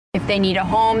they need a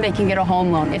home, they can get a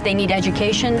home loan. If they need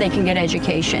education, they can get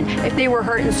education. If they were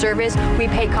hurt in service, we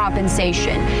pay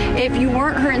compensation. If you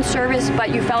weren't hurt in service,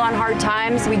 but you fell on hard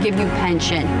times, we give you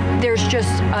pension. There's just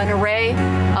an array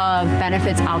of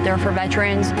benefits out there for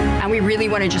veterans, and we really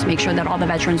want to just make sure that all the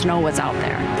veterans know what's out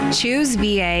there. Choose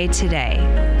VA today.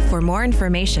 For more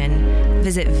information,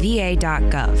 visit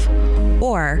va.gov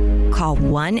or call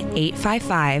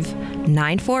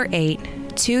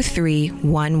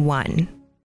 1-855-948-2311.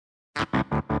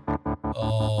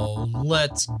 Oh,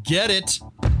 let's get it.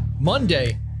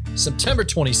 Monday, September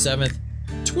 27th,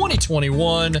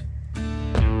 2021.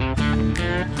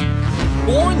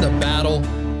 Born the Battle,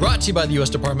 brought to you by the U.S.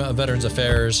 Department of Veterans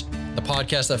Affairs, the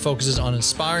podcast that focuses on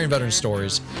inspiring veteran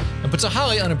stories and puts a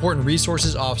highlight on important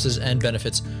resources, offices, and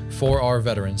benefits for our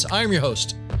veterans. I am your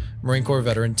host, Marine Corps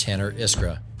veteran Tanner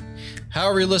Iskra.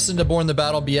 However you listen to Born the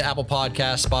Battle, be it Apple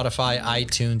Podcasts, Spotify,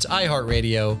 iTunes,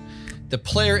 iHeartRadio, the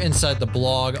player inside the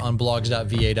blog on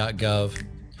blogs.va.gov.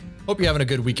 Hope you're having a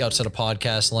good week outside of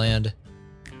podcast land.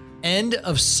 End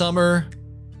of summer,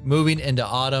 moving into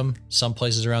autumn. Some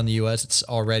places around the U.S., it's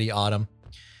already autumn.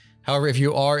 However, if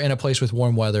you are in a place with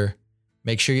warm weather,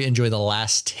 make sure you enjoy the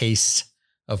last taste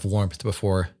of warmth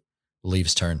before the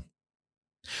leaves turn.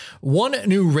 One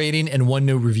new rating and one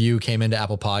new review came into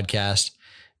Apple Podcast.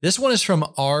 This one is from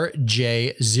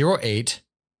RJ08-12.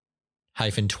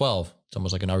 It's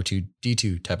almost like an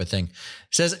R2D2 type of thing. It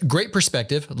says, great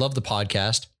perspective. Love the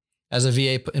podcast. As a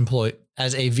VA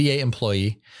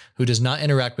employee who does not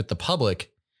interact with the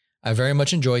public, I very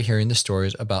much enjoy hearing the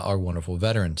stories about our wonderful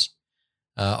veterans.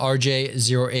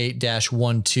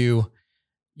 RJ08-12,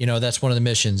 that's one of the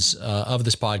missions of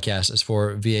this podcast is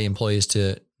for VA employees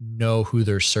to know who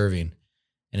they're serving.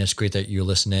 And it's great that you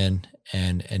listen in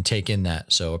and take in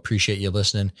that. So appreciate you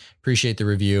listening, appreciate the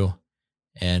review,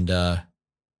 and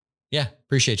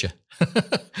appreciate you.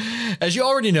 As you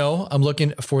already know, I'm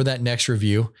looking for that next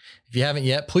review. If you haven't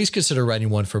yet, please consider writing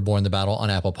one for Born the Battle on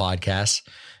Apple Podcasts.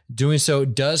 Doing so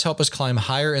does help us climb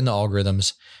higher in the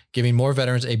algorithms, giving more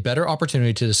veterans a better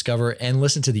opportunity to discover and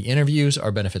listen to the interviews,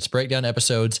 our benefits breakdown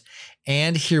episodes,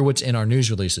 and hear what's in our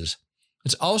news releases.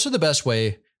 It's also the best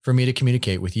way for me to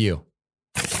communicate with you.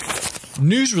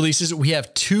 News releases, we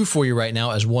have two for you right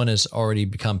now, as one has already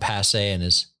become passé and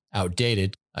is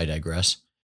outdated. I digress.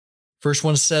 First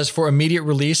one says, for immediate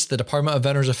release, the Department of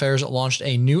Veterans Affairs launched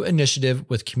a new initiative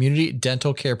with community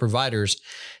dental care providers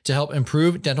to help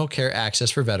improve dental care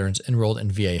access for veterans enrolled in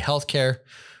VA healthcare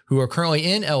who are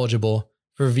currently ineligible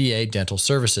for VA dental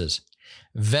services.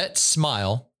 Vet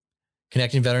Smile,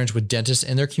 connecting veterans with dentists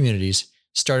in their communities,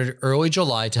 started early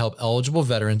July to help eligible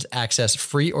veterans access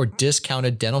free or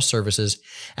discounted dental services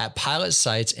at pilot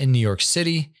sites in New York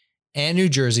City and New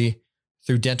Jersey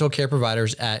through dental care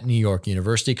providers at New York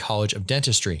University College of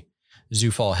Dentistry,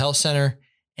 Zufall Health Center,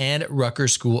 and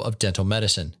Rutgers School of Dental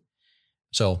Medicine.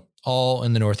 So all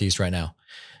in the Northeast right now.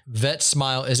 Vet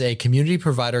Smile is a community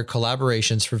provider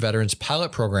collaborations for veterans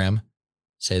pilot program.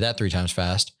 Say that 3 times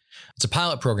fast. It's a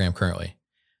pilot program currently.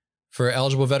 For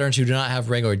eligible veterans who do not have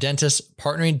regular dentists,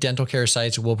 partnering dental care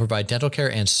sites will provide dental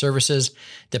care and services.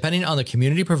 Depending on the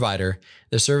community provider,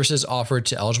 the services offered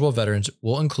to eligible veterans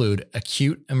will include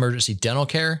acute emergency dental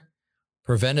care,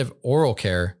 preventive oral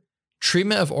care,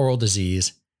 treatment of oral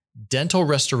disease, dental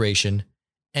restoration,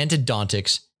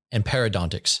 endodontics, and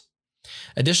periodontics.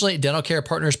 Additionally, dental care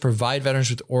partners provide veterans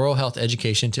with oral health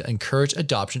education to encourage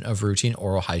adoption of routine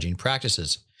oral hygiene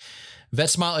practices.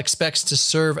 VetSmile expects to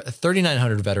serve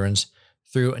 3,900 veterans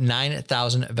through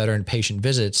 9,000 veteran patient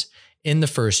visits in the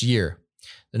first year.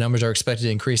 The numbers are expected to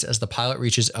increase as the pilot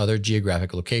reaches other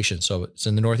geographic locations. So it's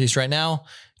in the Northeast right now.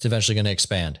 It's eventually going to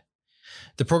expand.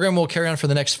 The program will carry on for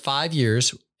the next 5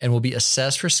 years and will be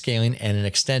assessed for scaling and an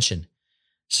extension.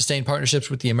 Sustained partnerships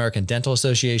with the American Dental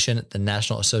Association, the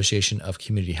National Association of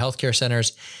Community Healthcare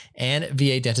Centers, and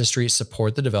VA Dentistry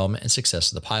support the development and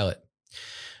success of the pilot.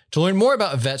 To learn more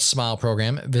about Vet Smile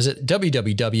program, visit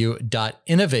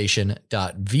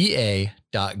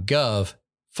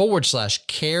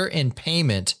www.innovation.va.gov/care and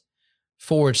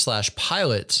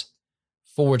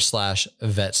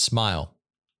payment/pilots/Vet Smile.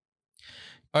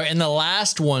 All right, and the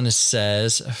last one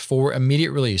says, for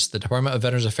immediate release, the Department of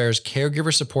Veterans Affairs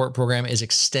Caregiver Support Program is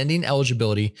extending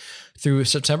eligibility through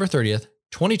September 30th,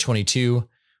 2022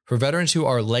 for veterans who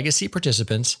are legacy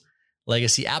participants,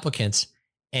 legacy applicants,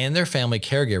 and their family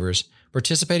caregivers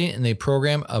participating in the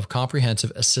Program of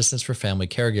Comprehensive Assistance for Family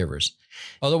Caregivers,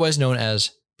 otherwise known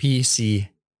as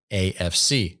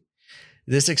PCAFC.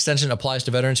 This extension applies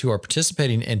to veterans who are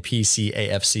participating in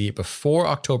PCAFC before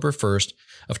October 1st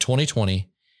of 2020,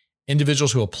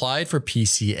 individuals who applied for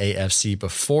PCAFC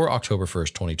before October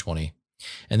 1st, 2020,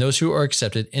 and those who are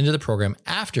accepted into the program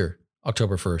after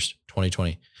October 1st,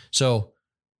 2020. So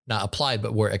not applied,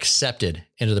 but were accepted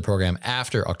into the program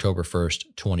after October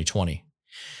 1st, 2020.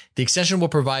 The extension will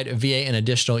provide VA an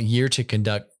additional year to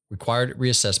conduct required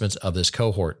reassessments of this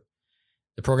cohort.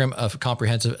 The Program of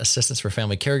Comprehensive Assistance for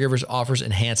Family Caregivers offers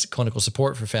enhanced clinical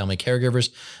support for family caregivers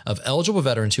of eligible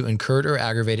veterans who incurred or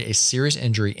aggravated a serious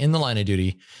injury in the line of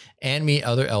duty and meet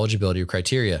other eligibility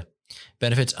criteria.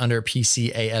 Benefits under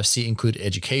PCAFC include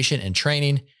education and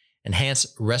training,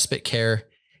 enhanced respite care,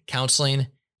 counseling,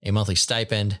 a monthly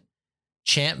stipend,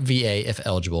 CHAMP VA if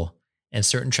eligible, and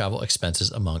certain travel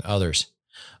expenses, among others.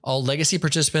 All legacy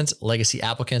participants, legacy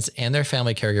applicants, and their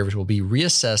family caregivers will be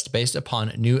reassessed based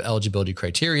upon new eligibility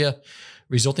criteria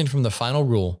resulting from the final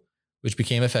rule, which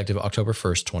became effective October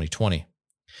 1st, 2020.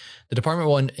 The department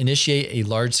will initiate a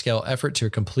large-scale effort to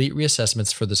complete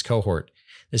reassessments for this cohort.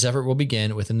 This effort will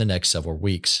begin within the next several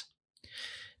weeks.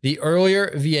 The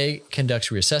earlier VA conducts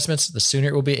reassessments, the sooner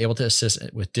it will be able to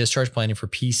assist with discharge planning for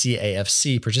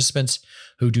PCAFC participants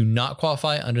who do not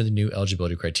qualify under the new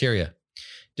eligibility criteria.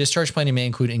 Discharge planning may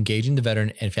include engaging the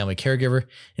veteran and family caregiver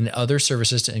in other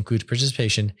services to include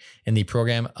participation in the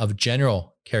Program of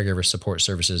General Caregiver Support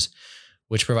Services,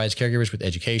 which provides caregivers with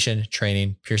education,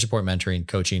 training, peer support mentoring,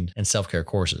 coaching, and self-care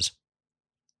courses.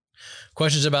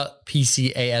 Questions about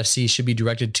PCAFC should be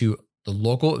directed to the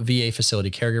local VA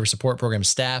facility caregiver support program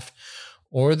staff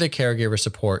or the caregiver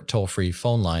support toll-free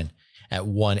phone line at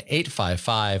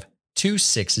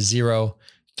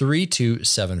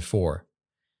 1-855-260-3274.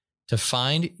 To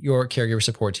find your caregiver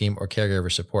support team or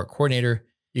caregiver support coordinator,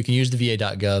 you can use the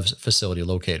VA.gov's facility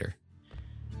locator.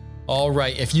 All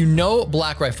right, if you know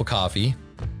Black Rifle Coffee,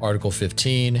 Article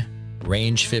 15,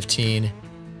 Range 15,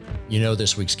 you know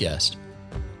this week's guest.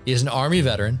 He is an Army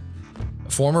veteran,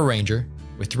 a former Ranger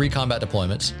with 3 combat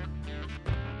deployments,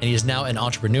 and he is now an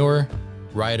entrepreneur,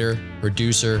 writer,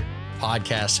 producer,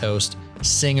 podcast host,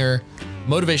 singer,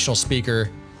 motivational speaker,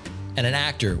 and an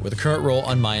actor with a current role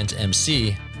on Mayans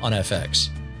MC on FX.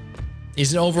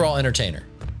 He's an overall entertainer.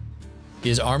 He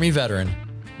is Army veteran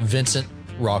Vincent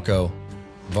Rocco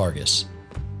Vargas.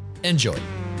 Enjoy.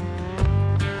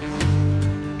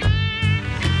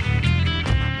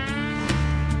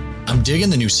 I'm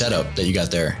digging the new setup that you got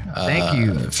there. Thank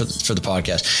you for the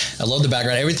podcast. I love the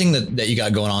background, everything that you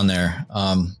got going on there.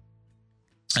 And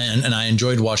I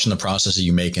enjoyed watching the process of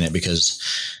you making it, because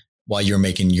while you're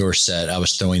making your set, I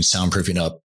was throwing soundproofing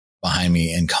up behind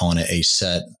me and calling it a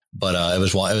set. But it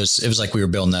was like we were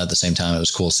building that at the same time. It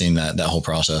was cool seeing that whole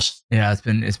process. Yeah,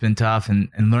 it's been tough and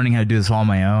learning how to do this all on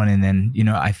my own. And then,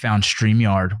 I found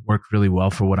StreamYard worked really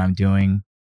well for what I'm doing.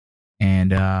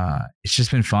 And it's just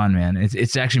been fun, man.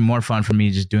 It's actually more fun for me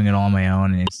just doing it all on my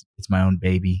own, and it's my own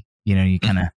baby. You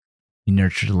kind of you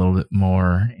nurture it a little bit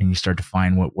more, and you start to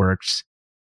find what works.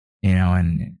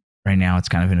 And right now it's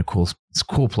kind of in a cool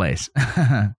place.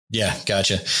 Yeah,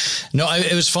 gotcha. No,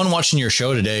 it was fun watching your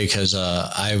show today, because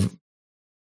I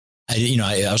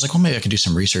was like, well, maybe I could do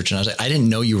some research, and I was like, I didn't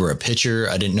know you were a pitcher.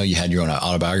 I didn't know you had your own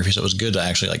autobiography, so it was good to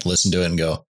actually listen to it and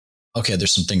go, okay,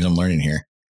 there's some things I'm learning here.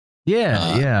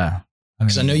 Yeah.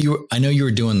 Because I know you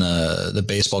were doing the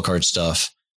baseball card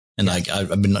stuff, and like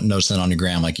I've been noticing that on your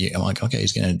gram. I'm like, okay,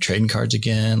 he's getting trading cards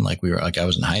again. Like I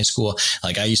was in high school.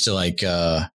 Like I used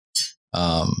to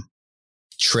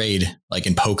trade like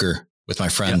in poker with my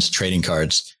friends, trading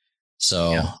cards.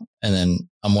 So, and then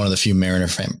I'm one of the few Mariner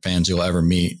fans you'll ever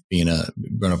meet, being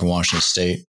growing up in Washington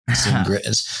State.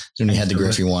 When he had the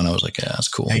Griffey one, I was like, yeah, that's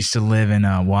cool. I used to live in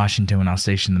Washington when I was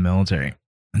stationed in the military,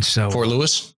 and so Fort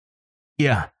Lewis.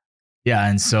 Yeah.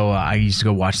 And so I used to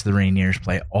go watch the Rainiers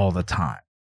play all the time.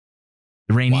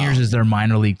 The Rainiers is their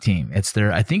minor league team. I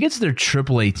think it's their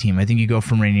AAA team. I think you go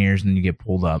from Rainiers and then you get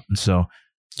pulled up. And so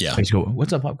I used to go,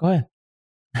 what's up, Pop? Go ahead.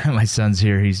 My son's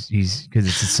here. He's because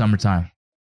it's summertime.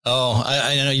 Oh,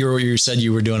 I know you said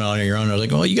you were doing it on your own. I was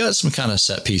like, well, you got some kind of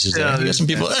set pieces there. You got some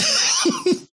people.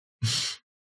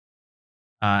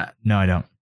 No, I don't.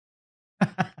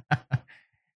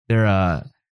 They're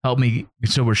help me.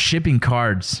 So we're shipping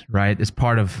cards, right? As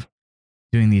part of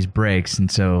doing these breaks.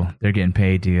 And so they're getting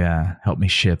paid to help me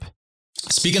ship.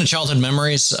 Speaking of childhood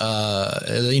memories,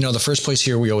 the first place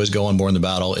here we always go on Born the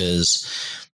Battle is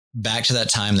back to that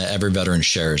time that every veteran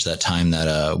shares, that time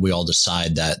that we all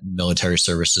decide that military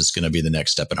service is going to be the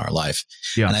next step in our life.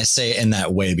 Yeah. And I say it in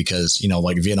that way because,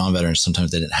 like Vietnam veterans,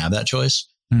 sometimes they didn't have that choice.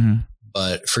 Mm-hmm.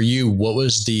 But for you, when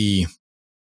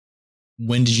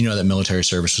did you know that military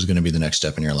service was going to be the next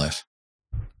step in your life?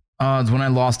 It's when I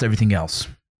lost everything else,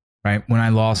 right? When I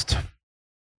lost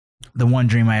the one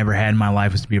dream I ever had in my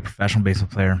life was to be a professional baseball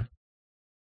player.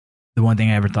 The one thing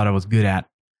I ever thought I was good at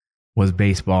was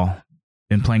baseball.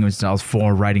 been playing it since I was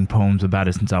 4, writing poems about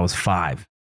it since I was 5.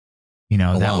 You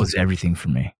know, that was everything for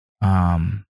me.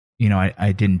 You know,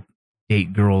 I didn't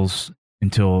date girls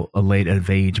until a late of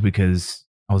age because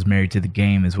I was married to the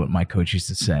game, is what my coach used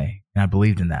to say. And I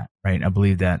believed in that, right? I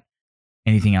believed that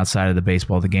anything outside of the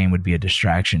baseball, the game would be a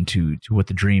distraction to what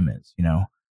the dream is, you know?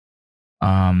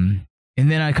 And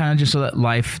then I kind of just let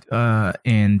life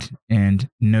and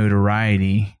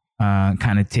notoriety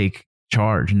kind of take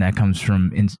charge. And that comes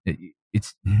from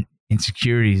it's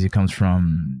insecurities. It comes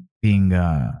from being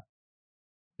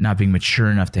not being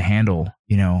mature enough to handle,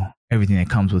 you know, everything that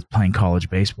comes with playing college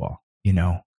baseball. You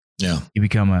know, yeah, you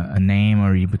become a name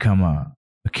or you become a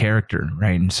character,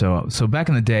 right? And so back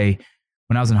in the day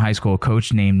when I was in high school, a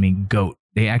coach named me Goat.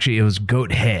 It was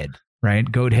Goat Head,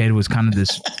 right? Goat Head was kind of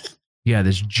this,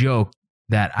 this joke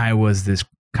that I was I'm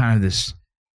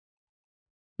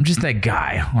just that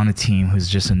guy on a team who's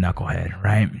just a knucklehead,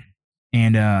 right?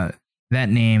 And that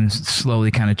name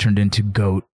slowly kind of turned into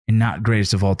Goat, and not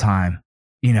greatest of all time.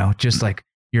 You know, just like,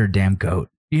 you're a damn goat.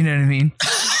 You know what I mean?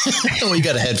 Well, you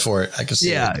got a head for it. I can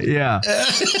see it. Yeah.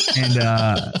 And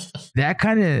that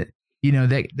kind of, you know,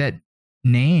 that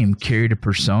name carried a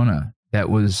persona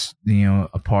that was, you know,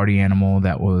 a party animal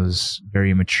that was very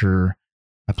immature.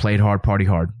 I played hard, party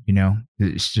hard, you know?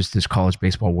 It's just this college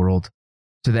baseball world.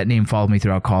 So that name followed me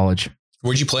throughout college.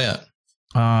 Where'd you play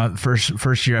at?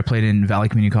 First year I played in Valley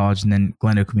Community College and then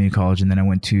Glendale Community College. And then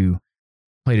I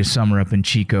played a summer up in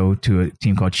Chico to a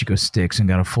team called Chico Sticks and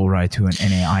got a full ride to an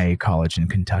NAIA college in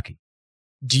Kentucky.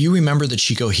 Do you remember the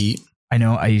Chico Heat? I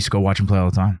know. I used to go watch them play all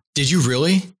the time. Did you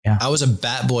really? Yeah. I was a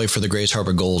bat boy for the Grace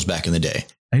Harbor Goals back in the day.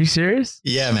 Are you serious?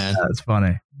 Yeah, man. That's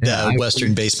funny. The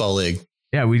Western Baseball League.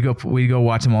 Yeah, we'd go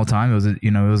watch them all the time. It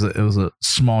was a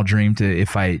small dream to,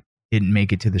 if I didn't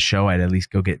make it to the show, I'd at least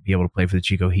be able to play for the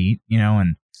Chico Heat, you know.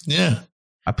 And yeah,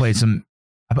 I played some.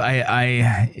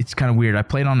 It's kind of weird. I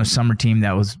played on a summer team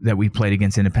that we played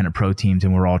against independent pro teams,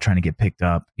 and we're all trying to get picked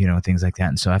up, you know, things like that.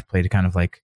 And so I've played kind of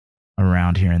like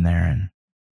around here and there. And,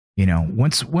 you know,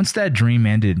 once that dream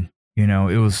ended, you know,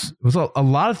 it was a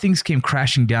lot of things came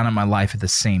crashing down in my life at the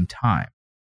same time.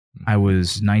 I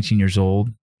was 19 years old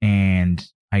and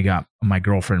I got my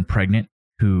girlfriend pregnant,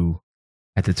 who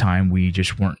at the time we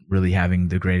just weren't really having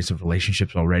the greatest of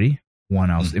relationships already.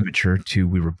 1, I was immature. 2,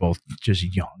 we were both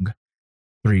just young.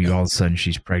 3, all of a sudden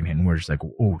she's pregnant and we're just like,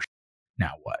 oh,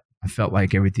 now what? I felt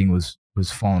like everything was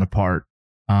falling apart.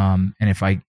 And if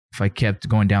I kept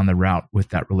going down the route with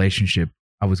that relationship,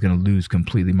 I was going to lose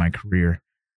completely my career.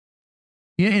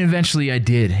 Yeah, and eventually I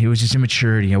did. It was just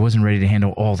immaturity. I wasn't ready to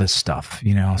handle all this stuff.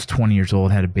 You know, I was 20 years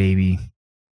old, had a baby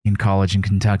in college in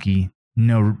Kentucky.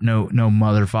 No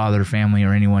mother, father, family,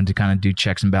 or anyone to kind of do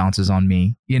checks and balances on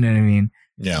me. You know what I mean?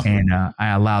 Yeah. And I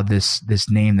allowed this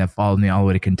name that followed me all the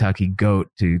way to Kentucky,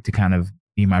 Goat, to kind of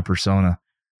be my persona.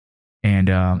 And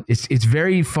it's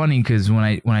very funny because when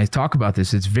I talk about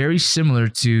this, it's very similar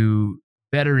to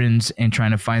veterans and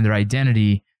trying to find their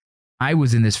identity. I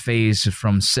was in this phase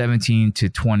from 17 to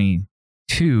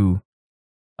 22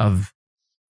 of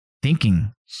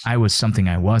thinking I was something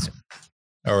I wasn't.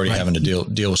 Already having to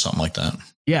deal with something like that.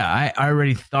 Yeah, I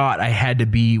already thought I had to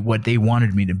be what they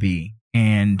wanted me to be.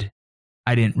 And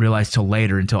I didn't realize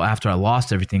until after I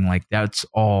lost everything, like that's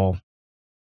all.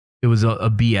 It was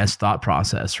a BS thought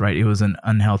process, right? It was an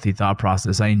unhealthy thought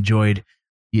process. I enjoyed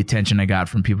the attention I got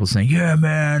from people saying, yeah,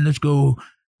 man, let's go,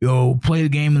 play the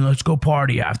game and let's go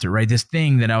party after, right? This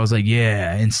thing that I was like,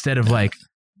 yeah, instead of like,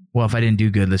 well, if I didn't do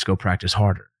good, let's go practice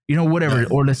harder, you know, whatever,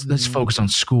 or let's focus on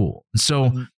school. And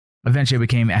so eventually I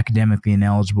became academically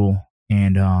ineligible,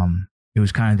 and it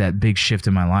was kind of that big shift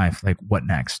in my life. Like, what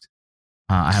next?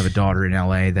 I have a daughter in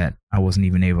LA that I wasn't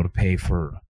even able to pay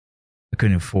for. I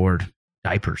couldn't afford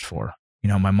diapers for. You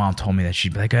know, my mom told me that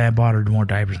she'd be like, I bought her more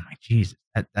diapers. I'm like, Jesus,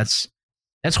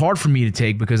 that's hard for me to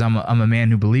take because I'm a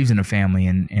man who believes in a family,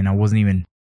 and I wasn't even,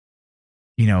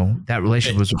 you know, that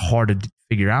relationship was hard to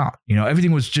figure out. You know,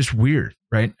 everything was just weird,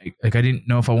 right? Like I didn't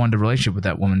know if I wanted a relationship with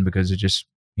that woman because it just,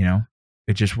 you know,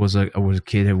 it just was I was a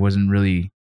kid. It wasn't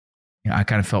really, you know, I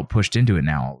kind of felt pushed into it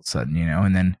now all of a sudden, you know,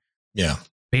 and then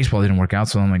baseball didn't work out.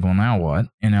 So I'm like, well, now what?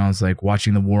 And I was like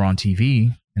watching the war on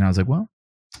TV, and I was like, well,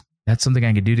 that's something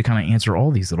I could do to kind of answer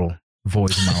all these little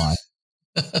voids in my life.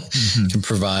 Can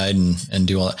provide and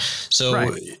do all that.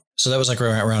 So, So that was like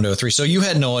around 03. So you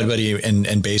had nobody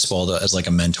in baseball as like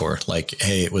a mentor. Like,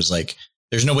 hey, it was like,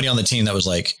 there's nobody on the team that was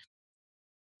like,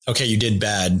 okay, you did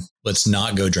bad. Let's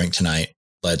not go drink tonight.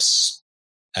 Let's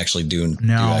actually do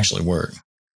actually work.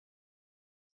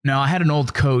 No, I had an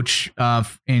old coach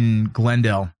in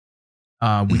Glendale.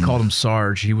 We called him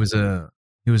Sarge. He was an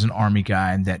Army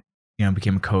guy that,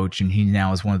 became a coach, and he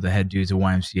now is one of the head dudes at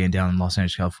YMCA down in Los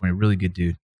Angeles, California. Really good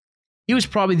dude. He was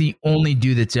probably the only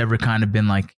dude that's ever kind of been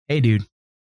like, hey, dude,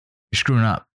 you're screwing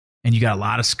up. And you got a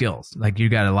lot of skills. Like, you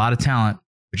got a lot of talent,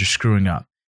 but you're screwing up.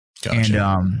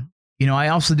 Gotcha. And, I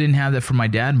also didn't have that from my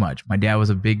dad much. My dad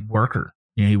was a big worker.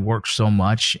 He worked so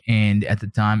much. And at the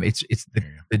time, it's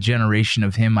the generation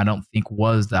of him, I don't think,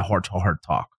 was that heart-to-heart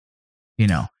talk.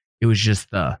 It was just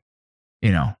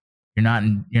you're not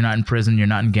in prison, you're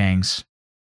not in gangs.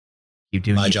 Keep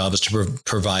doing my job is to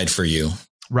provide for you.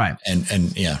 Right.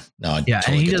 And yeah, no, I yeah.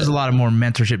 totally And he get does that. a lot of more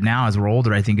mentorship now as we're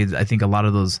older. I think a lot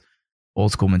of those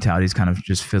old school mentalities kind of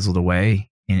just fizzled away,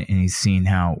 and he's seen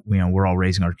how, we're all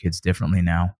raising our kids differently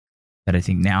now. That I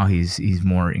think now he's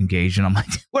more engaged, and I'm like,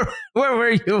 where were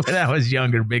you when I was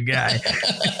younger, big guy?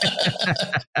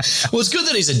 Well, it's good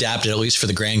that he's adapted, at least for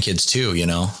the grandkids too.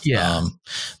 Yeah.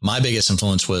 My biggest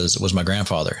influence was my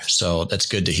grandfather, so that's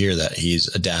good to hear that he's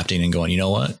adapting and going, you know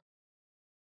what,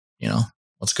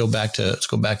 let's go back to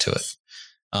it.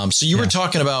 So you were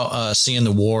talking about seeing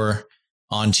the war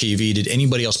on TV. Did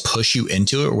anybody else push you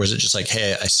into it, or was it just like,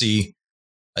 hey, I see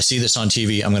this on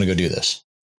TV, I'm going to go do this?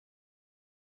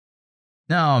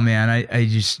 No, man, I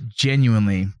just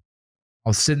genuinely, I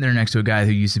was sitting there next to a guy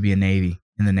who used to be in the Navy,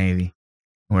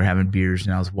 and we're having beers,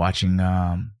 and I was watching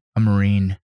a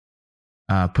Marine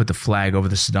put the flag over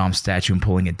the Saddam statue and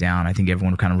pulling it down. I think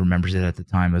everyone kind of remembers it at the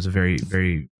time. It was a very,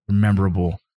 very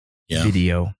memorable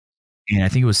video. And I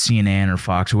think it was CNN or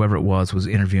Fox, whoever it was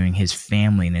interviewing his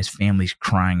family, and his family's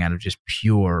crying out of just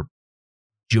pure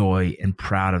joy and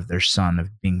proud of their son, of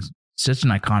being such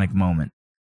an iconic moment.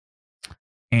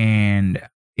 And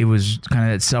it was kind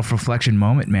of that self-reflection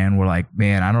moment, man, where like,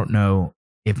 man, I don't know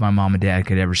if my mom and dad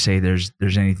could ever say there's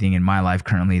anything in my life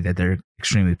currently that they're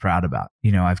extremely proud about.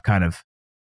 I've kind of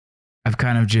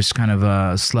just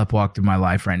sleptwalked through my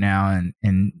life right now,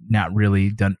 and not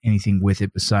really done anything with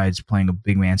it besides playing a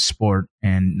big man sport,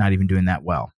 and not even doing that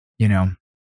well,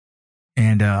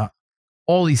 and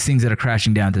all these things that are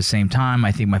crashing down at the same time.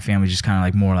 I think my family's just kind of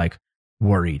like more like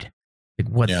worried. Like,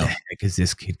 what the heck is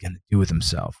this kid going to do with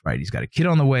himself? Right. He's got a kid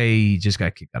on the way. He just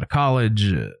got kicked out of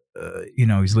college.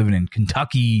 He's living in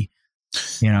Kentucky,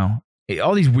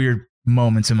 all these weird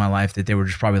moments in my life that they were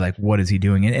just probably like, what is he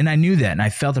doing? And I knew that. And I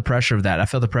felt the pressure of that. I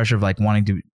felt the pressure of like wanting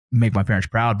to make my parents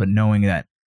proud, but knowing that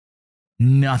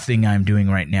nothing I'm doing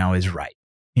right now is right,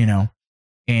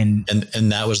 and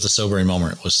that was the sobering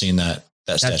moment, was seeing that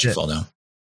statue fall down.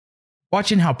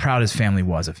 Watching how proud his family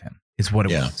was of him is what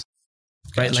it was.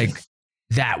 Right. Gotcha. Like,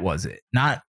 that was it.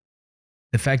 Not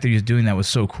the fact that he was doing that was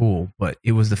so cool, but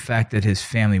it was the fact that his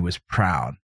family was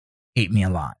proud. Ate me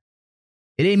alive.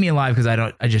 It ate me alive because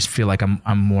I just feel like I'm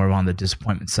more on the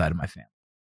disappointment side of my family.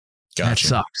 Gotcha. That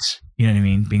sucks. You know what I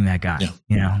mean? Being that guy.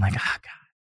 I'm like, God.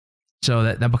 So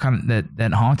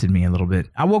that haunted me a little bit.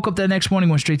 I woke up that next morning,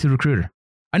 went straight to the recruiter.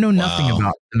 I know nothing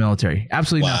about the military.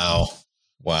 Absolutely nothing.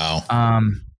 Wow.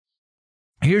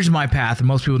 Here's my path, and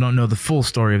most people don't know the full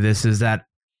story of this, is that,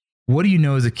 what do you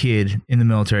know as a kid in the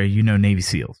military? Navy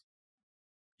SEALs.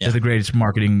 Yeah. They're the greatest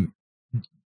marketing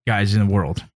guys in the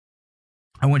world.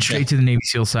 I went straight to the Navy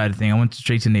SEAL side of thing. I went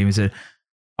straight to the Navy and said,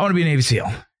 I want to be a Navy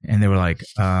SEAL. And they were like,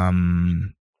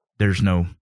 there's no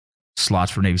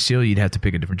slots for Navy SEAL. You'd have to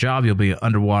pick a different job. You'll be an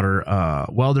underwater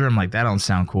welder. I'm like, that don't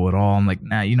sound cool at all. I'm like,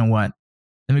 nah, you know what?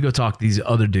 Let me go talk to these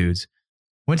other dudes.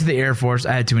 Went to the Air Force.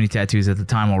 I had too many tattoos at the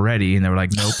time already. And they were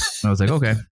like, nope. And I was like,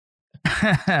 okay.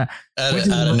 I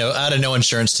had no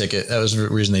insurance ticket. That was the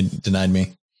reason they denied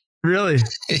me. Really?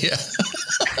 Yeah.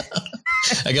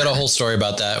 I got a whole story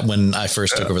about that when I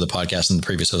first took over the podcast, and the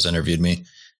previous host interviewed me.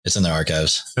 It's in the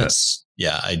archives.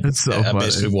 I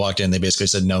basically walked in. They basically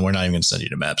said, no, we're not even going to send you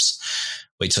to MEPS.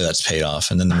 Wait till that's paid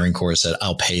off. And then the Marine Corps said,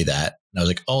 I'll pay that. And I was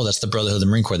like, oh, that's the Brotherhood of the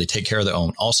Marine Corps. They take care of their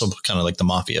own. Also kind of like the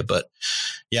mafia. But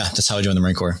yeah, that's how I joined the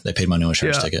Marine Corps. They paid my no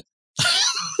insurance ticket.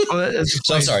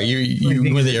 So I'm sorry.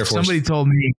 You went to the Air Force. Somebody told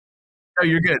me, oh,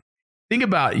 you're good. Think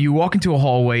about it. You walk into a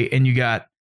hallway and you got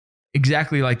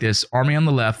exactly like this: Army on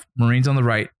the left, Marines on the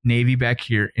right, Navy back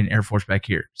here, and Air Force back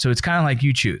here. So it's kind of like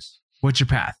you choose. What's your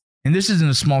path? And this is in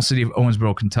a small city of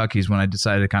Owensboro, Kentucky, is when I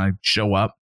decided to kind of show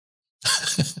up.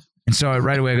 And so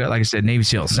right away I got, like I said, Navy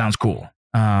SEAL. Sounds cool.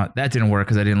 That didn't work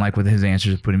because I didn't like what his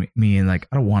answers putting me in. Like,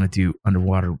 I don't want to do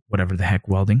underwater, whatever the heck,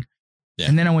 welding. Yeah.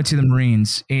 And then I went to the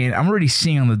Marines, and I'm already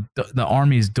seeing on the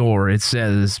Army's door, it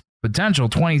says potential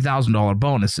 $20,000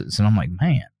 bonuses. And I'm like,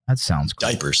 man, that sounds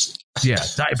cool. Diapers. Yeah,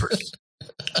 diapers.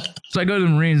 So I go to the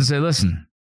Marines and say, listen,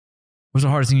 what's the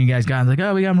hardest thing you guys got? I'm like,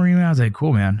 oh, we got Marine. I was like,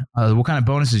 cool, man. What kind of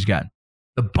bonuses you got?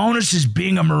 the bonus is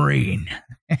being a Marine.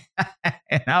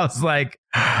 And I was like,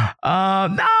 no,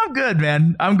 I'm good,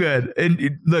 man. I'm good.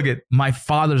 And look at my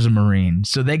father's a Marine.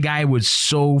 So that guy was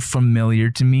so familiar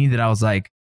to me that I was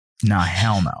like, nah,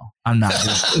 hell no. I'm not doing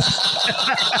this.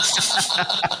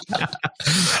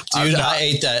 Dude, I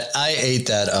ate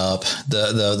that up.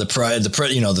 The pride,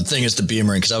 the thing is to be a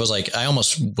Marine. Cause I was like, I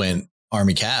almost went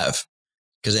Army Cav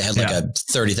because it had like a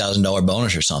 $30,000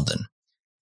 bonus or something.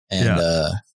 And,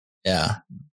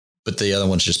 but the other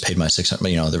ones just paid my $600.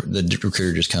 The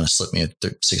recruiter just kind of slipped me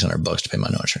 $600 to pay my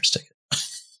no insurance ticket.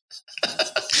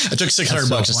 I took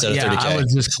 $600 instead of $30K. I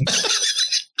was just,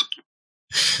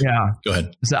 Go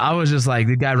ahead. So I was just like,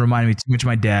 the guy reminded me too much of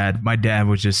my dad. My dad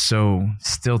was just so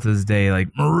still to this day, like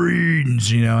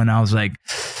Marines, and I was like,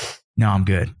 no, I'm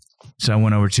good. So I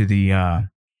went over to the,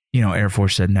 Air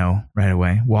Force said no right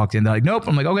away. Walked in, they're like, nope.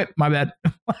 I'm like, okay, my bad.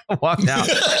 Walked out.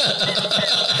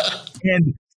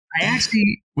 And I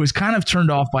actually was kind of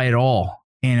turned off by it all.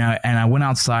 And I went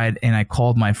outside and I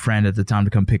called my friend at the time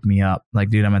to come pick me up. Like,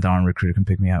 dude, I'm at the Army recruiter, come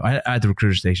pick me up. I at the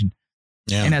recruiter station.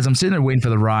 Yeah. And as I'm sitting there waiting for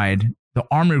the ride, the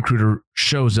Army recruiter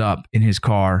shows up in his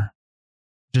car,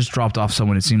 just dropped off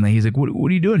someone. It seemed like he's like, what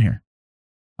are you doing here?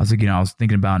 I was like, I was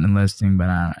thinking about enlisting, but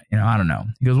I don't know.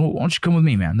 He goes, well, why don't you come with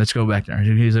me, man? Let's go back there.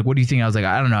 He's like, what do you think? I was like,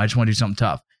 I don't know. I just want to do something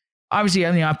tough. Obviously,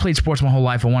 I played sports my whole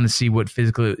life. I wanted to see what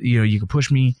physically, you could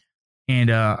push me. And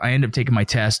I ended up taking my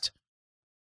test.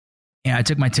 And I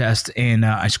took my test and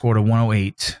I scored a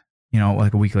 108,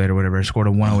 like a week later or whatever. I scored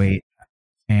a 108.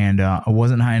 And I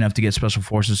wasn't high enough to get special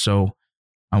forces, so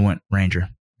I went Ranger.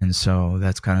 And so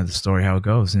that's kind of the story how it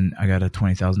goes. And I got a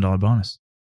 $20,000 bonus.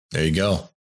 There you go.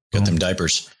 Got them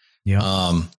diapers.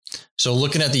 Yeah. So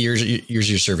looking at the years of your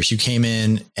service, you came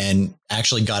in and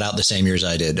actually got out the same year as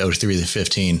I did, 03 to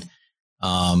 15.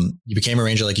 You became a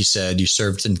Ranger, like you said. You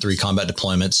served in 3 combat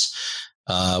deployments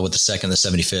with the 2nd and the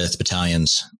 75th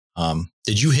battalions.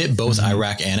 Did you hit both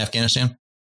Iraq and Afghanistan?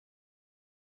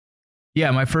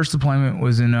 Yeah, my first deployment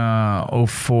was in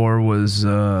 04 was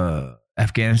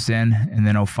Afghanistan, and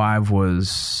then 05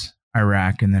 was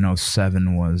Iraq, and then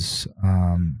 07 was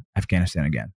Afghanistan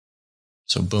again.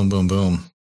 So boom, boom, boom.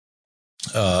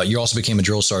 You also became a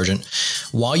drill sergeant.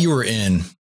 While you were in,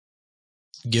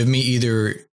 give me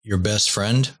either your best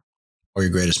friend or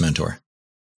your greatest mentor.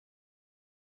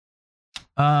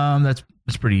 That's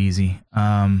pretty easy.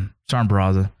 Sergeant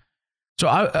Barraza. So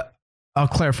I'll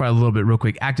clarify a little bit real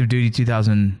quick. Active duty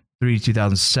 2003 to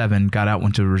 2007, got out,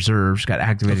 went to reserves, got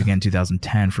activated again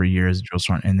 2010 for a year as a drill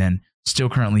sergeant, and then still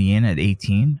currently in at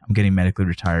 18. I'm getting medically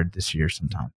retired this year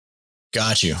sometime.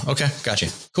 Got you. Okay. Got you.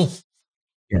 Cool.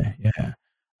 Yeah.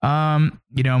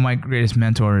 My greatest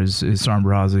mentor is Sergeant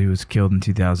Barraza. He was killed in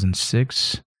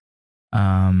 2006.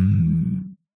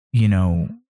 When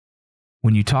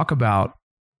you talk about,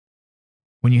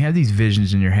 when you have these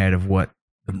visions in your head of what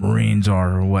the Marines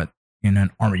are or what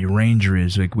an Army Ranger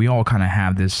is, like we all kind of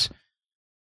have this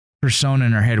persona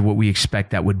in our head of what we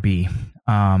expect that would be.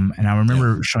 And I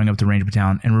remember showing up to Ranger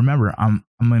Battalion, and remember, I'm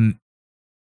an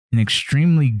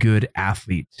extremely good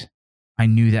athlete. I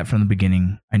knew that from the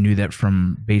beginning. I knew that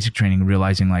from basic training,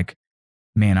 realizing like,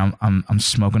 man, I'm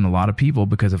smoking a lot of people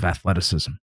because of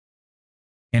athleticism.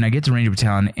 And I get to Ranger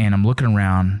Battalion and I'm looking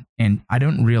around and I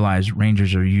don't realize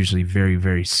Rangers are usually very,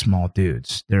 very small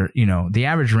dudes. They're, the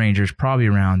average Ranger is probably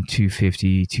around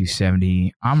 250,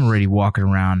 270. I'm already walking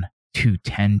around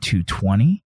 210,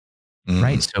 220,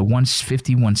 right? So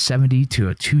 150, 170 to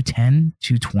a 210,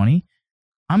 220.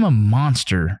 I'm a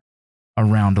monster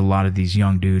around a lot of these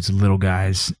young dudes, little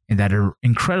guys that are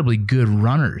incredibly good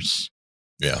runners.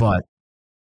 Yeah. But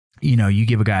you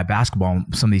give a guy a basketball,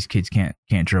 some of these kids can't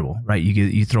dribble, right?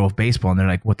 You throw a baseball and they're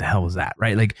like, what the hell was that?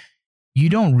 Right? Like you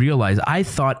don't realize, I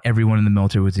thought everyone in the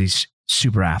military was these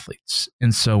super athletes.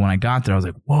 And so when I got there, I was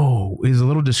like, whoa, it was a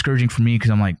little discouraging for me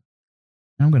because I'm like,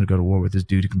 I'm going to go to war with this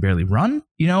dude who can barely run,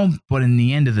 but in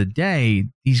the end of the day,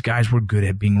 these guys were good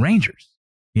at being Rangers,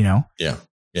 Yeah.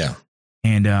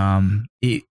 And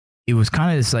it was kind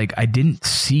of this like, I didn't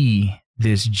see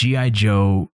this G.I.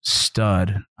 Joe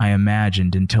stud I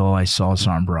imagined until I saw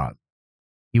Sergeant Barraza.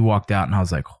 He walked out and I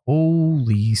was like,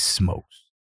 holy smokes,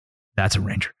 that's a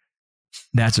Ranger.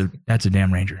 That's a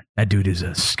damn Ranger. That dude is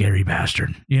a scary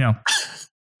bastard.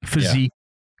 Physique,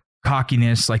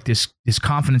 cockiness, like this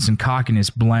confidence and cockiness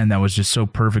blend that was just so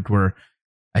perfect where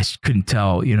I couldn't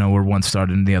tell, where one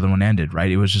started and the other one ended,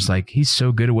 right? It was just like, he's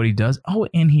so good at what he does. Oh,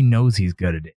 and he knows he's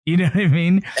good at it. You know what I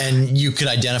mean? And you could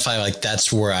identify like,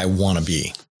 that's where I want to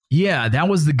be. Yeah, that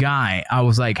was the guy. I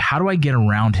was like, how do I get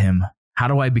around him? How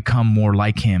do I become more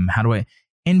like him?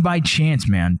 And by chance,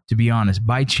 man, to be honest,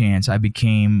 by chance, I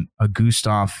became a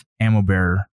Gustav ammo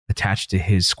bearer attached to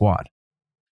his squad.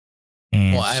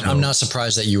 And well, I'm not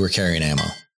surprised that you were carrying ammo.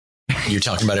 You're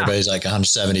talking about everybody's like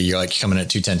 170. You're like coming at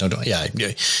 210. Yeah.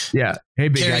 Hey,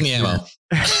 big carrying the ammo.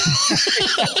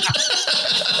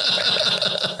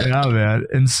 Yeah, man.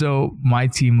 And so my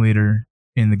team leader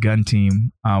in the gun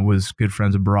team was good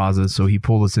friends with Barraza. So he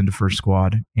pulled us into first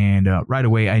squad. And right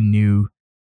away, I knew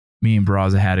me and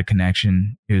Barraza had a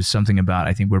connection. It was something about,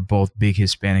 I think we're both big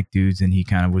Hispanic dudes, and he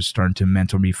kind of was starting to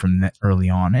mentor me from that early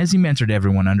on, as he mentored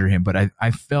everyone under him. But I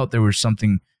felt there was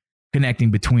something connecting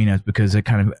between us, because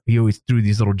he always threw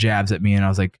these little jabs at me, and I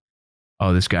was like,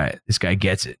 oh, this guy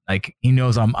gets it. Like, he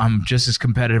knows I'm just as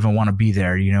competitive and want to be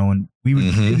there, you know. And we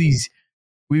would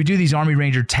do these Army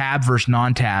Ranger tab versus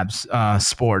non-tabs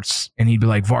sports, and he'd be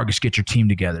like, Vargas, get your team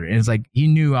together. And it's like, he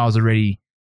knew I was already,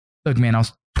 look, man, I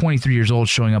was 23 years old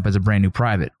showing up as a brand new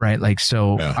private, right? Like,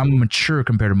 so yeah. I'm mature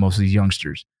compared to most of these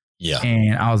youngsters. Yeah.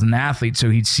 And I was an athlete, so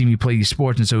he'd see me play these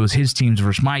sports, and so it was his teams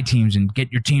versus my teams, and get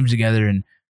your teams together. And,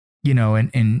 you know,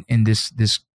 and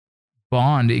this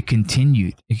bond, it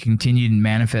continued and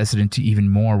manifested into even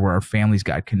more, where our families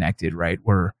got connected, right?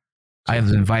 Where I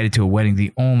was invited to a wedding.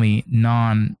 The only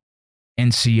non-NCO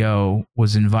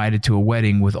was invited to a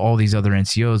wedding with all these other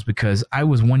NCOs, because I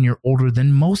was 1 year older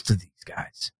than most of these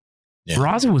guys. Yeah.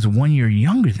 Barraza was 1 year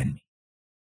younger than me.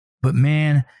 But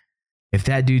man, if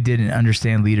that dude didn't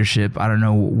understand leadership, I don't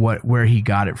know where he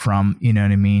got it from. You know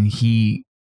what I mean? He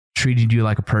treated you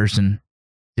like a person,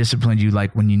 disciplined you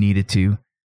like when you needed to,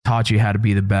 taught you how to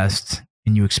be the best,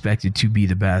 and you expected to be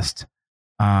the best.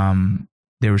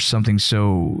 There was something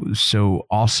so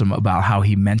awesome about how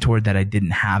he mentored that I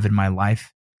didn't have in my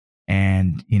life.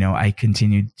 And, you know, I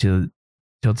continued till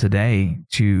today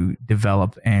to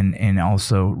develop and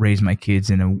also raise my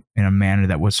kids in a manner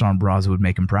that Sergeant Barraza would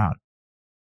make him proud.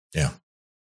 Yeah.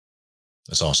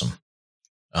 That's awesome.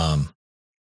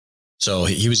 So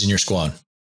he was in your squad.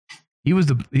 He was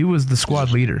the squad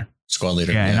leader. Squad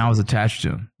leader. Yeah. And I was attached to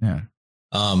him. Yeah.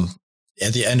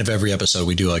 At the end of every episode,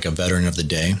 we do like a veteran of the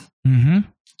day. Mm-hmm.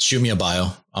 Shoot me a bio.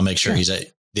 I'll make sure he's at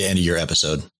the end of your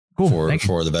episode for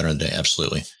the veteran of the day.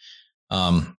 Absolutely.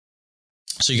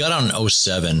 So you got on in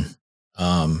 07,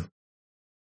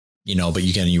 you know, but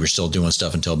you were still doing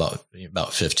stuff until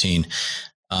about 15.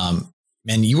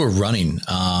 Man, you were running,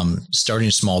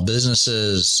 starting small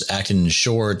businesses, acting in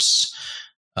shorts.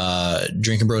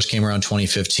 Drinking Bros came around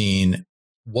 2015.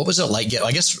 What was it like?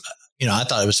 I guess, you know, I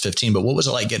thought it was 15, but what was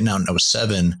it like getting out in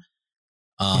 07?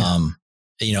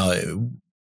 You know,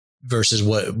 versus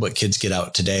what kids get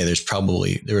out today? There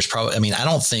was probably, I mean, I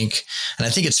don't think, and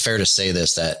I think it's fair to say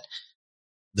this, that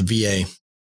the VA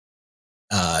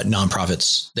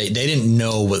nonprofits, they didn't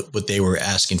know what they were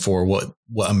asking for,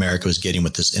 what America was getting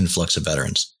with this influx of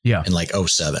veterans. Yeah. In like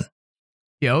 07.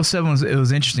 Yeah. 07 it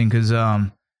was interesting because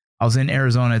I was in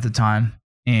Arizona at the time,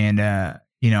 and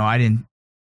you know, I didn't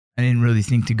really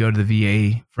think to go to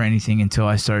the VA for anything until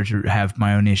I started to have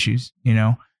my own issues, you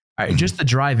know. Just the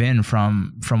drive in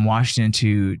from Washington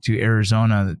to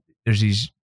Arizona, there's these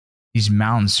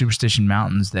mountains, Superstition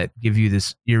Mountains, that give you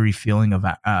this eerie feeling of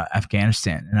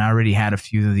Afghanistan. And I already had a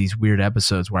few of these weird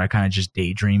episodes where I kind of just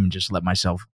daydream and just let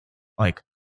myself, like,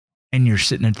 and you're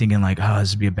sitting there thinking like, oh,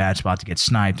 this would be a bad spot to get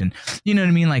sniped. And you know what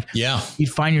I mean? Like, yeah, you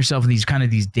find yourself in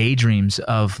these daydreams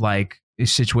of like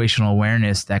situational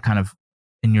awareness that kind of,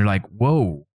 and you're like,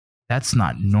 whoa, that's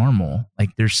not normal. Like,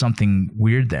 there's something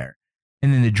weird there.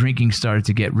 And then the drinking started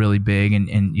to get really big,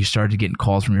 and you started getting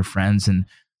calls from your friends. And,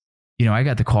 you know, I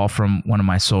got the call from one of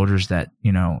my soldiers that,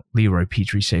 you know, Leroy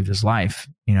Petrie saved his life,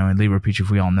 you know, and Leroy Petrie, if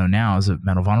we all know now, is a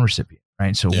Medal of Honor recipient,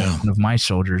 right? So one of my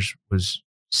soldiers was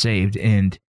saved,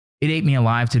 and it ate me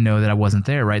alive to know that I wasn't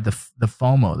there, right? The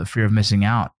FOMO, the fear of missing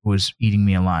out, was eating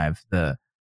me alive. The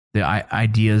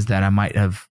ideas that I might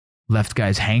have left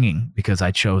guys hanging because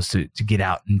I chose to get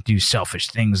out and do selfish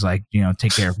things like, you know,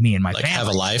 take care of me and my family. Have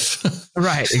a life.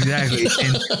 Right, exactly.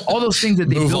 And all those things that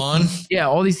they move built on. Yeah,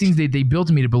 all these things they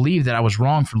built me to believe that I was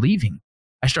wrong for leaving.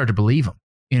 I started to believe them,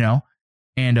 you know?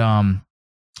 And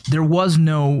there was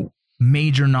no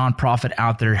major nonprofit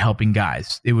out there helping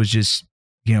guys. It was just,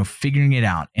 you know, figuring it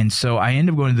out. And so I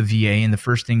ended up going to the VA, and the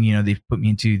first thing, you know, they put me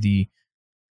into the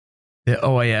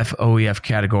OAF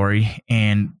category,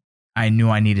 and I knew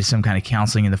I needed some kind of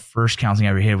counseling, and the first counseling I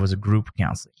ever had was a group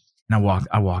counseling. And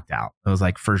I walked out. It was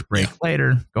like first break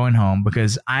later, going home,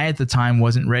 because I at the time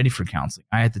wasn't ready for counseling.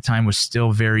 I at the time was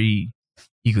still very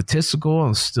egotistical.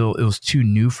 It was too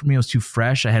new for me. It was too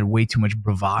fresh. I had way too much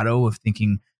bravado of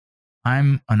thinking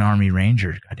I'm an Army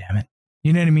Ranger. God damn it.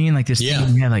 You know what I mean? Like this thing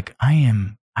in my head, like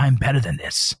I'm better than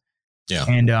this. Yeah.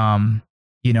 And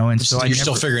And so you're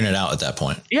still figuring it out at that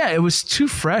point. Yeah, it was too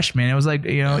fresh, man. It was like,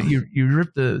 you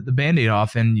ripped the Band-Aid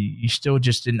off and you still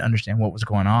just didn't understand what was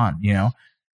going on,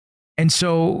 And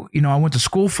so, I went to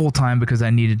school full time because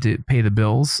I needed to pay the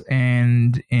bills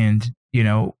and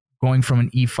going from an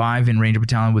E5 in Ranger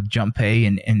Battalion with jump pay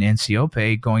and NCO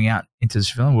pay, going out into the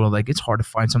civilian world, like it's hard to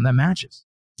find something that matches.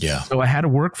 Yeah. So I had to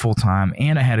work full time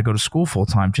and I had to go to school full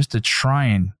time just to try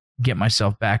and get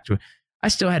myself back to it. I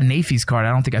still had an AAFES card.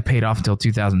 I don't think I paid off until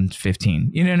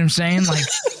 2015. You know what I'm saying?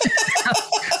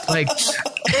 Like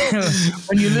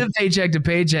when you live paycheck to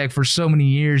paycheck for so many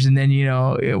years, and then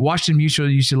Washington Mutual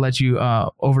used to let you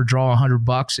overdraw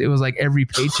 $100. It was like every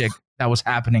paycheck that was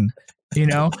happening,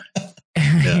 Yeah.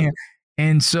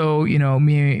 And so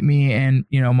me and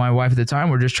my wife at the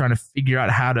time were just trying to figure out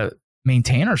how to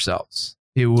maintain ourselves.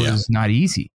 It was not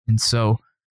easy, and so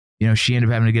she ended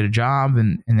up having to get a job,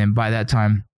 and then by that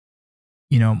time,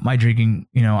 my drinking,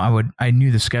 I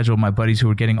knew the schedule of my buddies who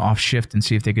were getting off shift and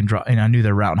see if they can drop, and I knew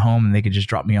their route home and they could just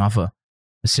drop me off a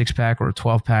 6-pack or a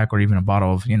 12-pack or even a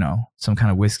bottle of, some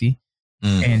kind of whiskey.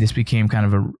 And this became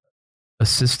kind of a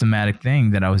systematic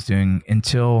thing that I was doing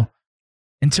until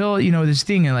this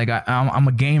thing, like I'm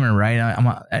a gamer, right? I'm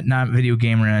not a video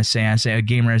gamer. And I say a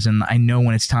gamer as in I know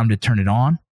when it's time to turn it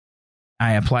on.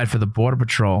 I applied for the Border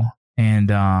Patrol and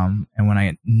when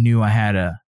I knew I had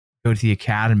to go to the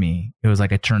academy, it was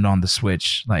like I turned on the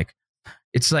switch. Like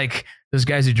it's like those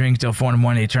guys who drink till 4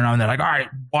 a.m, they turn on and they're like, all right,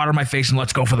 water my face and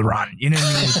let's go for the run. You know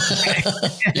what I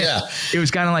mean? Yeah. It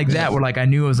was kind of like that, where like I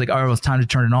knew it was like, all right, it was time to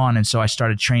turn it on. And so I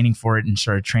started training for it. And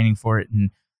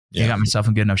I got myself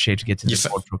in good enough shape to get to the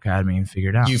Border Patrol Academy and figure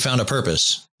it out. You found a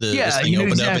purpose. This thing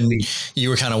opened up and you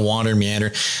were kind of wandering,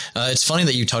 meandering. It's funny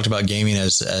that you talked about gaming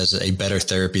as a better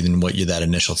therapy than what that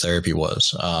initial therapy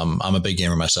was. I'm a big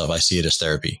gamer myself. I see it as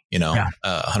therapy,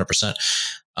 100%.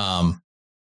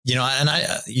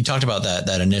 You talked about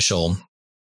that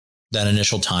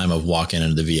initial time of walking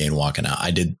into the VA and walking out.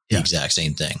 I did the exact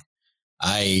same thing.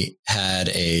 I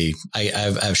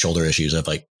have shoulder issues. I have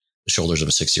like the shoulders of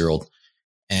a 6-year-old.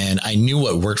 And I knew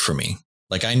what worked for me.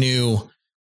 Like I knew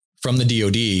from the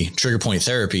DOD trigger point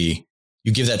therapy,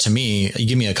 you give that to me, you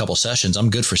give me a couple sessions, I'm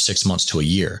good for 6 months to a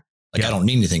year. Like I don't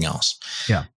need anything else.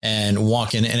 Yeah. And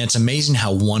walk in. And it's amazing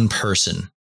how one person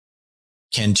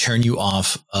can turn you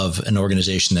off of an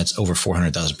organization that's over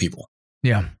 400,000 people.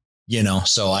 Yeah.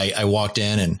 So I walked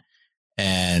in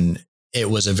and it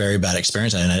was a very bad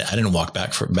experience. And I didn't walk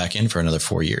back in for another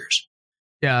 4 years.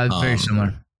 Yeah. It's very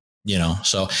similar.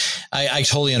 So I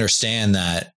totally understand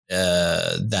that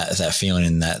feeling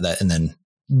and and then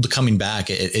coming back,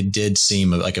 it did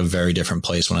seem like a very different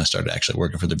place when I started actually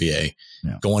working for the VA,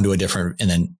 going to a different, and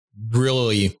then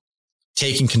really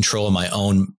taking control of my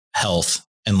own health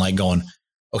and like going,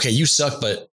 okay, you suck,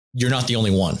 but you're not the only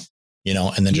one,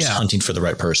 and then just hunting for the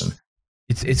right person.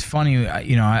 It's funny.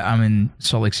 I'm in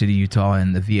Salt Lake City, Utah,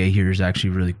 and the VA here is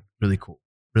actually really, really cool.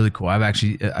 Really cool. I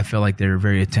feel like they're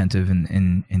very attentive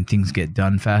and things get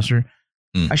done faster.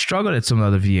 I struggled at some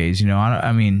other VAs,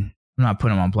 I mean, I'm not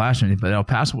putting them on blast or anything, but El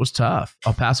Paso was tough.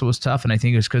 And I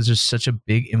think it's because there's such a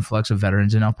big influx of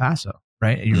veterans in El Paso,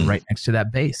 right? And you're right next to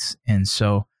that base. And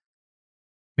so,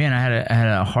 man, I had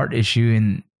a heart issue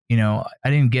and, I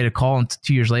didn't get a call until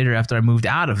 2 years later after I moved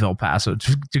out of El Paso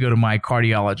to go to my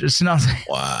cardiologist. And I was like,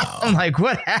 wow. I'm like,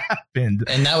 what happened?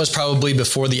 And that was probably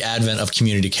before the advent of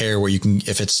community care, where you can,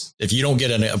 if you don't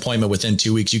get an appointment within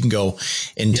 2 weeks, you can go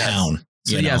in town.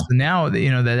 So so now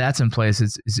that's in place.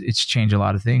 It's changed a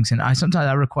lot of things. And sometimes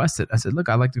I request it. I said, look,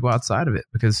 I'd like to go outside of it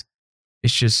because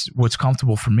it's just what's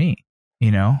comfortable for me,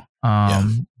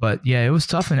 But it was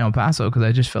tough in El Paso because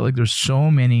I just felt like there's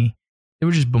so many. They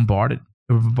were just bombarded.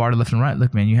 They were bombarded left and right.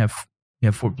 Look, man, you have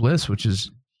Fort Bliss, which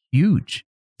is huge.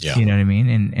 Yeah. You know what I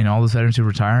mean? And all those veterans who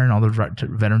retire and all the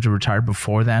veterans who retired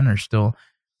before then are still.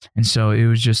 And so it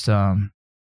was just,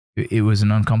 it was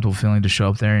an uncomfortable feeling to show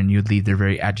up there and you'd leave there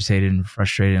very agitated and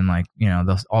frustrated and like,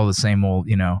 all the same old,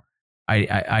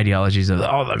 ideologies of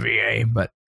the VA.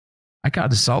 But I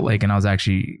got to Salt Lake and I was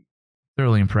actually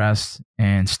thoroughly impressed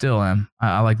and still am.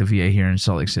 I like the VA here in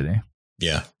Salt Lake City.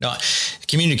 Yeah. No,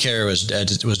 community care was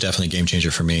definitely a game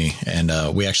changer for me. And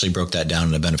we actually broke that down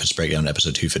in a benefits breakdown in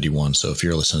episode 251. So if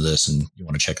you're listening to this and you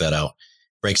want to check that out,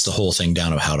 breaks the whole thing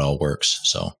down of how it all works.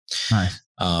 So nice.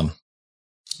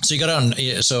 So you got on,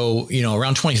 so,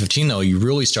 around 2015 though, you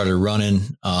really started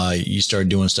running, you started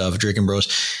doing stuff. Drinking Bros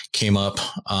came up.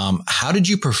 How did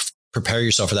you prepare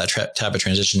yourself for that type of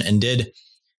transition? And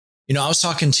I was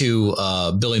talking to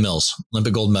Billy Mills,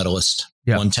 Olympic gold medalist,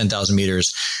 won 10,000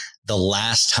 meters. The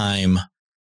last time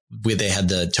they had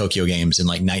the Tokyo Games in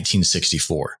like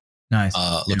 1964. Nice.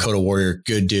 Lakota warrior,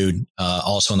 good dude.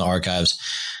 Also in the archives.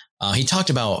 He talked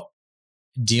about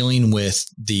dealing with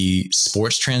the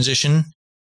sports transition,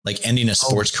 like ending a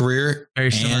sports career.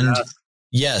 Very similar.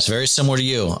 Yes, very similar to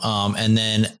you. And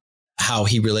then how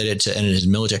he related to ending his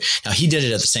military. Now he did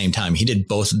it at the same time. He did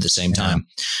both at the same time.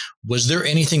 Was there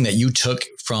anything that you took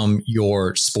from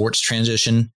your sports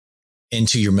transition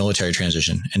into your military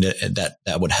transition, and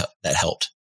that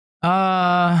helped?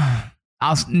 I'm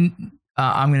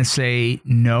going to say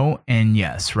no and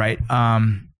yes. Right.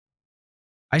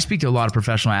 I speak to a lot of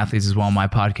professional athletes as well on my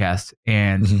podcast,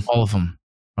 and all of them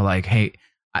are like, "Hey,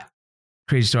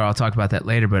 crazy story. I'll talk about that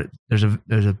later." But there's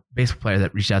a baseball player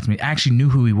that reached out to me. I actually knew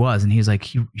who he was, and he's like,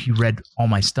 he read all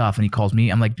my stuff, and he calls me.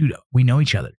 I'm like, dude, we know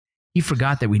each other. He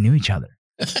forgot that we knew each other.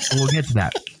 So we'll get to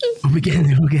that. We'll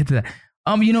get to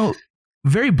that.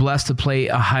 Very blessed to play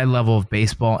a high level of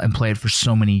baseball and play it for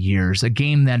so many years. A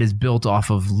game that is built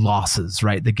off of losses,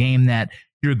 right? The game that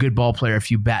you're a good ball player if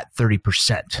you bat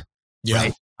 30%. Yeah.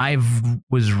 Right? I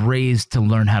was raised to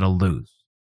learn how to lose.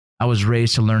 I was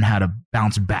raised to learn how to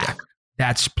bounce back. Yeah.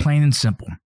 That's plain and simple.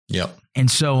 Yep. And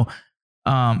so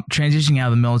transitioning out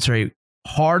of the military,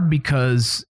 hard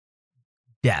because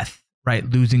death, right?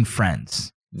 Losing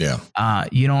friends. Yeah.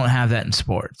 You don't have that in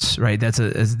sports, right? This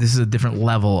is a different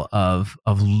level of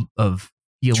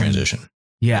healing. Transition.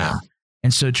 Yeah.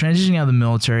 And so transitioning out of the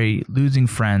military, losing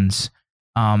friends,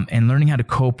 and learning how to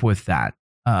cope with that.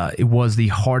 It was the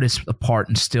hardest part,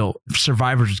 and still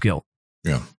survivor's guilt.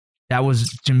 Yeah. That was,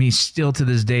 to me, still to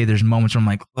this day, there's moments where I'm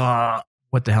like,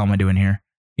 what the hell am I doing here?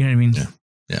 You know what I mean?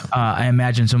 Yeah. I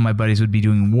imagine some of my buddies would be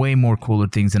doing way more cooler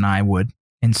things than I would.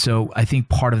 And so I think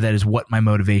part of that is what my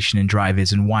motivation and drive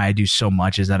is, and why I do so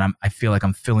much is that I feel like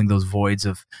I'm filling those voids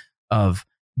of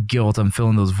guilt. I'm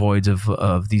filling those voids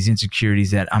of these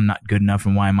insecurities that I'm not good enough,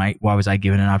 and why was I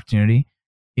given an opportunity?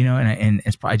 You know, and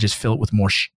it's probably just fill it with more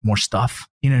stuff.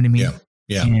 You know what I mean?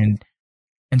 Yeah.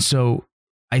 And so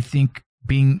I think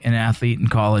being an athlete in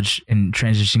college and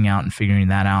transitioning out and figuring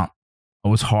that out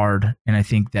was hard, and I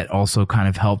think that also kind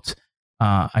of helped,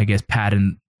 I guess, pad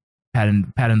in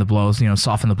the blows,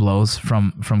 soften the blows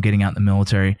from getting out in the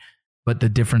military. But the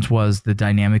difference was the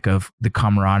dynamic of the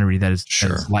camaraderie that is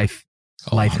life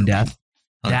and death.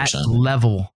 100%. That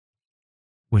level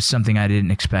was something I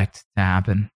didn't expect to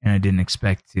happen, and I didn't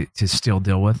expect to still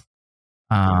deal with.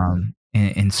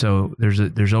 And so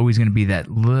there's always going to be that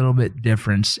little bit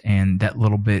difference, and that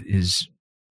little bit is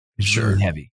really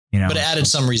heavy, But it added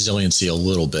some resiliency a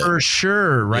little bit. For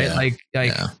sure, right?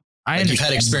 Yeah. You've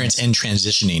had experience in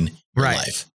transitioning your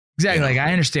life. Exactly. Like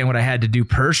I understand what I had to do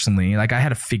personally. Like I had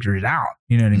to figure it out.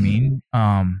 You know what I mean?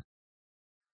 I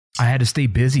had to stay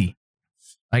busy.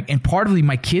 And partly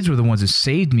my kids were the ones that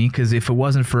saved me, because if it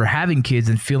wasn't for having kids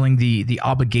and feeling the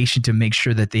obligation to make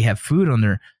sure that they have food on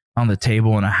the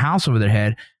table and a house over their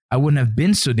head, I wouldn't have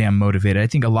been so damn motivated. I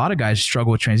think a lot of guys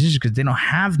struggle with transition because they don't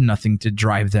have nothing to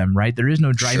drive them, right? There is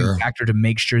no driving factor to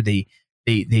make sure they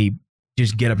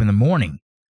just get up in the morning.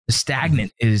 The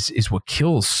stagnant is what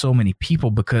kills so many people,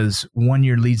 because 1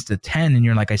 year leads to 10 and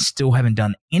you're like, I still haven't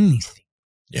done anything.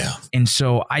 Yeah. And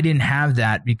so I didn't have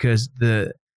that, because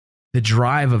the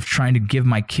drive of trying to give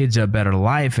my kids a better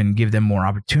life and give them more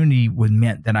opportunity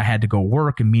meant that I had to go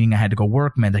work, and meaning I had to go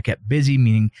work meant I kept busy,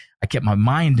 meaning I kept my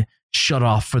mind shut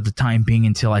off for the time being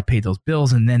until I paid those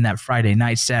bills. And then that Friday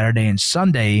night, Saturday, and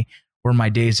Sunday were my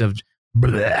days of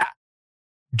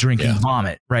drinking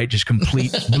vomit, right? Just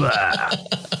complete blah.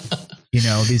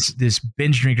 This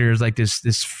binge drinker is like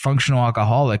this functional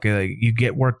alcoholic. You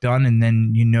get work done, and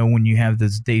then when you have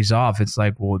those days off, it's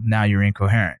like, well, now you're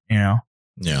incoherent. Yeah.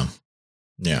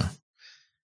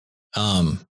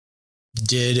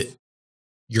 Did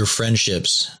your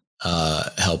friendships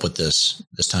help with this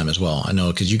time as well? I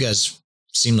know, because you guys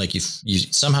seem like you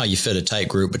somehow you fit a tight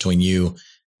group between you,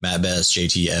 Matt Best,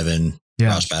 JT, Evan,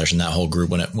 Ross Patterson, that whole group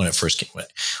when it first came,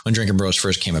 when Drinking Bros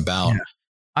first came about.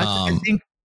 I think.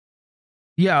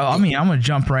 Yeah, I mean, I'm gonna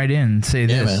jump right in and say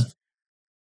this. Man.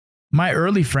 My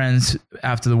early friends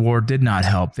after the war did not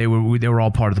help. They were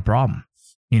all part of the problem,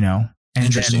 And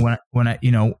then when I,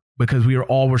 because we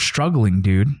were struggling,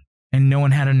 dude, and no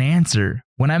one had an answer.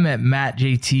 When I met Matt,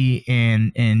 JT,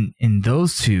 and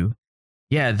those two,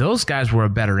 those guys were a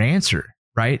better answer,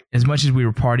 right? As much as we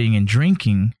were partying and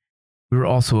drinking, we were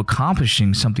also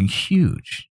accomplishing something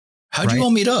huge. How'd you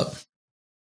all meet up?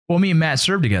 Well, me and Matt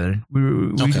served together.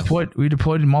 We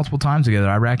deployed multiple times together,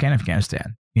 Iraq and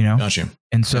Afghanistan. Gotcha.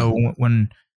 And so when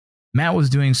Matt was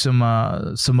doing some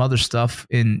other stuff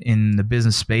in the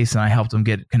business space, and I helped him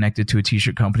get connected to a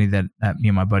t-shirt company that me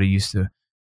and my buddy used to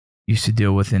used to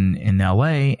deal with in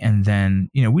LA. And then,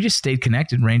 we just stayed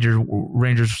connected.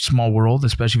 Rangers, small world,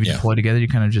 especially if you deploy together, you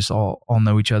kind of just all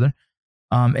know each other.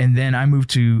 And then I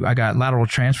got lateral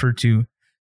transferred to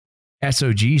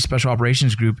SOG, Special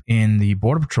Operations Group, in the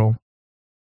Border Patrol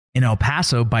in El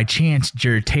Paso. By chance,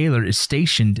 Jared Taylor is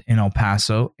stationed in El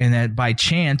Paso, and that by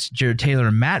chance, Jared Taylor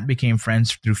and Matt became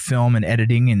friends through film and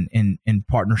editing and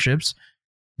partnerships.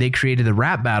 They created the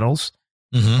rap battles.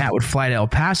 Mm-hmm. Matt would fly to El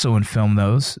Paso and film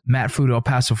those. Matt flew to El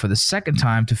Paso for the second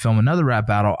time to film another rap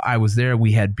battle. I was there.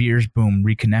 We had beers. Boom,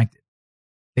 reconnected.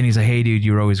 Then he's like, hey, dude,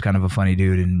 you were always kind of a funny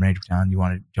dude in Rangertown. You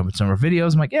want to jump in some of our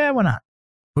videos? I'm like, yeah, why not?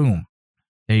 Boom.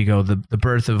 There you go. The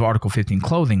birth of Article 15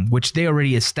 Clothing, which they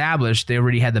already established. They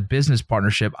already had the business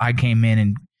partnership. I came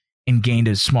in and gained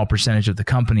a small percentage of the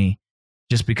company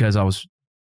just because I was...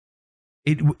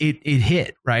 It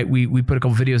hit, right? We put a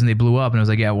couple videos and they blew up, and I was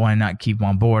like, yeah, why not keep them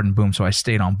on board? And boom, so I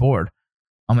stayed on board.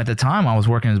 At the time, I was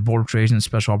working as Border Patrol agent in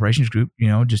Special Operations Group,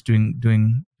 just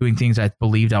doing things I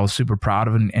believed I was super proud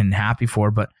of and happy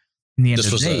for. But in the end of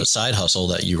the day, this was a side hustle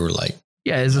that you were like,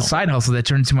 yeah, it's a side hustle that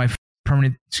turned into my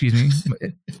permanent. Excuse me,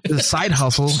 it's a side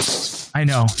hustle. I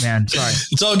know, man. Sorry,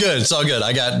 it's all good. It's all good.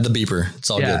 I got the beeper. It's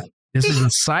all good. This is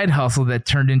a side hustle that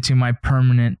turned into my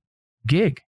permanent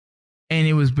gig. And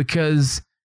it was because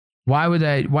why did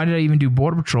I even do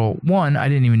Border Patrol? One, I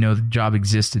didn't even know the job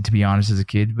existed, to be honest, as a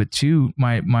kid. But two,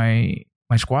 my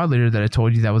squad leader that I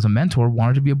told you that was a mentor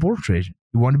wanted to be a Border Patrol agent.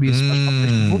 He wanted to be a Special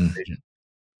Operations Border Patrol agent.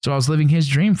 So I was living his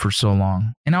dream for so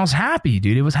long. And I was happy,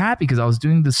 dude. It was happy because I was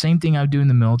doing the same thing I would do in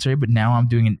the military, but now I'm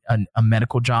doing a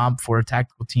medical job for a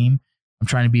tactical team. I'm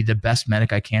trying to be the best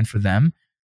medic I can for them.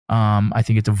 I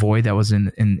think it's a void that was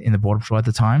in the Border Patrol at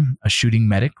the time, a shooting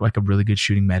medic, like a really good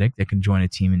shooting medic that can join a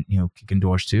team and, kick in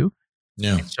doors too.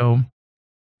 Yeah. And so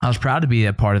I was proud to be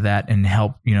a part of that and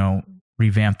help,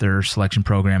 revamp their selection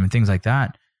program and things like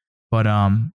that. But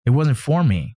it wasn't for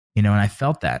me, and I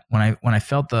felt that when I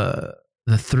felt the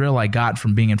thrill I got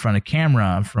from being in front of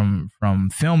camera, from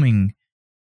filming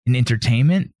and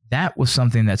entertainment, that was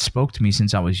something that spoke to me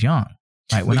since I was young.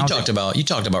 Right, when you talked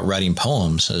about writing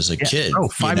poems as a kid. Oh,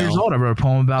 5 years old, I wrote a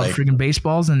poem about freaking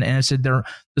baseballs, and I said the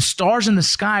stars in the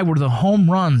sky were the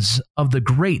home runs of the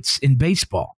greats in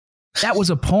baseball. That was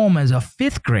a poem as a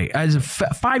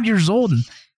 5 years old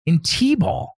in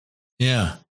T-ball.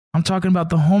 Yeah, I'm talking about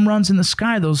the home runs in the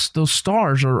sky. Those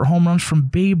stars are home runs from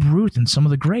Babe Ruth and some of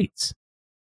the greats.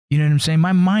 You know what I'm saying?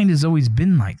 My mind has always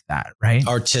been like that, right?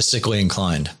 Artistically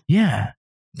inclined. Yeah.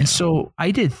 And so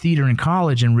I did theater in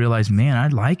college and realized, man, I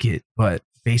like it, but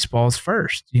baseball's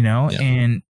first, Yeah.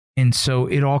 And so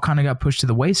it all kind of got pushed to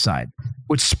the wayside.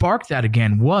 What sparked that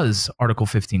again was Article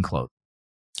 15 Clothing,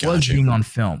 was being on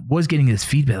film, was getting this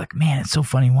feedback like, man, it's so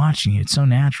funny watching you. It's so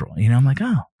natural. I'm like,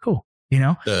 oh, cool.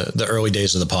 The early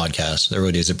days of the podcast, the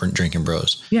early days of Drinking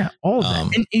Bros. Yeah, all of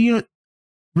that. And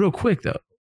real quick though,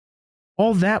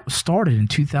 all that started in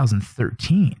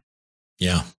 2013.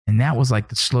 Yeah. And that was like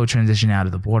the slow transition out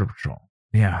of the Border Patrol.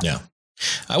 Yeah. Yeah.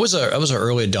 I was an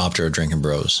early adopter of Drinking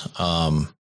Bros. I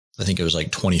think it was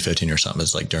like 2015 or something.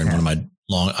 It's like during one of my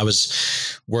I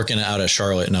was working out of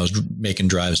Charlotte and I was making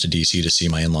drives to DC to see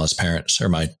my in-laws' parents, or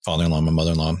my father-in-law, my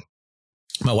mother-in-law.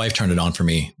 My wife turned it on for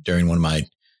me during one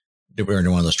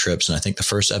of those trips. And I think the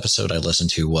first episode I listened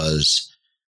to was,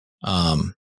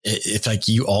 if like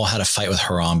you all had a fight with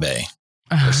Harambe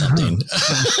or something.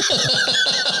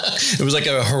 It was like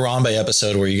a Harambe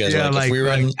episode where you guys were like, if we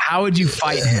were how would you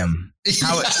fight him?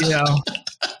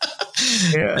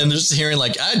 Yeah. And just hearing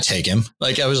like, I'd take him.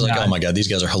 Like, I was like, oh my God, these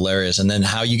guys are hilarious. And then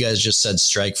how you guys just said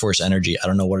Strike Force Energy. I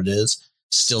don't know what it is.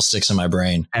 Still sticks in my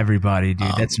brain. Everybody,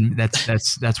 dude.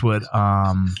 That's what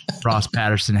Ross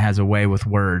Patterson has a way with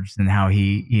words and how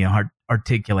he,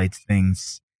 articulates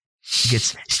things. He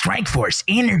gets Strike Force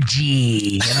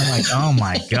Energy. And I'm like, oh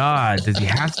my God, does he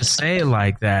have to say it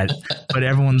like that? But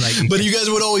everyone's like, but you guys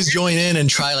would always join in and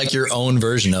try like your own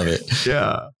version of it.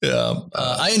 Yeah. Yeah.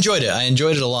 I enjoyed it. I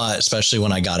enjoyed it a lot, especially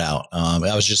when I got out.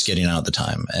 I was just getting out at the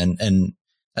time. And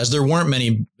as there weren't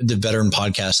many the veteran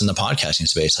podcasts in the podcasting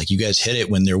space, like you guys hit it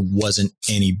when there wasn't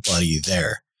anybody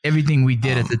there. Everything we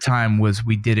did at the time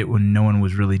we did it when no one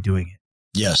was really doing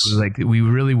it. Yes. It was like we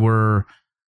really were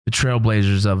the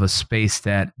trailblazers of a space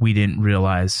that we didn't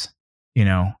realize,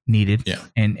 needed. Yeah.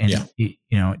 And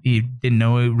you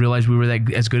didn't realize we were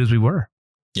that as good as we were.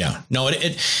 Yeah. No,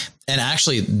 and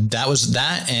actually that was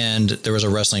that. And there was a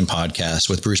wrestling podcast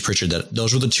with Bruce Pritchard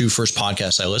those were the two first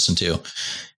podcasts I listened to.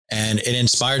 And it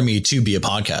inspired me to be a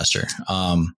podcaster.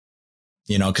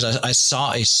 Cause I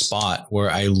saw a spot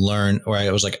where I learned, where I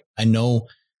was like, I know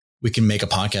we can make a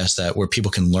podcast where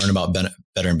people can learn about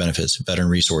veteran benefits, veteran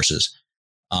resources.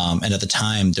 And at the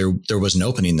time there was an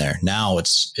opening there. Now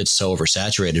it's so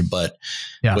oversaturated, but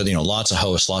with, lots of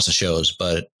hosts, lots of shows,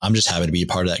 but I'm just happy to be a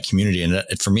part of that community. And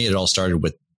for me, it all started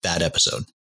with that episode.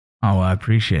 Oh, well, I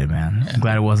appreciate it, man. I'm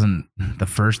glad it wasn't the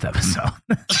first episode.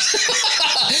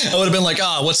 I would have been like,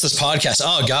 oh, what's this podcast?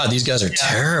 Oh God, these guys are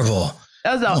terrible.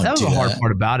 That was the hard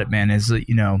part about it, man, is,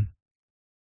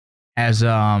 as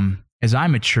I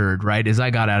matured, right, as I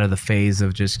got out of the phase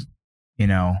of just,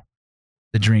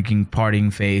 the drinking,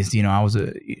 partying phase, I was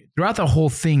throughout the whole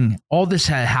thing, all this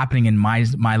had happening in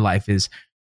my life is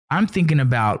I'm thinking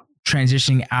about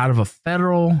transitioning out of a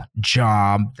federal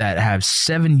job that has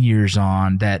 7 years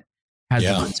on, that has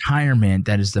the retirement,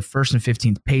 that is the first and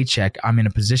 15th paycheck. I'm in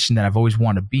a position that I've always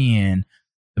wanted to be in,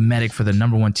 the medic for the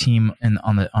number one team, and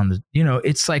on the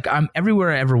it's like I'm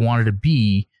everywhere I ever wanted to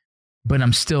be, but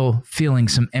I'm still feeling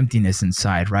some emptiness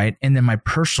inside, right? And then my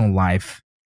personal life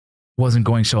wasn't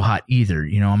going so hot either.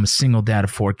 I'm a single dad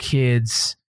of 4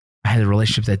 kids. I had a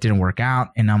relationship that didn't work out,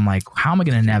 and I'm like, how am I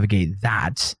going to navigate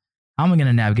that? How am I going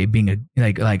to navigate being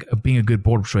being a good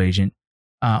border patrol agent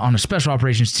on a special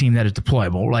operations team that is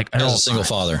deployable, like as a single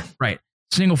father, right?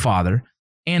 Single father,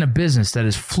 and a business that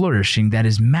is flourishing, that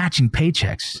is matching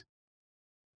paychecks.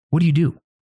 What do you do,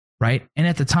 right? And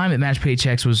at the time, it matched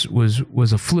paychecks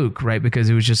was a fluke, right? Because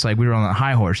it was just like we were on a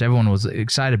high horse. Everyone was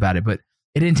excited about it, but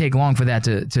it didn't take long for that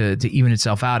to even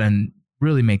itself out and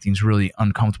really make things really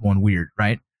uncomfortable and weird,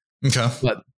 right? Okay.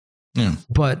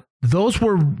 But those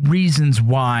were reasons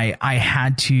why I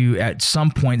had to at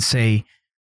some point say,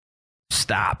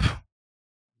 stop.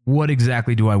 What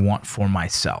exactly do I want for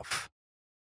myself?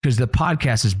 Because the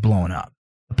podcast is blowing up.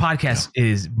 The podcast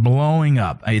is blowing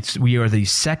up. We are the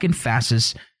second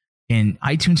fastest in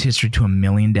iTunes history to 1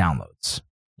 million downloads.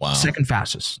 Wow. Second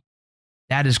fastest.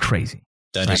 That is crazy.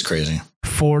 That is crazy.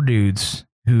 4 dudes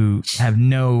who have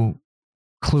no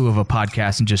clue of a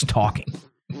podcast and just talking.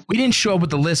 We didn't show up with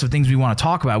the list of things we want to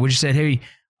talk about. We just said, hey,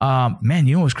 man,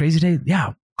 you know what's crazy today?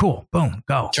 Yeah, cool. Boom,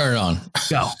 go. Turn it on.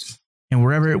 Go. And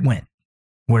wherever it went.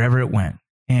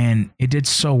 And it did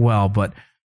so well. But,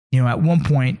 at one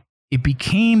point, it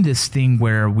became this thing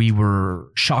where we were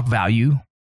shock value.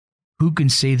 Who can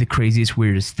say the craziest,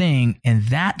 weirdest thing? And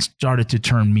that started to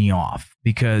turn me off,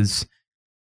 because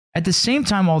at the same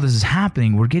time all this is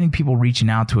happening, we're getting people reaching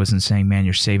out to us and saying, man,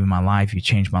 you're saving my life. You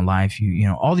changed my life.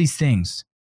 You all these things.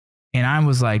 And I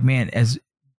was like, man, as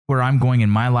where I'm going in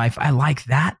my life, I like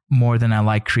that more than I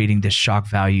like creating this shock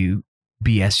value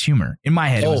BS humor. In my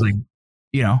head, it was like,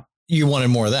 you wanted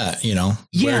more of that, Yeah,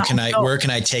 where can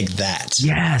I take that?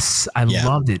 Yes, I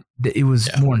loved it. It was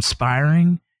more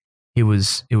inspiring. It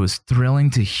was thrilling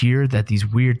to hear that these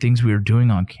weird things we were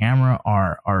doing on camera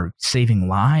are saving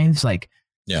lives. Like,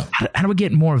 how do we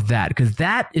get more of that? Because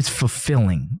that is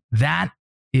fulfilling. That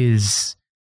is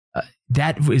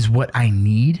what I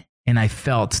need, and I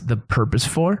felt the purpose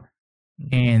for.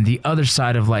 And the other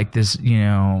side of like this,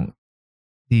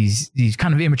 these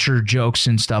kind of immature jokes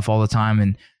and stuff all the time,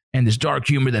 and this dark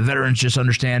humor that veterans just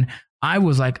understand. I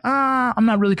was like, I'm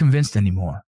not really convinced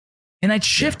anymore. And I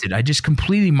shifted. I just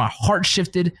completely, my heart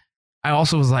shifted. I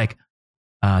also was like,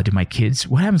 what happens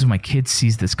when my kid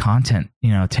sees this content,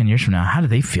 10 years from now? How do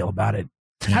they feel about it?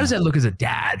 How does that look as a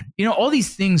dad? All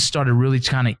these things started really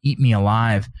kind of eat me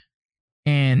alive.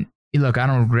 And look, I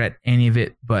don't regret any of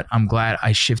it, but I'm glad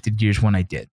I shifted gears when I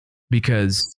did,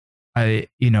 because I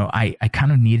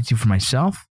kind of needed to for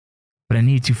myself, but I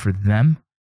needed to for them.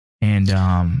 And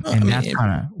that's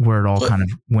kind of where it all kind of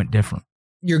went different.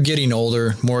 You're getting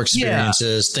older, more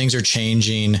experiences, things are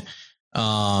changing,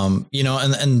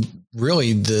 and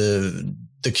really the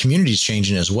community's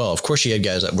changing as well. Of course you had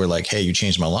guys that were like, hey, you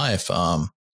changed my life.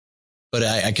 But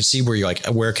I could see where you're like,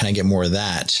 where can I get more of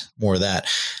that?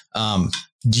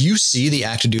 Do you see the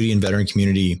active duty and veteran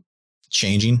community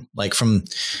changing? Like from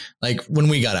like when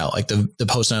we got out, like the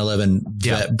post 9/11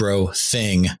 vet bro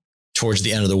thing towards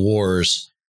the end of the wars.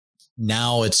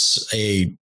 Now it's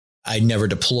I never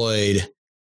deployed.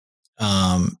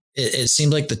 It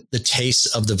seemed like the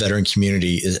taste of the veteran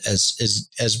community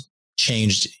has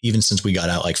changed even since we got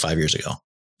out like 5 years ago.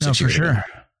 No, for sure.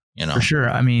 For sure.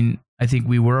 I mean, I think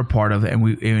we were a part of it, and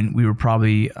we were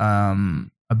probably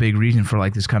a big reason for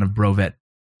like this kind of bro vet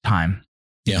time.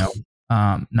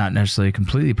 Not necessarily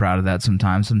completely proud of that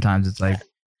sometimes. Sometimes it's like,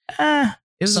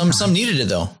 some needed it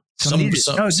though.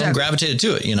 Some gravitated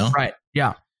to it, Right.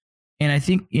 Yeah. And I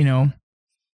think,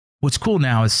 what's cool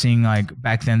now is seeing like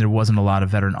back then there wasn't a lot of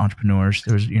veteran entrepreneurs.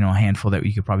 There was, a handful that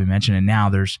you could probably mention. And now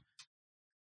there's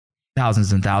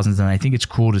thousands and thousands. And I think it's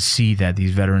cool to see that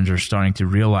these veterans are starting to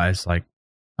realize like,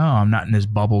 oh, I'm not in this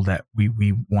bubble that we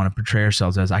want to portray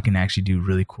ourselves as. I can actually do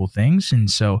really cool things. And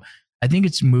so I think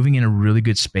it's moving in a really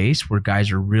good space where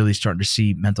guys are really starting to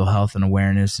see mental health and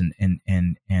awareness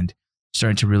and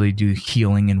starting to really do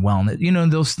healing and wellness. You know,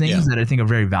 those things that I think are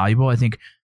very valuable. I think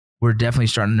we're definitely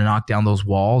starting to knock down those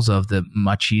walls of the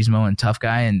machismo and tough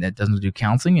guy and that doesn't do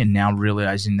counseling, and now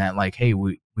realizing that like, hey,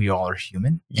 we all are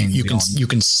human. And you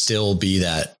can still be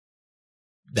that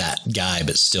guy,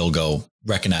 but still go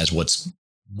recognize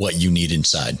what you need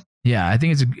inside. Yeah, I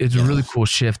think it's a really cool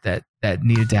shift that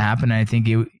needed to happen. And I think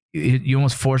you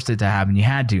almost forced it to happen. You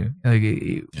had to. Like,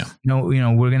 you know,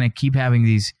 we're gonna keep having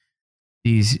these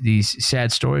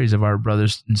sad stories of our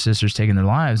brothers and sisters taking their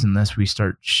lives unless we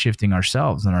start shifting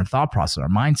ourselves and our thought process, our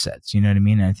mindsets. You know what I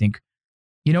mean? And I think,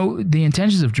 you know, the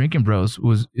intentions of Drinking Bros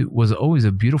was always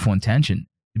a beautiful intention.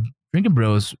 Drinking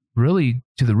Bros, really,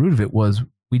 to the root of it was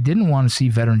we didn't want to see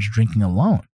veterans drinking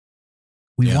alone.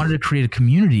 We wanted to create a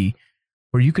community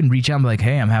where you can reach out and be like,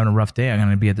 hey, I'm having a rough day. I'm going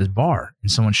to be at this bar.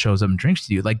 And someone shows up and drinks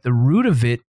to you. Like the root of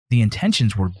it, the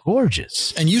intentions were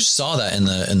gorgeous. And you saw that in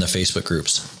the Facebook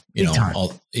groups,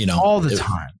 all the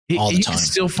time. You can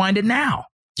still find it now.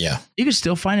 Yeah. You can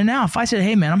still find it now. If I said,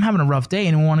 hey man, I'm having a rough day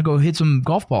and I want to go hit some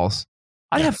golf balls,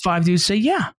 I'd have 5 dudes say,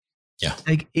 yeah.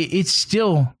 Like it's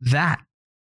still that.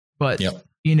 But,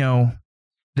 you know,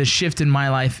 the shift in my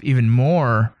life even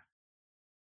more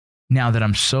now that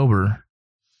I'm sober,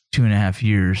 2.5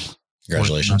 years.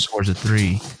 Congratulations. Towards a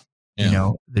 3. You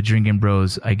know, the Drinking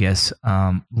Bros, I guess,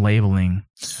 labeling,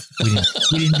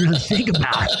 we didn't really think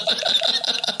about it.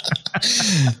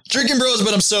 Drinking Bros,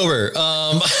 but I'm sober. Yeah,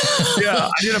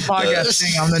 I did a podcast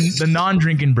thing on the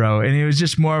non-drinking bro, and it was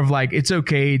just more of like, it's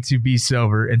okay to be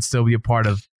sober and still be a part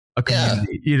of a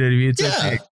community. You know what I mean? It's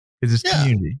okay. It's a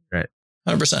community, right?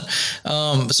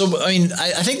 100%. So, I mean,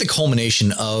 I think the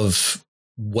culmination of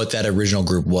what that original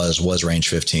group was Range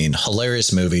 15.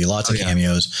 Hilarious movie, lots of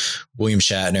cameos. William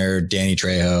Shatner, Danny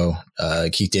Trejo,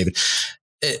 Keith David.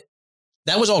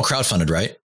 That was all crowdfunded,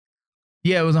 right?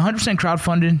 Yeah, it was 100%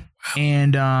 crowdfunded,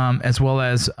 and as well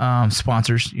as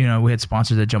sponsors. You know, we had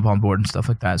sponsors that jump on board and stuff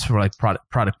like that. So for like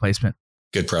product placement.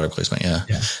 Good product placement, yeah.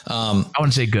 I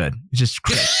wouldn't say good. It's just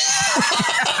great.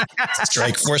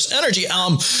 Strike Force Energy.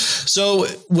 So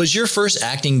was your first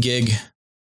acting gig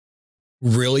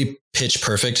really pitch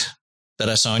perfect that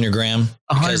I saw on your gram?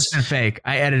 100% fake.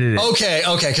 I edited it. Okay.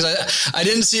 Because I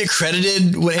didn't see it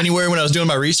credited anywhere when I was doing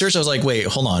my research. I was like, wait,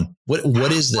 hold on.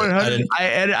 What is this?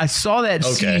 I saw that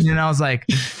scene and I was like,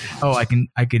 oh, I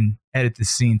can edit this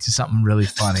scene to something really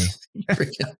funny.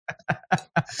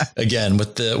 Again,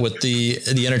 with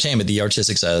the entertainment, the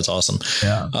artistic side, that's awesome.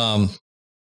 Yeah.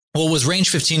 Well, was Range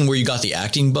 15 where you got the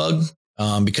acting bug?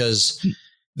 Because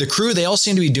the crew, they all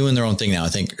seem to be doing their own thing now. I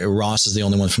think Ross is the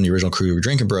only one from the original crew of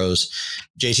Drinking Bros.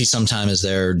 JT sometime is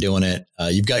there doing it.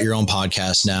 You've got your own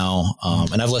podcast now.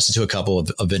 And I've listened to a couple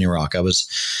of Vinny Rock. I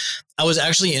was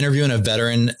actually interviewing a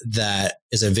veteran that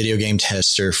is a video game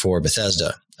tester for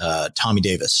Bethesda, Tommy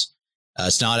Davis.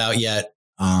 It's not out yet,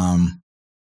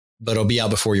 but it'll be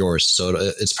out before yours. So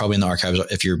it's probably in the archives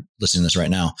if you're listening to this right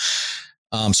now.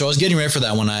 So I was getting ready for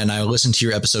that one, and I listened to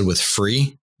your episode with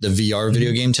Free, the VR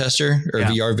video game tester or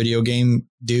VR video game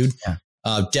dude.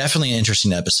 Yeah. Definitely an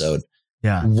interesting episode.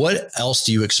 Yeah. What else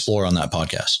do you explore on that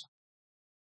podcast?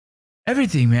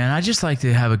 Everything, man. I just like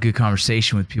to have a good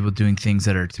conversation with people doing things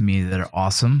that are, to me, that are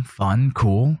awesome, fun,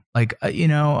 cool. Like,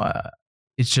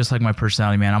 it's just like my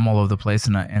personality, man. I'm all over the place,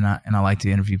 and I like to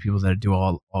interview people that do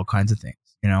all kinds of things,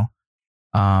 you know?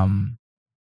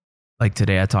 Like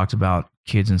today I talked about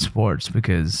kids in sports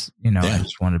because, I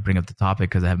just wanted to bring up the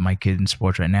topic because I have my kid in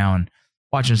sports right now, and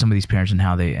watching some of these parents and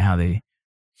how they,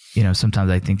 sometimes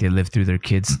I think they live through their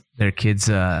kids, careers.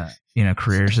 I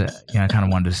kind of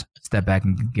wanted to step back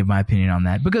and give my opinion on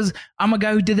that because I'm a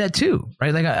guy who did that too,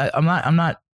 right? Like I'm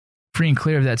not free and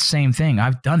clear of that same thing.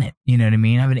 I've done it. You know what I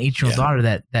mean? I have an 8-year-old daughter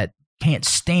that can't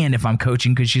stand if I'm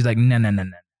coaching because she's like,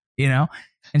 no,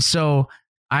 and so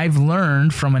I've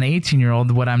learned from an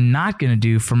 18-year-old what I'm not going to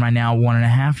do for my now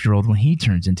 1.5-year-old when he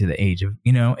turns into the age of,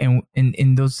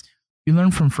 and those, you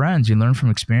learn from friends, you learn from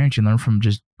experience, you learn from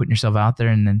just putting yourself out there.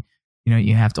 And then,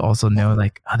 you have to also know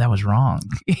like, oh, that was wrong.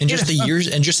 And just the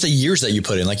years that you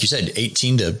put in, like you said,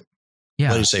 18 to,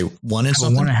 what do you say? 1 and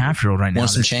something? 1.5-year-old right now.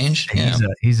 Want some change? Yeah.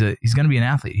 He's going to be an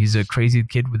athlete. He's a crazy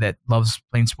kid that loves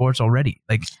playing sports already.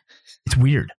 Like it's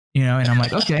weird, and I'm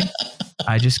like, okay.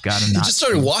 I just got him. He just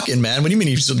started walking, man. What do you mean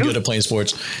he's so good at playing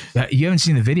sports? You haven't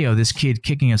seen the video of this kid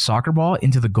kicking a soccer ball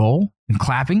into the goal and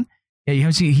clapping? Yeah, you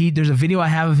haven't seen. There's a video I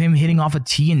have of him hitting off a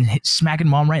tee and smacking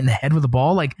mom right in the head with a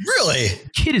ball. Like, really? The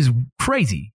kid is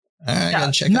crazy. I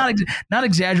gotta check not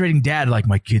exaggerating, Dad. Like,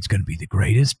 my kid's gonna be the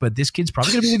greatest, but this kid's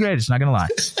probably gonna be the greatest. Not gonna lie.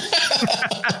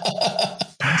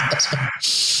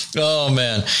 Oh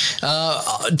man.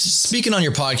 Speaking on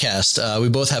your podcast, we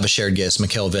both have a shared guest,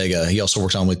 Mikael Vega. He also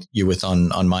worked on with on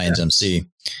Mayans MC.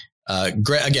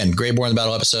 Great Born in the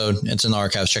Battle episode. It's in the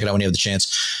archives. Check it out when you have the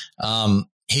chance.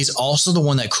 He's also the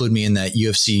one that clued me in that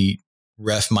UFC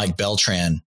ref Mike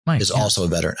Beltran is also a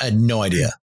veteran. I had no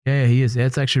idea. Yeah, he is.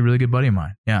 That's actually a really good buddy of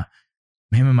mine. Yeah.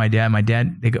 Him and my dad, my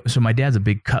dad's a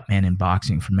big cut man in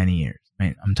boxing for many years. I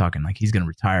mean, I'm talking like he's going to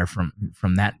retire from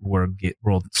that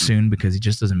world soon because he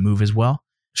just doesn't move as well.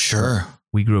 Sure.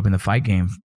 We grew up in the fight game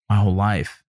my whole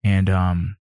life. And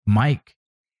Mike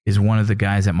is one of the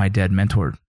guys that my dad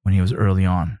mentored when he was early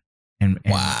on. And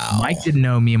wow. Mike didn't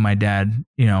know me and my dad,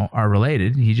 are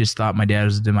related. He just thought my dad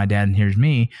was my dad and here's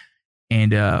me.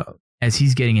 And as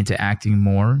he's getting into acting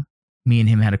more, me and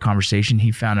him had a conversation.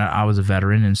 He found out I was a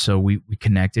veteran. And so we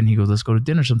connected and he goes, let's go to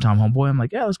dinner sometime, homeboy. I'm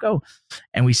like, yeah, let's go.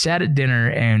 And we sat at dinner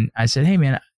and I said, hey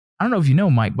man, I don't know if you know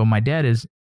Mike, but my dad is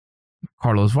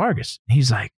Carlos Vargas. And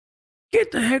he's like,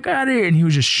 get the heck out of here. And he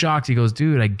was just shocked. He goes,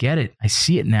 dude, I get it. I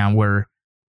see it now where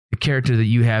the character that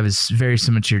you have is very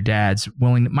similar to your dad's.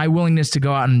 My willingness to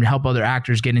go out and help other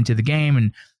actors get into the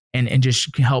game and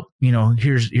just help,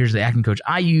 here's the acting coach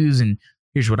I use and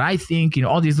here's what I think,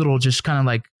 all these little just kind of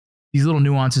like these little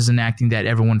nuances in acting that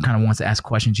everyone kind of wants to ask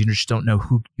questions. You just don't know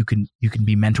who you can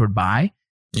be mentored by.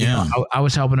 Yeah. I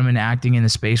was helping him in acting in the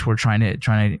space where trying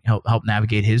to help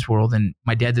navigate his world. And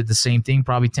my dad did the same thing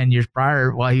probably 10 years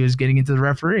prior while he was getting into the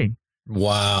refereeing.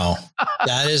 Wow.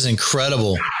 That is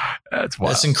incredible. That's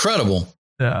wild. That's incredible.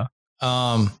 Yeah.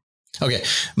 Okay.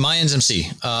 Mayans MC.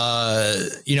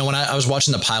 When I was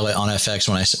watching the pilot on FX,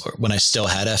 when I still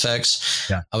had FX,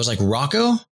 yeah. I was like,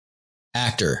 Rocco,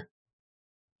 actor,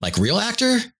 like real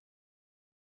actor.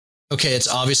 Okay. It's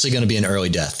obviously going to be an early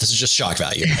death. This is just shock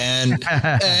value. And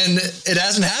it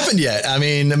hasn't happened yet. I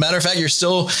mean, matter of fact,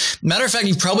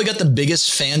 you've probably got the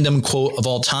biggest fandom quote of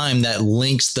all time that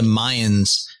links the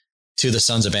Mayans to the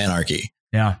Sons of Anarchy.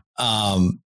 Yeah.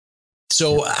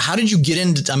 So how did you get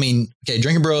into,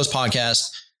 Drinking Bros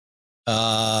podcast,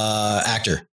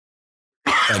 actor,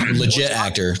 like legit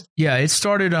actor. Yeah. It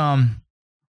started, I'll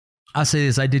say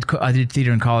this. I did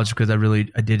theater in college because I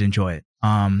did enjoy it.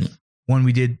 When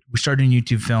we started in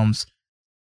YouTube films,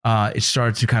 it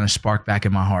started to kind of spark back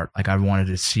in my heart. Like I wanted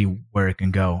to see where it can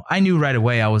go. I knew right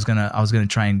away I was gonna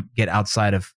try and get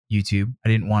outside of YouTube. I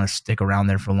didn't want to stick around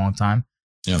there for a long time.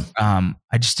 Yeah.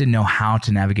 I just didn't know how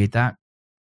to navigate that.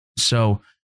 So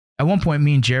at one point,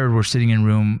 me and Jared were sitting in a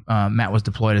room. Matt was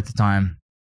deployed at the time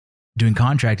doing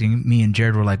contracting. Me and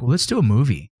Jared were like, well, let's do a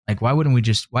movie. Like, why wouldn't we?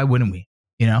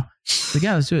 Like,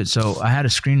 yeah, let's do it. So I had a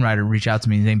screenwriter reach out to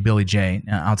me named Billy J,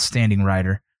 an outstanding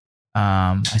writer.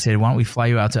 I said, why don't we fly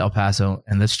you out to El Paso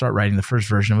and let's start writing the first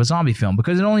version of a zombie film,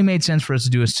 because it only made sense for us to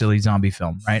do a silly zombie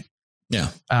film, right? Yeah.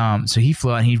 So he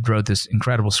flew out and he wrote this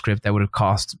incredible script that would have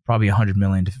cost probably $100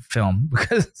 million to film,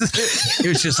 because it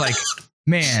was just like,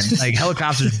 man, like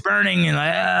helicopters burning and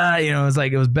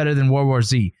like, it was better than World War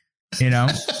Z, and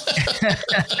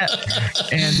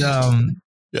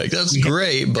that's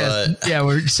great, but yeah,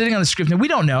 we're sitting on the script and we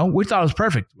don't know. We thought it was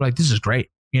perfect. We're like, this is great,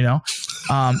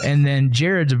 and then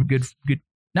Jared's a good,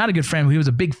 not a good friend, but he was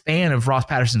a big fan of Ross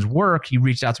Patterson's work. He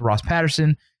reached out to Ross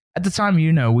Patterson. At the time,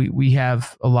 we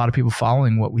have a lot of people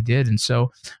following what we did. And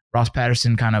so Ross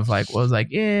Patterson kind of was like,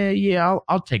 yeah,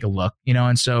 I'll take a look,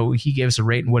 and so he gave us a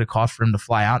rate and what it cost for him to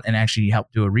fly out and actually help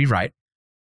do a rewrite.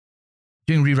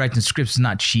 Doing rewrites and scripts is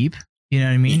not cheap. You know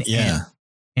what I mean? Yeah.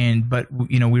 But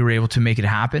we were able to make it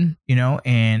happen,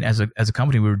 and as a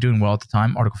company, we were doing well at the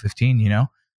time, Article 15,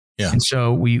 Yeah. And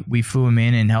so we flew him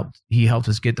in and he helped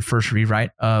us get the first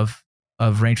rewrite of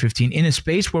Range 15 in a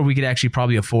space where we could actually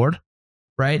probably afford.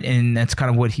 Right. And that's kind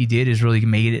of what he did, is really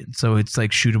made it so it's like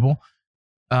shootable.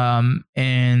 And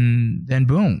then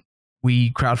boom,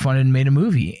 we crowdfunded and made a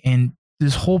movie. And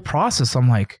this whole process, I'm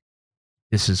like,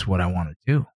 this is what I want to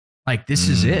do. Like, this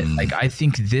is it. Like, I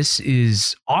think this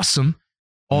is awesome.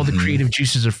 All the creative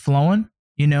juices are flowing,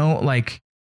 like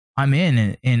I'm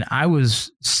in. And I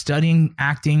was studying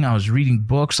acting. I was reading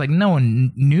books. Like, no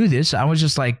one knew this. I was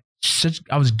just like,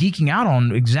 I was geeking out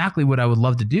on exactly what I would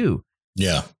love to do.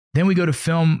 Yeah. Then we go to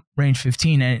film Range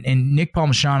 15, and Nick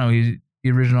Palmisano, he's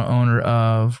the original owner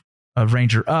of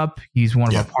Ranger Up. He's one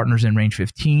of our partners in Range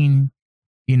 15.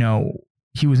 He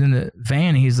was in the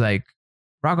van. He's like,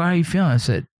 Rocco, how you feeling? I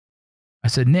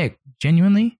said, Nick,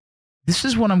 genuinely, this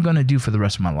is what I'm going to do for the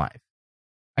rest of my life.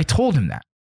 I told him that.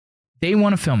 Day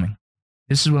one of filming,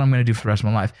 this is what I'm going to do for the rest of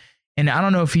my life. And I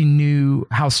don't know if he knew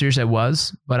how serious I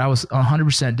was, but I was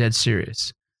 100% dead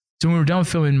serious. So when we were done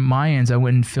filming Mayans, I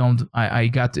went and filmed. I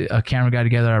got a camera guy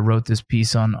together. I wrote this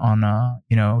piece on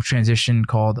transition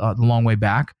called The Long Way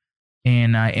Back,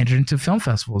 and I entered into film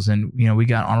festivals. And we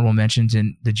got honorable mentions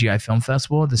in the GI Film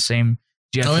Festival, the same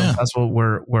GI Film Festival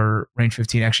where Range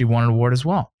 15 actually won an award as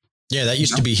well. Yeah, that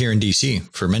used to be here in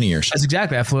DC for many years. That's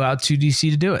exactly. I flew out to DC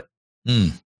to do it.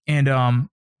 And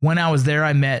when I was there,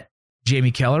 I met Jamie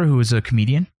Keller, who was a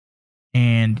comedian,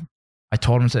 and I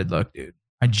told him, I said, "Look, dude,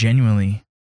 I genuinely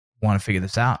want to figure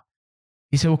this out."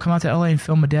 He said, "Well, come out to LA and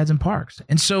film My Dad's in Parks."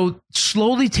 And so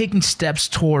slowly taking steps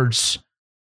towards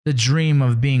the dream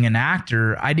of being an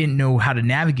actor, I didn't know how to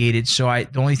navigate it. So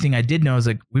the only thing I did know is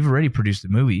like, we've already produced a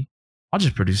movie. I'll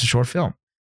just produce a short film.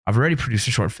 I've already produced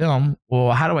a short film.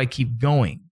 Well, how do I keep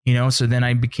going? So then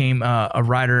I became a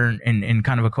writer and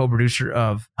kind of a co-producer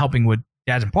of helping with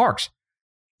Dads in Parks.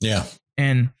 Yeah.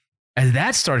 And as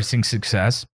that started seeing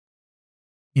success,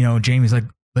 Jamie's like,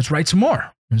 let's write some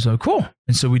more. And so cool.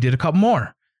 And so we did a couple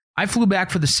more. I flew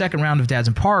back for the second round of Dads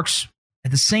in Parks.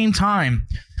 At the same time,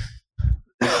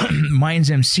 Mayans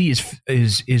MC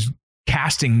is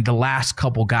casting the last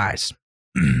couple guys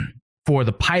for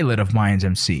the pilot of Mayans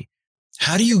MC.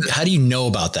 How do you know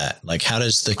about that? Like, how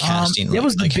does the casting? It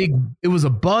was it was a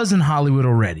buzz in Hollywood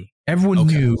already. Everyone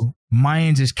knew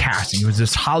Mayans is casting. It was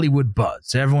this Hollywood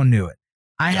buzz. Everyone knew it.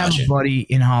 I have a buddy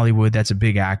in Hollywood that's a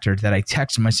big actor that I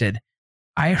texted him. I said,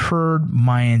 I heard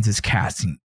Mayans is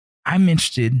casting. I'm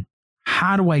interested.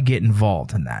 How do I get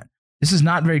involved in that? This is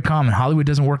not very common. Hollywood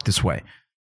doesn't work this way.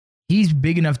 He's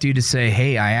big enough, dude, to say,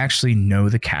 hey, I actually know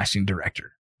the casting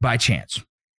director by chance.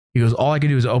 He goes, all I can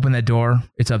do is open that door.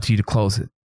 It's up to you to close it.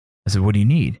 I said, what do you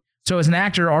need? So as an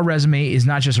actor, our resume is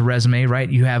not just a resume, right?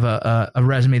 You have a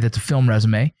resume that's a film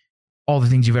resume. All the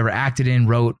things you've ever acted in,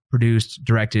 wrote, produced,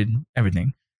 directed,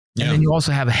 everything. Yeah. And then you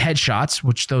also have headshots,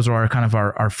 which those are kind of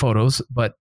our photos,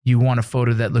 but you want a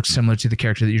photo that looks similar to the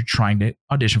character that you're trying to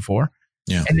audition for.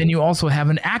 Yeah. And then you also have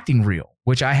an acting reel,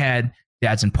 which I had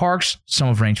Dads in Parks, some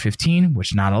of Range 15,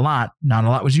 which not a lot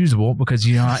was usable because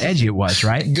you know how edgy it was,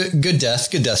 right? Good death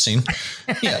scene.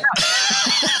 Yeah.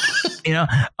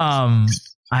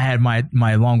 I had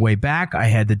my Long Way Back. I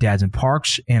had the Dads in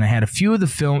Parks, and I had a few of the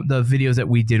videos that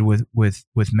we did with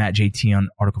Matt JT on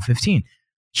Article 15.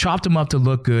 Chopped them up to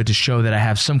look good, to show that I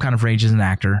have some kind of range as an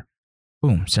actor.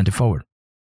 Boom, sent it forward.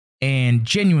 And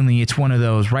genuinely, it's one of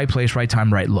those right place, right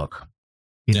time, right look.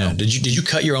 You know? Did you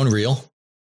cut your own reel?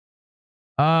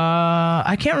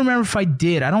 I can't remember if I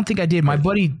did. I don't think I did. My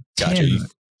buddy Tim,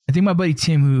 I think my buddy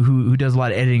Tim, who does a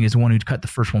lot of editing, is the one who cut the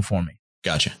first one for me.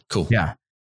 Gotcha. Cool. Yeah.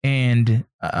 And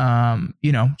I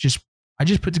just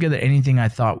put together anything I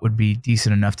thought would be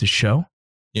decent enough to show.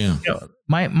 Yeah.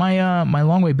 My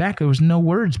Long Way Back, there was no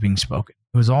words being spoken.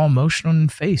 It was all emotion on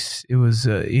face. It was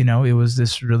it was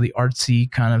this really artsy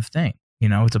kind of thing.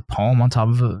 It's a poem on top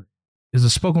of it was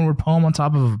a spoken word poem on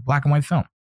top of a black and white film.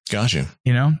 Gotcha.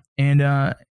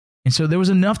 And so there was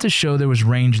enough to show there was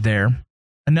range there,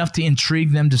 enough to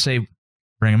intrigue them to say,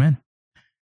 bring them in.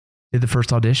 Did the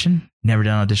first audition, never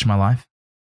done an audition in my life.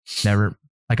 Never.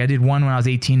 Like, I did one when I was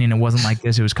 18 and it wasn't like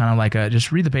this. It was kind of like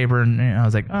just read the paper, and I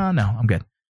was like, oh no, I'm good.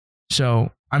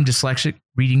 So I'm dyslexic,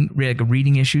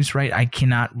 reading issues, right? I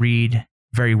cannot read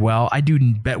very well. I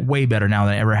do way better now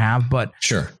than I ever have, but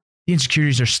sure, the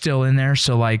insecurities are still in there.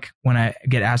 So like when I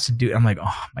get asked to do it, I'm like,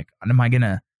 oh my God, am I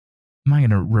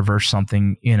gonna reverse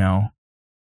something?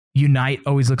 Unite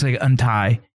always looks like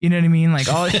untie. You know what I mean? Like,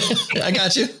 oh, I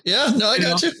got you. Yeah, no, I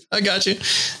got you.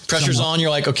 Pressure's on. You're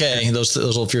like, okay, those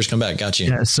little fears come back. Got you.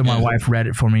 Yeah. So my wife read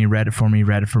it for me.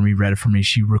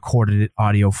 She recorded it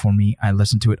audio for me. I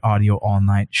listened to it audio all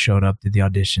night. Showed up, did the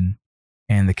audition,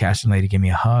 and the casting lady gave me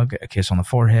a hug, a kiss on the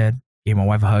forehead. Gave my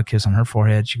wife a hug, kiss on her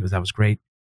forehead. She goes, "That was great.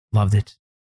 Loved it.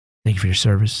 Thank you for your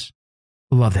service.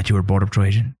 Love that you were Border Patrol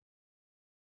agent.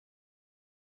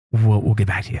 We'll get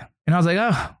back to you." And I was like,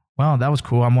 oh. Well, that was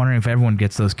cool. I'm wondering if everyone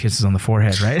gets those kisses on the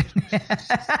forehead, right?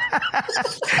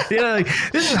 Like,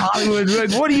 this is Hollywood. Like,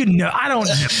 what do you know? I don't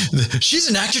know. She's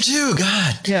an actor too.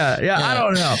 God. Yeah. I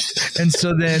don't know. And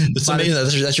so then it's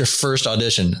amazing. That's your first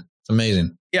audition. It's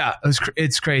amazing. Yeah,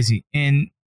 it's crazy. And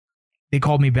they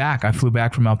called me back. I flew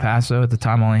back from El Paso. At the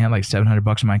time, I only had like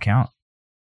 $700 in my account.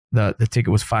 The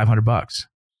ticket was $500.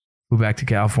 Flew back to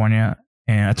California,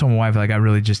 and I told my wife, like, I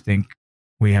really just think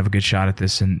we have a good shot at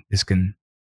this, and this can.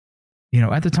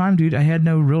 At the time, dude, I had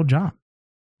no real job.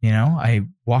 I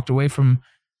walked away from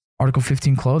Article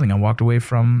 15 clothing. I walked away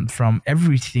from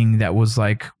everything that was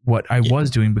like what I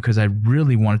was doing, because I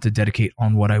really wanted to dedicate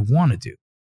on what I want to do.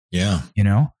 Yeah.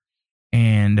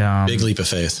 And big leap of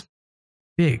faith.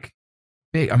 Big.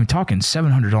 I mean, talking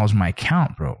 $700 in my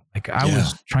account, bro. Like, I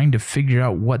was trying to figure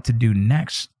out what to do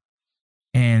next.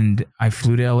 And I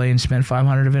flew to LA and spent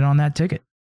 500 of it on that ticket.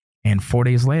 And 4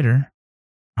 days later,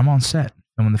 I'm on set.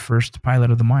 I'm the first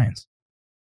pilot of the Mayans.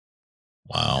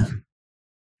 Wow.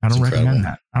 I don't recommend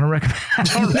that. I don't recommend.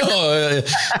 No,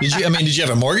 did you have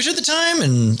a mortgage at the time?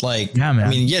 And like, yeah, man. I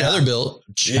mean, yeah, other bill.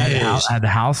 I had the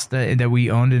house that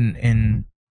we owned in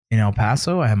El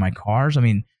Paso. I had my cars. I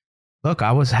mean, look,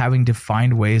 I was having to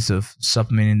find ways of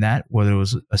supplementing that, whether it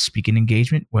was a speaking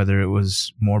engagement, whether it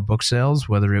was more book sales,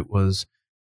 whether it was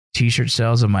T-shirt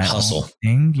sales of my own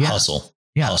thing. Yeah. Hustle.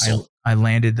 Yeah. Hustle. I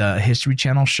landed the History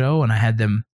Channel show, and I had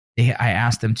them. I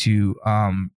asked them to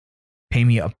pay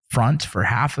me up front for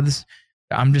half of this.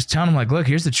 I'm just telling them, like, look,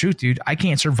 here's the truth, dude. I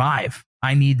can't survive.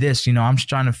 I need this. I'm just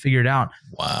trying to figure it out.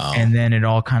 Wow. And then it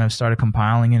all kind of started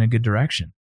compiling in a good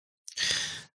direction.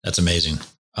 That's amazing.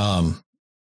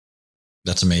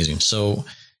 That's amazing. So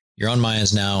you're on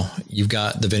Mayans now. You've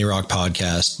got the Vinny Rock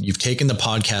podcast. You've taken the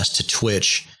podcast to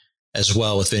Twitch as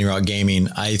well with Vinny Rock Gaming.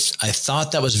 I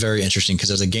thought that was very interesting because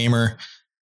as a gamer,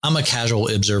 I'm a casual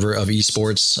observer of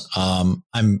esports.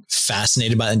 I'm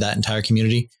fascinated by that entire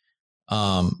community.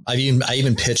 I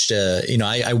even pitched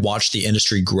I watched the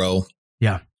industry grow.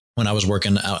 Yeah. When I was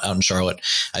working out in Charlotte,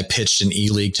 I pitched an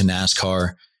E-League to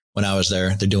NASCAR when I was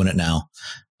there. They're doing it now.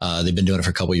 They've been doing it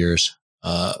for a couple of years.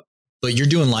 But you're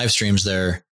doing live streams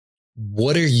there.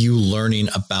 What are you learning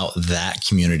about that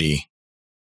community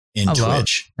in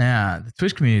Twitch? The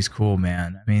Twitch community is cool,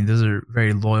 man. I mean, those are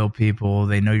very loyal people.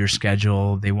 They know your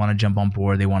schedule. They want to jump on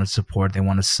board. They want to support. They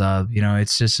want to sub.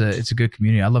 It's just it's a good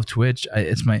community. I love Twitch.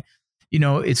 It's the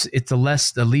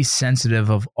least sensitive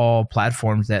of all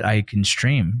platforms that I can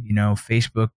stream.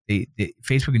 Facebook,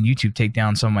 Facebook and YouTube take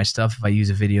down some of my stuff if I use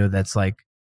a video that's like,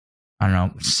 I don't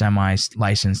know,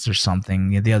 semi-licensed or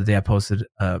something. The other day I posted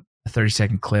a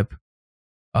 30-second clip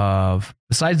of,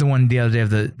 besides the one the other day of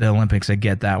the Olympics, I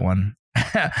get that one.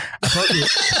 I posted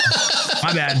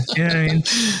my bad. You know what I mean?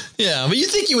 Yeah, but you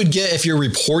think you would get if you're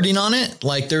reporting on it?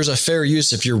 Like there's a fair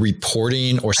use if you're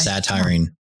reporting or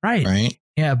satiring. Right?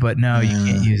 Yeah, but no, you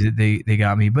can't use it. They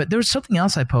got me. But there was something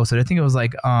else I posted. I think it was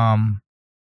like, I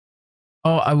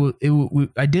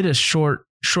did a short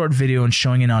video and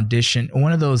showing an audition,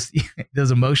 one of those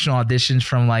emotional auditions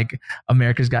from like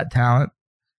America's Got Talent.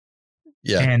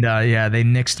 Yeah. And they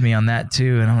nixed me on that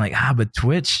too. And I'm like, but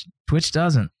Twitch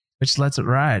doesn't. Twitch lets it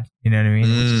ride. You know what I mean?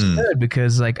 Which is good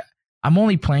because like I'm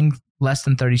only playing less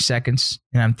than 30 seconds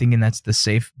and I'm thinking that's the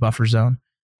safe buffer zone.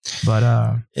 But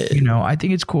I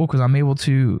think it's cool because I'm able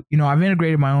to, I've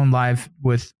integrated my own live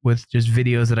with just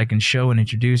videos that I can show and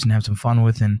introduce and have some fun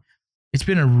with, and it's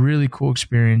been a really cool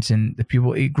experience. And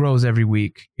it grows every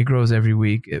week.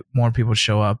 More people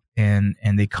show up and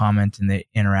they comment and they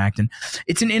interact, and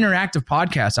it's an interactive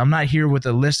podcast. I'm not here with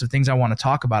a list of things I want to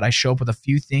talk about. I show up with a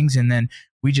few things and then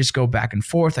we just go back and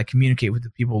forth. I communicate with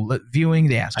the people viewing.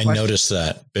 They ask questions. I noticed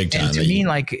that big time. And to me,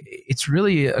 like, it's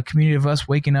really a community of us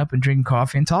waking up and drinking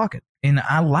coffee and talking. And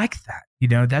I like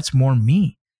that. That's more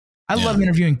me. I love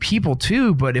interviewing people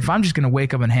too, but if I'm just going to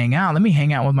wake up and hang out, let me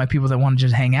hang out with my people that want to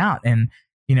just hang out. And,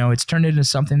 it's turned into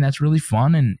something that's really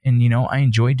fun and I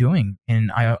enjoy doing.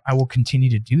 And I will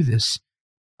continue to do this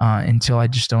until I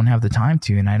just don't have the time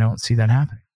to, and I don't see that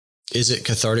happening. Is it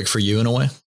cathartic for you in a way?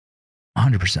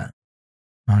 100%.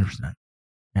 100%.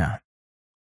 Yeah.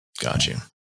 Got you.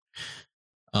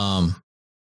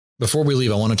 Before we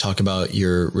leave, I want to talk about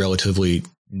your relatively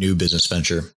new business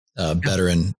venture,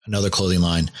 Veteran, another clothing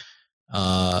line.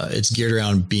 It's geared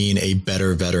around being a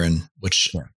better veteran,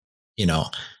 which,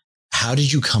 how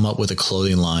did you come up with a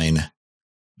clothing line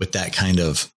with that kind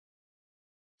of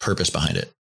purpose behind it?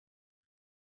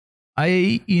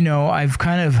 I've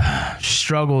kind of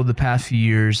struggled the past few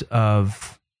years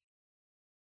of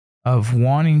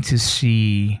wanting to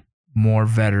see more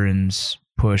veterans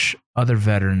push other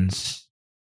veterans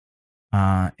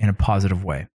in a positive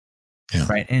way. Yeah.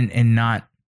 Right. And not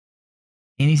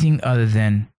anything other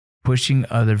than pushing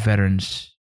other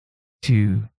veterans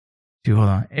to hold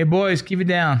on. Hey boys, keep it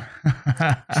down.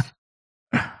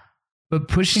 But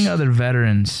pushing other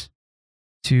veterans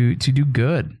to do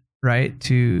good, right?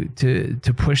 To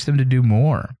push them to do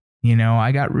more.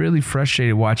 I got really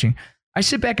frustrated watching. I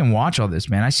sit back and watch all this,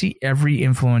 man. I see every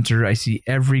influencer, I see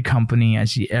every company, I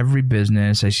see every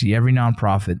business, I see every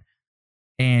nonprofit.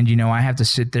 And, I have to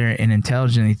sit there and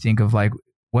intelligently think of like,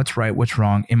 what's right, what's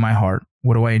wrong in my heart?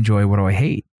 What do I enjoy? What do I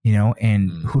hate? And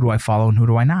who do I follow and who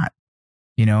do I not?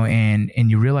 And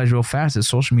you realize real fast that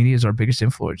social media is our biggest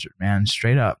influencer, man,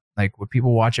 straight up. Like what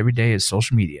people watch every day is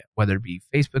social media, whether it be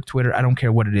Facebook, Twitter, I don't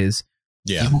care what it is.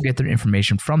 Yeah. People get their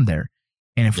information from there.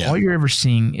 And if all you're ever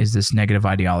seeing is this negative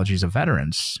ideologies of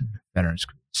veterans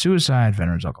suicide,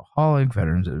 veterans alcoholic,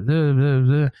 veterans. Blah, blah,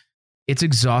 blah. It's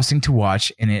exhausting to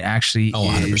watch, and it actually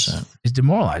 100%. is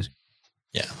demoralizing.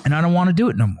 Yeah. And I don't want to do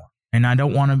it no more. And I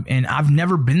don't want to, and I've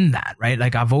never been that, right?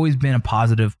 Like I've always been a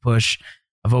positive push.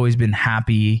 I've always been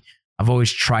happy. I've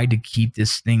always tried to keep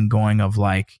this thing going of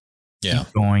like,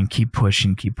 keep going, keep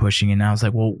pushing. And I was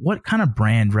like, well, what kind of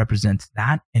brand represents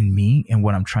that in me and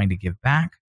what I'm trying to give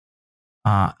back?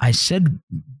 I said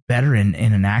better in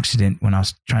an accident when I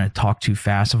was trying to talk too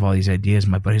fast of all these ideas.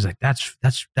 My buddy's like, that's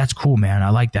cool, man. I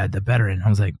like that. The better. And I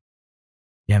was like,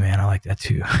 yeah, man, I like that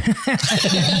too.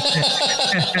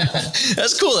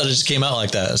 That's cool that it just came out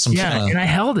like that. And I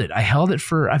held it.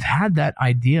 I've had that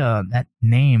idea, that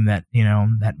name, that, you know,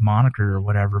 that moniker or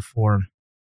whatever for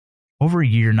over a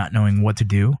year, not knowing what to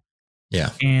do. Yeah.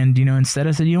 And, you know, instead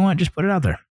I said, you know what, just put it out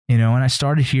there, you know, and I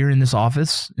started here in this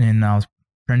office and I was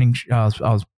printing, I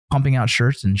was pumping out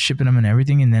shirts and shipping them and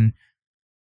everything. And then,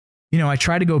 you know, I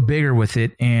tried to go bigger with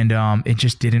it and it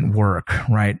just didn't work,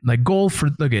 right? Like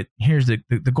here's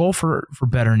the goal for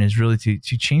Veteran is really to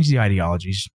change the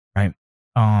ideologies, right?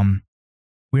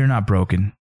 We are not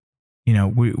broken. You know,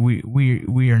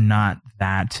 we are not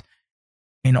that,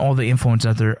 and all the influence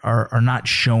out there are not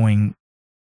showing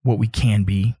what we can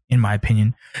be, in my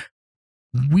opinion.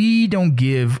 We don't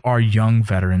give our young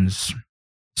veterans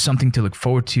something to look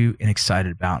forward to and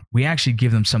excited about. We actually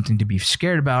give them something to be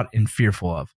scared about and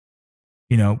fearful of.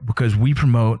 You know, because we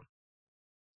promote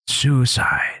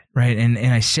suicide, right? And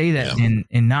I say that in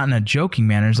not in a joking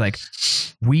manner. It's like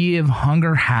we have hung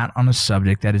our hat on a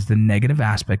subject that is the negative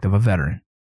aspect of a veteran.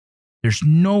 There's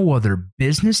no other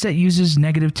business that uses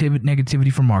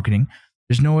negativity for marketing.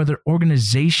 There's no other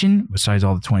organization besides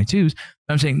all the 22s.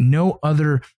 I'm saying no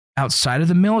other outside of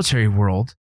the military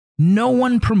world. No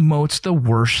one promotes the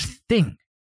worst thing.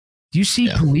 Do you see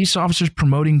police officers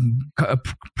promoting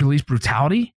police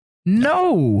brutality?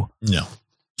 No.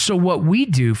 So what we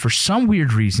do, for some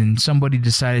weird reason, somebody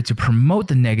decided to promote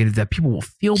the negative that people will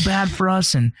feel bad for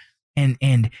us, and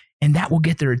that will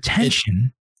get their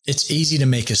attention. It's easy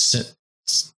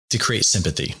to create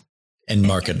sympathy and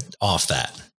market off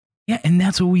that. Yeah, and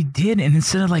that's what we did. And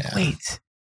instead of wait,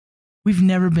 we've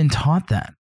never been taught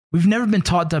that. We've never been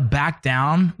taught to back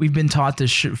down. We've been taught to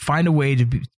find a way to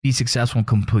be successful and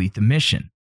complete the mission.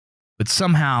 But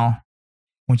somehow,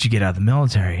 once you get out of the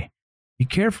military, be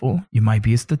careful. You might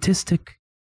be a statistic.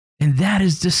 And that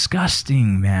is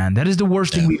disgusting, man. That is the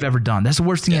worst thing we've ever done. That's the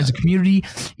worst thing as a community.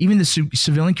 Even the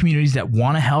civilian communities that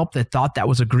want to help, that thought that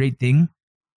was a great thing,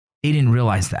 they didn't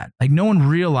realize that. Like no one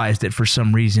realized it for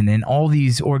some reason. And all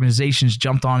these organizations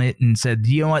jumped on it and said,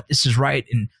 you know what, this is right,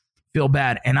 and feel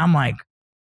bad. And I'm like,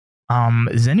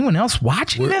 is anyone else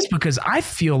watching this? Because I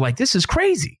feel like this is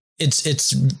crazy.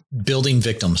 It's building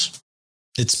victims.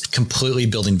 It's completely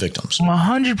building victims.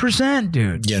 100%,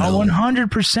 dude.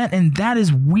 100%. And that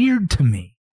is weird to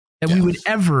me that we would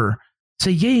ever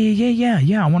say,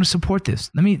 yeah, I want to support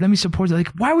this. Let me support that.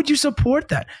 Like, why would you support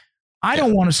that? I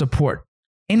don't want to support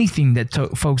anything that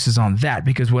focuses on that,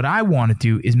 because what I want to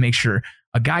do is make sure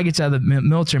a guy gets out of the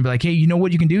military and be like, hey, you know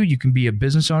what you can do? You can be a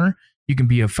business owner. You can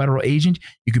be a federal agent.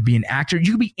 You could be an actor.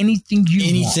 You could be anything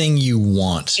you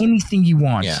want. Anything you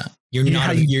want. Yeah.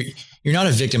 You're not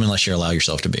a victim unless you allow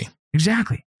yourself to be.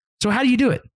 Exactly. So how do you do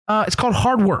it? It's called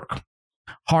hard work.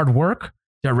 Hard work,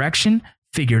 direction,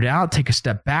 figure it out, take a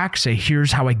step back, say,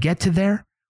 here's how I get to there,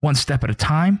 one step at a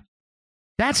time.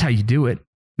 That's how you do it.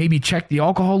 Maybe check the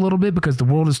alcohol a little bit, because the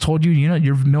world has told you,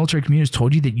 your military community has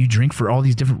told you that you drink for all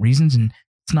these different reasons, and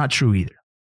it's not true either.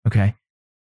 Okay.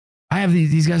 I have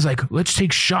these guys like, let's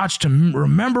take shots to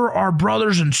remember our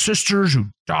brothers and sisters who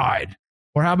died.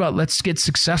 Or how about let's get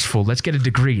successful? Let's get a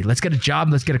degree. Let's get a job.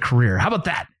 Let's get a career. How about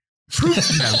that? How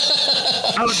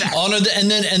about that? Honor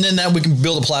and then that we can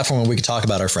build a platform where we can talk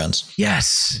about our friends.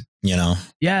 Yes.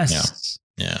 Yes.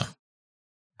 Yeah.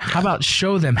 How about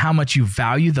show them how much you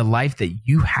value the life that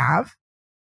you have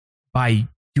by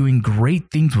doing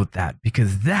great things with that?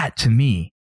 Because that, to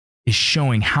me, is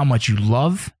showing how much you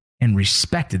love and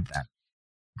respected them.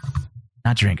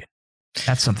 Not drinking.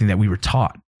 That's something that we were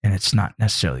taught, and it's not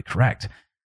necessarily correct.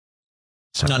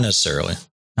 So, not necessarily.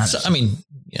 I mean,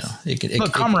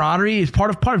 look, camaraderie is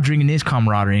part of drinking is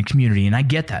camaraderie and community, and I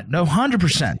get that. No,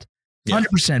 100%.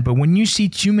 100%. But when you see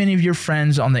too many of your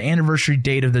friends on the anniversary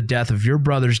date of the death of your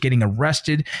brothers getting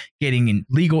arrested, getting in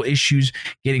legal issues,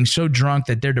 getting so drunk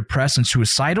that they're depressed and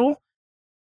suicidal,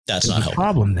 that's not helpful.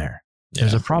 Problem there. Yeah.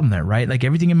 There's a problem there, right? Like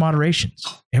everything in moderation.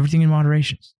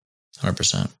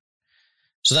 100%.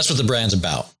 So that's what the brand's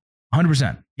about.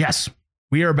 100%. Yes.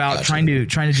 We are about trying to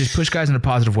just push guys in a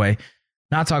positive way,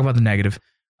 not talk about the negative,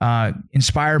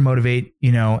 inspire, motivate,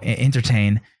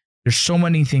 entertain. there's so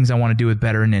many things I want to do with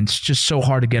better, and it's just so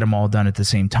hard to get them all done at the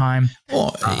same time.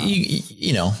 Well,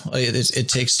 you know, it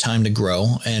takes time to grow,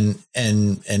 and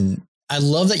I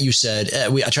love that you said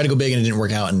I tried to go big and it didn't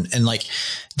work out, and like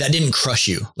that didn't crush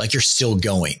you. Like you're still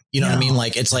going. You know what I mean?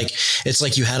 Like it's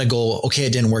like you had a goal. Okay,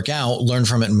 it didn't work out. Learn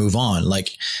from it and move on.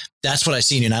 Like that's what I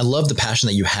seen, and I love the passion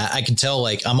that you had. I can tell.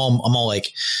 Like I'm all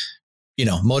like, you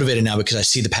know, motivated now because I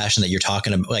see the passion that you're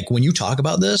talking about. Like when you talk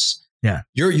about this,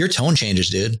 your tone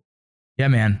changes, dude. Yeah,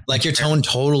 man. Like your tone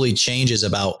totally changes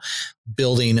about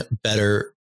building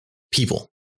better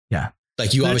people. Yeah.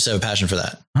 Like you obviously have a passion for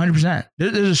that. 100%.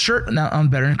 There's a shirt now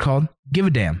on Veteran called Give a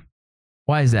Damn.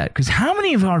 Why is that? Because how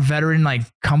many of our veteran like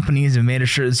companies have made a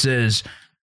shirt that says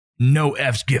no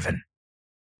F's given?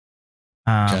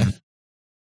 Okay.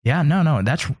 Yeah, no.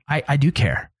 That's, I do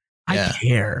care. I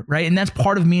care. Right. And that's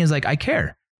part of me is like, I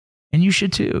care. And you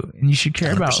should too. And you should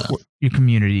care 100%. About your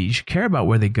community. You should care about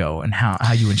where they go and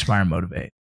how you inspire and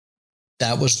motivate.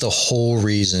 That was the whole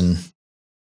reason.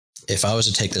 If I was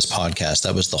to take this podcast,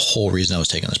 that was the whole reason I was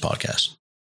taking this podcast.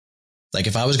 Like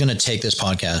if I was going to take this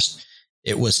podcast,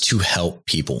 it was to help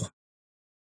people.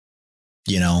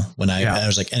 You know, when I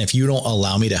was like, and if you don't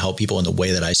allow me to help people in the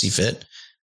way that I see fit,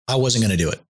 I wasn't going to do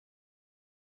it.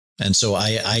 And so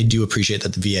I do appreciate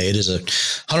that the VA, it is a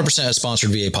 100% a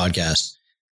sponsored VA podcast.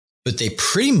 But they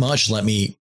pretty much let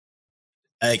me,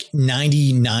 like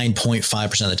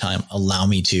 99.5% of the time, allow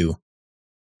me to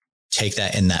take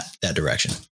that in that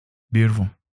direction. Beautiful.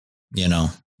 You know,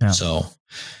 so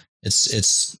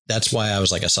that's why I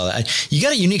was like, I saw that you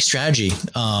got a unique strategy.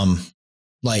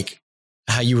 Like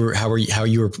how you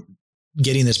were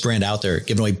getting this brand out there,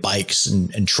 giving away bikes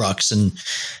and trucks and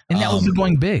that was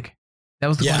going big. That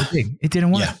was going big. It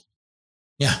didn't work.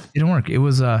 Yeah. It didn't work. It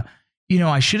was, you know,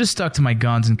 I should have stuck to my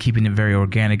guns and keeping it very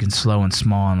organic and slow and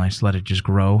small and I just let it just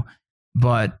grow.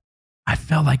 But I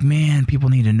felt like, man, people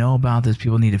need to know about this.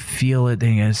 People need to feel it.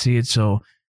 They got to see it. So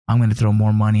I'm going to throw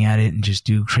more money at it and just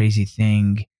do crazy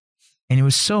thing. And it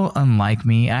was so unlike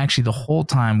me. Actually, the whole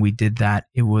time we did that,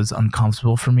 it was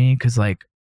uncomfortable for me because like,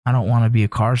 I don't want to be a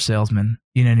car salesman.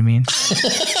 You know what I mean?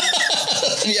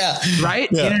 Yeah. Right?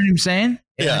 Yeah. You know what I'm saying?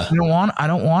 Yeah. I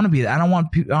don't want to be that. I don't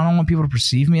want people to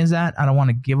perceive me as that. I don't want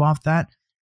to give off that.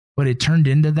 But it turned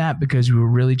into that because we were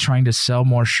really trying to sell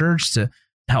more shirts to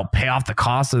help pay off the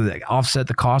cost of offset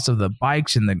the cost of the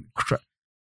bikes and the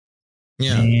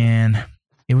and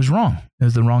it was wrong. It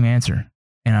was the wrong answer.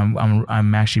 And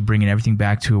I'm actually bringing everything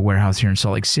back to a warehouse here in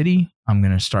Salt Lake City. I'm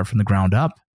going to start from the ground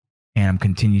up. And I'm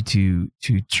continue to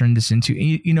turn this into,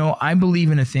 you know, I believe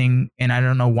in a thing, and I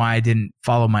don't know why I didn't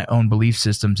follow my own belief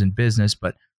systems in business,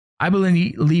 but I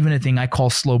believe in a thing I call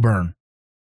slow burn.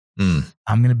 I'm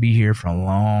going to be here for a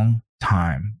long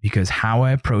time because how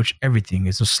I approach everything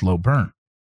is a slow burn.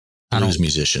 Blues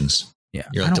musicians. Yeah.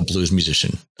 You're like the blues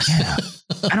musician. Yeah.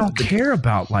 I don't care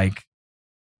about like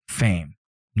fame.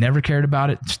 Never cared about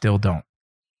it. Still don't.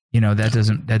 You know, that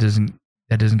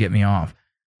doesn't get me off.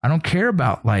 I don't care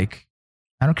about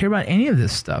any of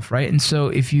this stuff, right? And so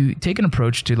if you take an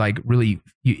approach to like really,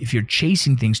 if you're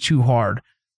chasing things too hard,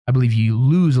 I believe you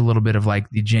lose a little bit of like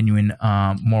the genuine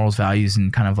morals, values,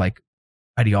 and kind of like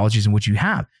ideologies in which you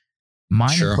have.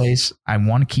 Mine in place, I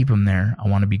want to keep them there. I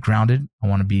want to be grounded. I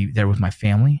want to be there with my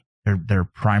family. They're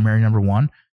primary number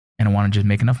one, and I want to just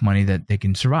make enough money that they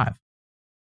can survive.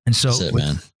 And so,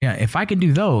 if I can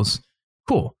do those,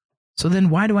 cool. So then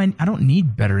why do I don't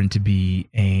need Veteran to be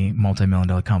a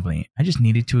multi-million-dollar company. I just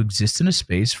need it to exist in a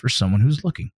space for someone who's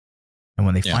looking. And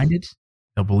when they find it,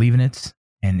 they'll believe in it.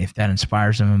 And if that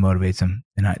inspires them and motivates them,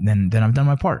 then I've done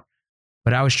my part.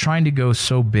 But I was trying to go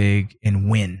so big and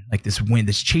win, like this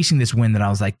chasing this win that I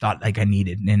was like, thought like I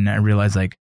needed. And I realized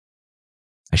like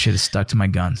I should have stuck to my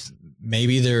guns.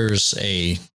 Maybe there's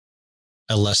a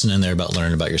lesson in there about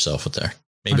learning about yourself with there.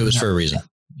 Maybe it was for a reason.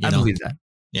 I believe that.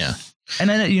 Yeah. And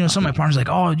then, you know, some of my partners are like,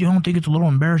 oh, you don't think it's a little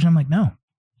embarrassing? I'm like, no.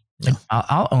 Like,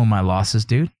 I'll own my losses,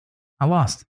 dude. I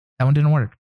lost. That one didn't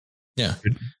work. Yeah.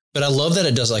 But I love that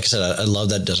it does, like I said, I love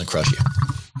that it doesn't crush you.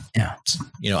 Yeah.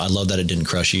 You know, I love that it didn't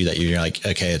crush you, that you're like,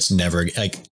 okay, it's never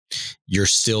like, you're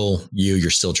still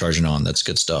you're still charging on. That's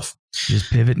good stuff.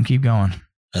 Just pivot and keep going.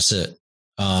 That's it.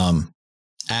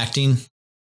 Acting,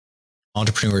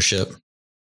 entrepreneurship,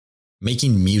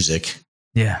 making music.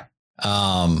 Yeah.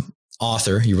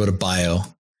 Author, you wrote a bio.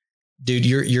 Dude,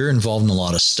 you're involved in a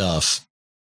lot of stuff.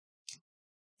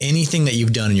 Anything that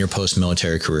you've done in your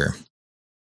post-military career,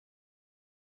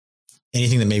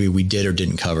 anything that maybe we did or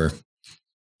didn't cover,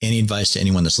 any advice to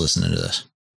anyone that's listening to this?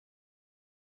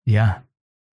 Yeah.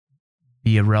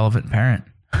 Be a relevant parent.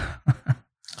 I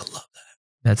love that.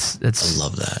 That's I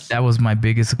love that. That was my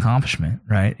biggest accomplishment,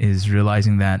 right? Is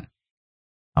realizing that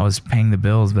I was paying the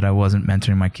bills, but I wasn't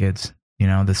mentoring my kids. You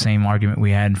know, the same argument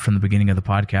we had from the beginning of the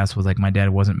podcast was like my dad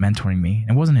wasn't mentoring me.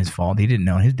 It wasn't his fault. He didn't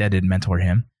know. His dad didn't mentor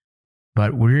him.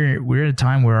 But we're at a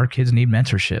time where our kids need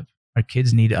mentorship. Our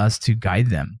kids need us to guide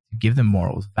them, to give them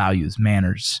morals, values,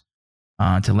 manners,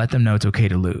 to let them know it's okay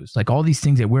to lose. Like all these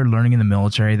things that we're learning in the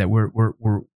military that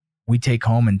we take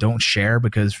home and don't share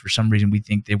because for some reason we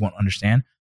think they won't understand.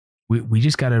 We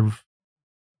just got to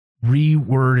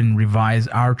reword and revise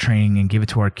our training and give it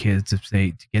to our kids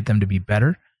to get them to be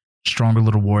better, stronger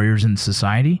little warriors in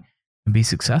society and be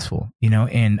successful, you know?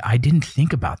 And I didn't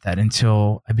think about that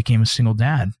until I became a single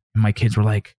dad. And my kids were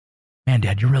like, man,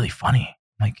 Dad, you're really funny.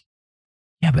 I'm like,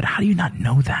 yeah, but how do you not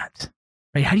know that?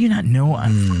 Right? How do you not know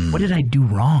what did I do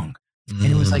wrong?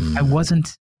 And it was like, I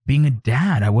wasn't being a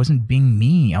dad. I wasn't being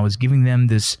me. I was giving them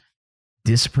this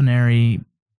disciplinary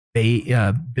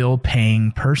bill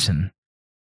paying person.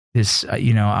 This,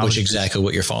 which exactly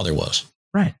what your father was.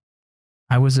 Right.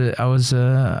 I was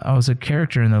a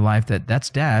character in their life that's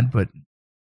dad, but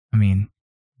I mean,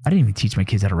 I didn't even teach my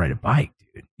kids how to ride a bike,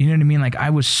 dude. You know what I mean? Like I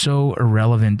was so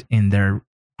irrelevant in their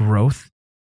growth.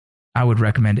 I would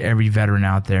recommend every veteran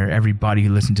out there, everybody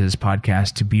who listens to this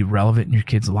podcast, to be relevant in your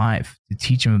kid's life, to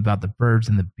teach them about the birds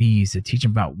and the bees, to teach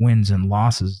them about wins and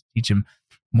losses, teach them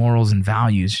morals and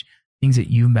values, things that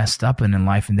you messed up in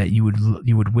life and that you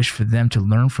would wish for them to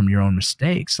learn from your own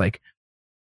mistakes. Like,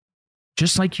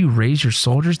 just like you raise your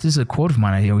soldiers, this is a quote of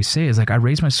mine I always say, is like, I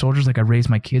raise my soldiers like I raise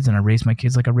my kids, and I raise my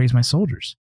kids like I raise my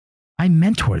soldiers. I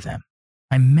mentor them.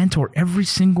 I mentor every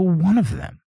single one of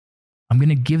them. I'm going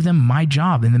to give them my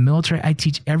job. In the military, I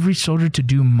teach every soldier to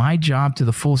do my job to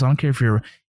the fullest. I don't care if you're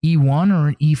E1 or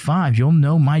an E5, you'll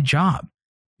know my job.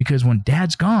 Because when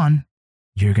dad's gone,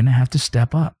 you're going to have to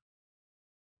step up.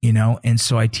 You know, and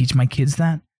so I teach my kids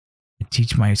that. I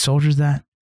teach my soldiers that.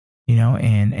 You know,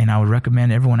 and I would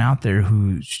recommend everyone out there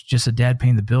who's just a dad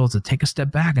paying the bills to take a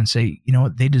step back and say, you know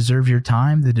what, they deserve your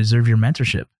time. They deserve your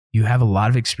mentorship. You have a lot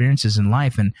of experiences in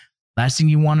life, and last thing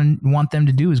you want them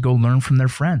to do is go learn from their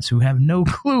friends who have no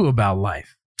clue about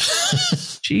life.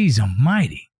 Jeez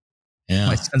almighty. Yeah.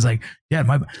 My son's like, Dad,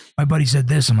 my buddy said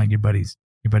this. I'm like, your buddy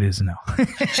doesn't know.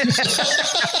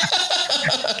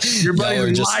 Your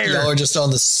buddy's a liar. Y'all are just on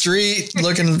the street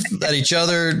looking at each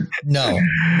other. No.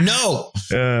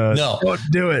 Don't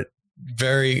do it.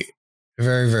 Very,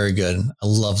 very, very good. I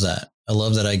love that. I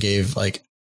love that I gave like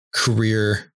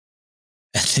career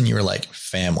and then you were like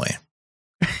family.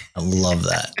 I love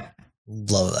that.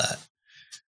 Love that.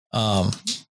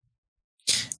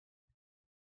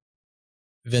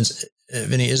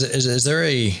 Vinny, is there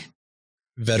a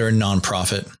veteran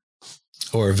nonprofit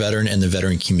or a veteran in the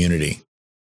veteran community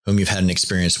whom you've had an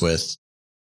experience with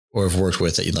or have worked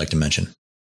with that you'd like to mention?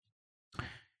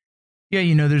 Yeah,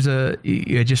 you know,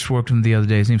 I just worked with him the other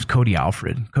day. His name's Cody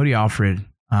Alfred. Cody Alfred,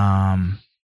 that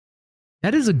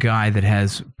is a guy that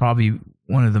has probably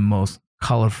one of the most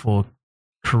colorful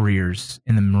careers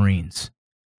in the Marines.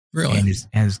 Really? And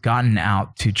has gotten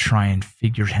out to try and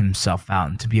figure himself out,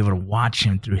 and to be able to watch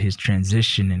him through his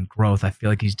transition and growth. I feel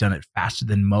like he's done it faster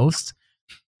than most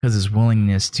because his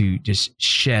willingness to just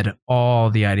shed all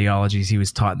the ideologies he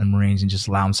was taught in the Marines and just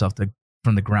allow himself to,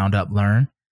 from the ground up, learn.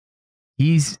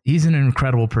 He's an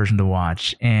incredible person to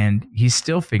watch, and he's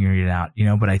still figuring it out, you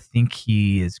know, but I think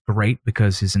he is great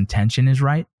because his intention is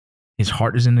right. His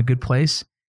heart is in a good place.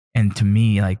 And to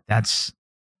me, like that's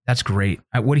great.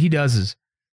 What he does is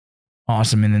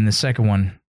awesome. And then the second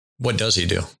one. What does he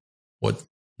do? What?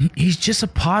 He's just a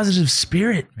positive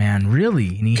spirit, man, really.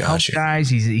 And he helps guys.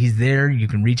 He's there. You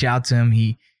can reach out to him.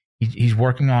 He's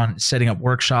working on setting up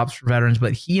workshops for veterans,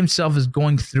 but he himself is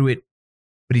going through it,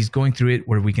 but he's going through it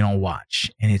where we can all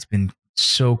watch. And it's been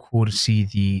so cool to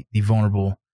see the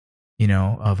vulnerable, you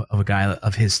know, of a guy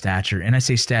of his stature. And I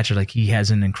say stature, like he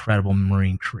has an incredible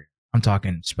Marine career. I'm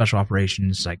talking special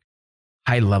operations, like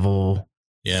high level.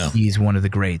 Yeah. He's one of the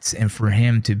greats. And for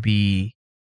him to be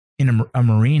in a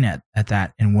Marine at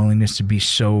that and willingness to be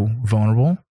so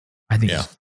vulnerable, I think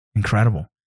is incredible.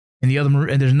 And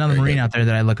there's another Marine out there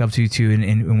that I look up to too,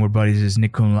 and we're buddies, is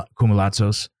Nick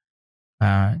Koumoulatsos.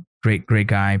 Great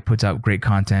guy, puts out great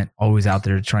content, always out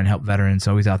there trying to help veterans,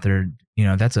 always out there. You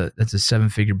know, that's a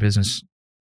 7-figure business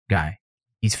guy.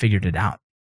 He's figured it out.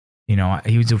 You know,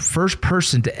 he was the first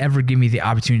person to ever give me the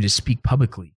opportunity to speak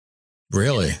publicly.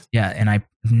 Really? Yeah. And I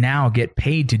now get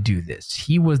paid to do this.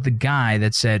 He was the guy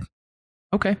that said,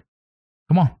 okay,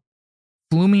 come on.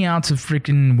 Flew me out to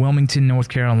freaking Wilmington, North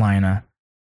Carolina.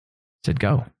 Said,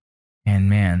 go. And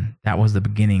man, that was the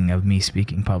beginning of me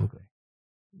speaking publicly.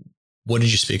 What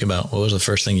did you speak about? What was the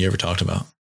first thing you ever talked about?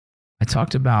 I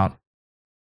talked about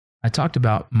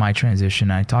my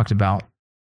transition. I talked about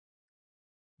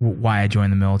why I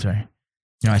joined the military.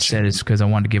 I said it's because I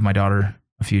wanted to give my daughter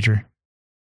a future,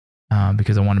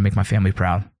 because I wanted to make my family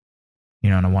proud,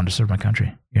 and I wanted to serve my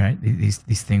country. Right?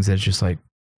 These things that it's just like,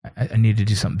 I need to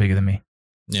do something bigger than me.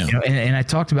 Yeah. And I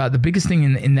talked about the biggest thing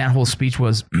in that whole speech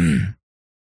was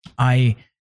my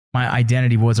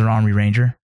identity was an Army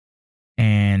Ranger.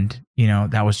 And,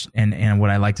 that was, and what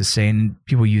I like to say, and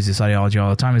people use this ideology all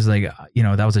the time, is like,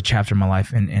 that was a chapter in my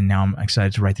life. And now I'm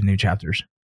excited to write the new chapters.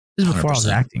 This is before 100%. I was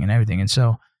acting and everything. And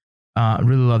so I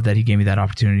really love that he gave me that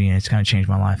opportunity, and it's kind of changed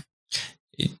my life.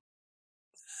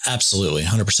 Absolutely.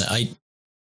 100%.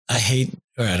 I hate,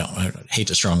 or I don't hate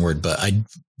a strong word, but I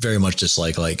very much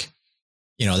dislike,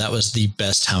 that was the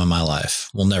best time of my life.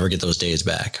 We'll never get those days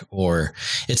back. Or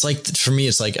it's like, for me,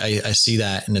 it's like, I see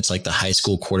that, and it's like the high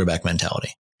school quarterback mentality.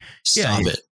 Stop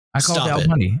it. I call it the Al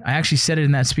Bundy. I actually said it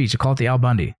in that speech. I call it the Al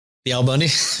Bundy. The Al Bundy?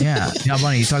 Yeah. The Al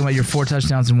Bundy. You're talking about your 4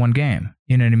 touchdowns in one game.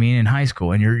 You know what I mean? In high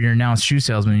school, and you're now a shoe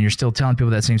salesman, and you're still telling people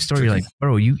that same story. You're like,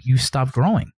 bro, you stopped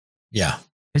growing. Yeah.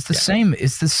 It's the same.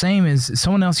 It's the same as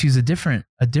someone else used a different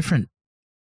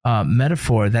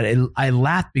metaphor that I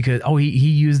laughed because, he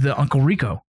used the Uncle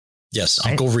Rico. Yes,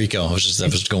 Uncle Rico. I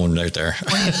was going right there.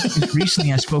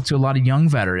 Recently, I spoke to a lot of young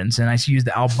veterans, and I used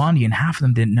the Al Bundy, and half of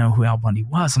them didn't know who Al Bundy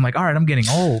was. I'm like, all right, I'm getting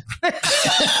old.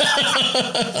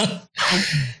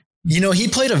 He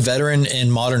played a veteran in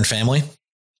Modern Family.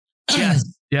 Yes.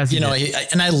 Yes,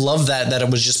 and I love that it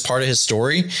was just part of his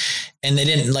story, and they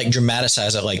didn't like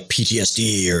dramatize it like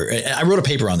PTSD. Or I wrote a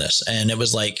paper on this, and it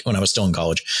was like when I was still in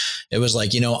college, it was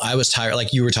like, I was tired.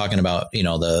 Like you were talking about,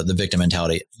 the victim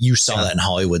mentality. You saw that in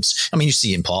Hollywood's. I mean, you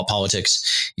see it in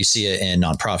politics, you see it in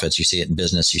nonprofits, you see it in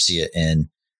business, you see it in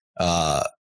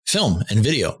film and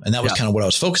video, and that was kind of what I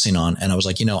was focusing on. And I was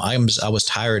like, I was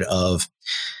tired of.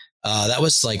 That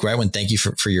was like right when Thank You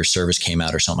for Your Service came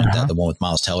out or something like that, the one with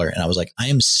Miles Teller. And I was like, I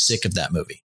am sick of that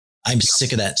movie. I'm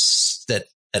sick of that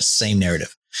same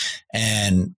narrative.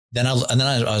 And then I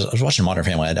was watching Modern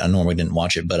Family. I normally didn't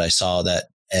watch it, but I saw that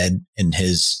Ed in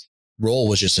his role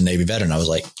was just a Navy veteran. I was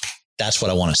like, that's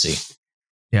what I want to see.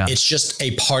 Yeah. It's just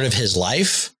a part of his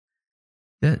life.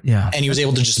 Yeah. And he was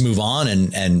able to just move on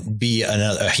and be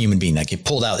a human being. Like he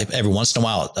pulled out every once in a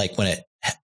while, like when it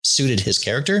suited his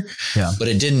character, but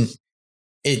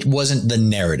it wasn't the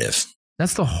narrative.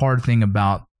 That's the hard thing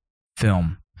about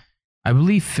film. I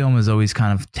believe film is always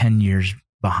kind of 10 years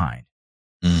behind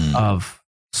of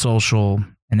social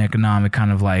and economic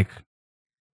kind of like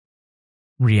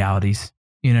realities.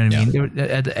 You know what I mean?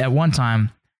 At one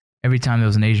time, every time there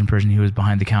was an Asian person, he was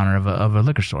behind the counter of a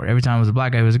liquor store. Every time it was a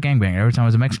black guy, he was a gangbanger. Every time it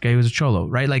was a Mexican guy, he was a cholo,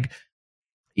 right? Like,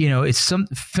 it's some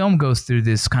film goes through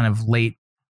this kind of late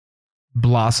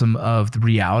blossom of the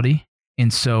reality,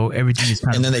 and so everything is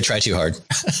kind and then they try too hard.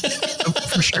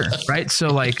 For sure, right? So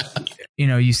like,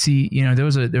 you see, there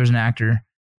was an actor,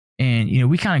 and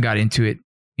we kind of got into it,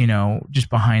 just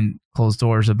behind closed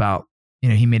doors about,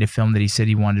 he made a film that he said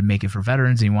he wanted to make it for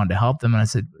veterans and he wanted to help them, and I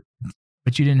said,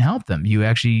 but you didn't help them. You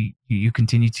actually you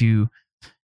continue to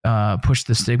push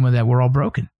the stigma that we're all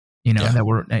broken, and that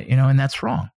we're and that's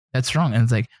wrong. That's wrong, and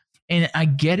it's like. And I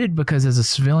get it because as a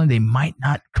civilian, they might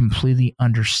not completely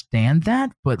understand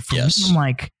that. But for me, I'm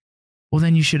like, well,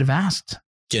 then you should have asked.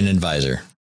 Get an advisor.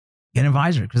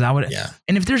 Because I would. Yeah.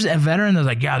 And if there's a veteran that's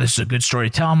like, this is a good story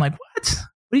to tell. I'm like, what?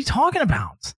 What are you talking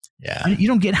about? Yeah. You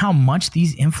don't get how much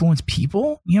these influence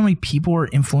people. You know how many people are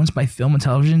influenced by film and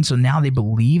television? So now they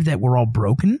believe that we're all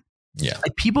broken. Yeah.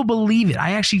 Like people believe it.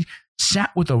 I actually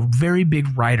sat with a very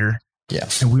big writer. Yeah.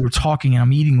 And we were talking and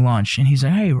I'm eating lunch and he's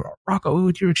like, hey, Rocco,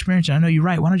 with your experience, I know you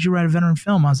write. Why don't you write a veteran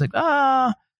film? I was like,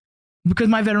 because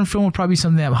my veteran film would probably be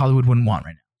something that Hollywood wouldn't want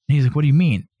right now. And he's like, what do you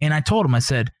mean? And I told him, I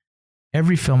said,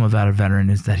 every film about a veteran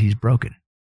is that he's broken.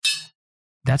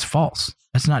 That's false.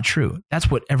 That's not true.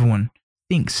 That's what everyone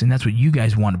thinks. And that's what you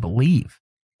guys want to believe.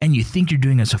 And you think you're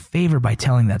doing us a favor by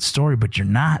telling that story, but you're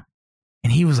not.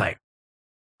 And he was like,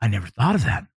 I never thought of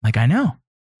that. Like, I know.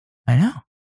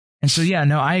 And so,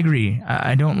 I agree.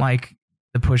 I don't like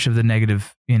the push of the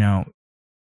negative, I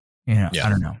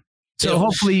don't know. So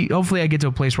hopefully I get to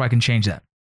a place where I can change that.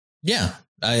 Yeah.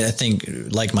 I think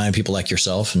like-minded people like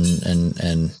yourself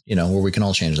and where we can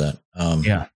all change that.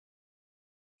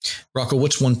 Rocco,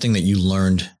 what's one thing that you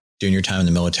learned during your time in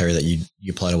the military that you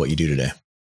apply to what you do today?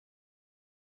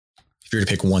 If you were to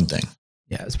pick one thing.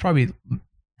 Yeah, it's probably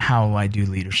how I do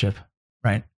leadership,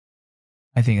 right?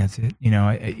 I think that's it.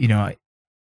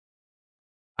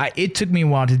 It took me a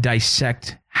while to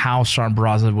dissect how Sergeant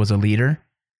Barraza was a leader.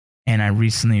 And I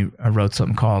recently wrote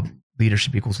something called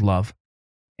Leadership Equals Love.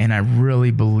 And I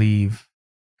really believe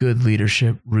good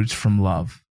leadership roots from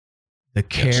love. The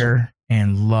care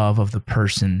and love of the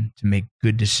person to make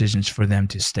good decisions for them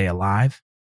to stay alive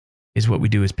is what we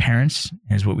do as parents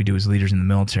and is what we do as leaders in the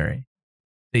military.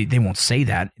 They won't say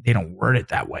that. They don't word it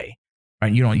that way,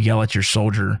 right? You don't yell at your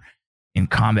soldier in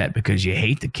combat because you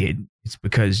hate the kid. It's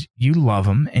because you love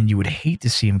him and you would hate to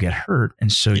see him get hurt. And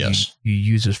so you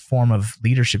use a form of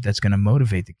leadership that's going to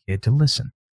motivate the kid to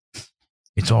listen.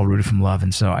 It's all rooted from love.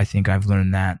 And so I think I've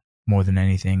learned that more than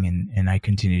anything. And I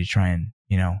continue to try and,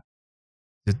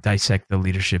 to dissect the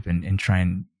leadership and try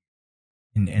and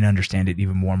understand it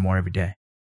even more and more every day.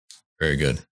 Very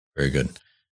good. Very good.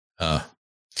 Well,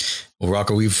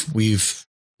 Rocco, we're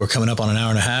coming up on an hour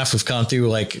and a half. We've gone through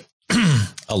like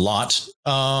a lot.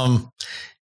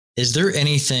 Is there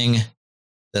anything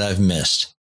that I've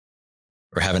missed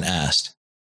or haven't asked?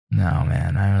 No,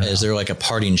 man. I don't know. Is there like a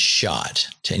parting shot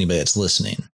to anybody that's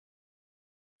listening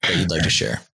that you'd like to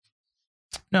share?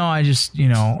 No, I just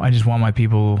want my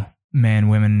people, men,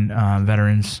 women,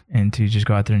 veterans, and to just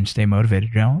go out there and stay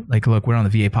motivated. Like, look, we're on the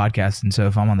VA podcast. And so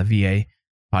if I'm on the VA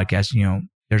podcast,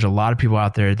 there's a lot of people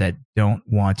out there that don't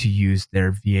want to use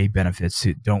their VA benefits,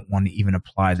 who don't want to even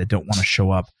apply, that don't want to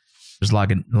show up. There's a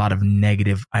lot of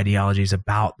negative ideologies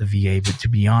about the VA, but to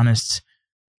be honest,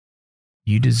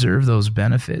 you deserve those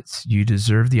benefits. You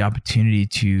deserve the opportunity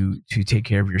to take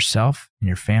care of yourself and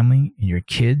your family and your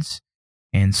kids.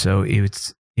 And so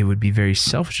it would be very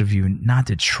selfish of you not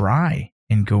to try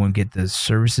and go and get the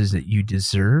services that you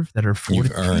deserve that are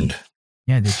afforded. You've earned.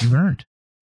 Yeah, that you've earned.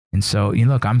 And so,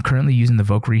 look, I'm currently using the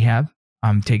Voc Rehab.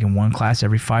 I'm taking one class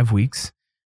every 5 weeks.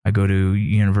 I go to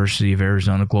University of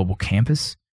Arizona Global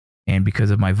Campus. And because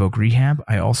of my Voc Rehab,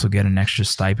 I also get an extra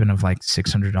stipend of like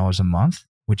 $600 a month,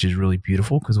 which is really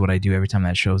beautiful because what I do every time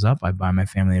that shows up, I buy my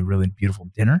family a really beautiful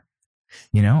dinner.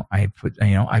 I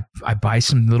buy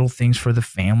some little things for the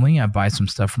family. I buy some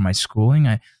stuff for my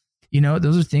schooling.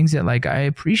 Those are things that like I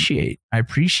appreciate.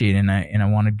 And I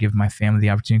want to give my family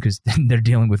the opportunity because they're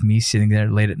dealing with me sitting there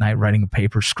late at night writing a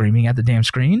paper, screaming at the damn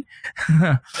screen.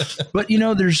 But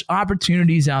there's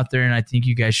opportunities out there, and I think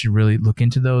you guys should really look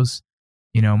into those.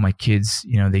 My kids,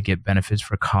 they get benefits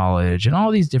for college and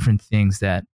all these different things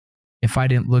that if I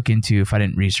didn't look into, if I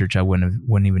didn't research, I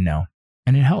wouldn't even know.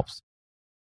 And it helps.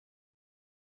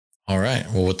 All right.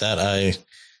 Well, with that,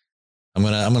 I'm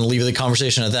gonna leave the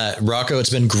conversation at that. Rocco, it's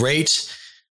been great.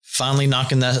 Finally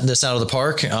knocking this out of the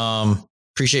park.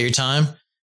 Appreciate your time,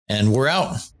 and we're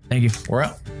out. Thank you. We're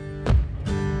out.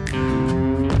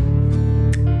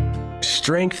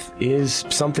 Strength is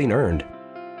something earned,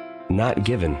 not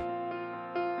given.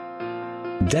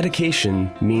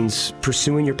 Dedication means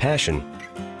pursuing your passion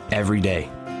every day.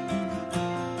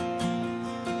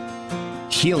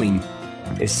 Healing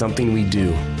is something we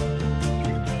do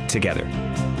together.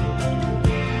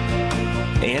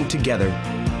 And together,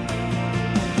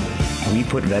 we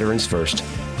put veterans first.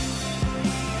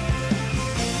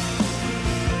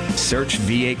 Search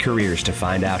VA Careers to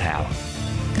find out how.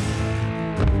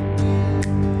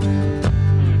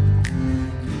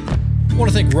 I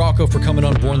want to thank Rocco for coming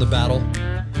on Born the Battle.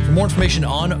 For more information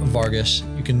on Vargas,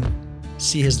 you can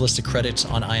see his list of credits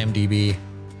on IMDb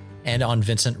and on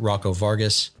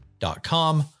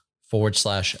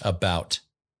vincentroccovargas.com/about.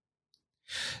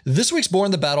 This week's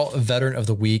Born the Battle Veteran of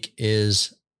the Week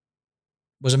was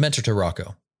a mentor to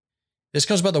Rocco. This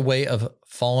comes by the way of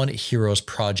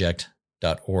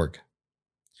fallenheroesproject.org.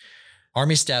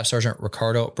 Army Staff Sergeant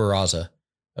Ricardo Barraza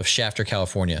of Shafter,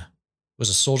 California, was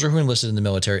a soldier who enlisted in the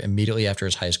military immediately after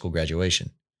his high school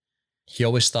graduation. He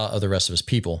always thought of the rest of his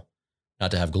people,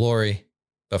 not to have glory,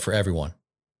 but for everyone.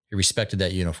 He respected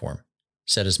that uniform,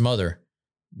 said his mother,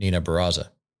 Nina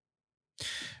Barraza.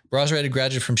 Barraza had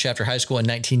graduated from Shafter High School in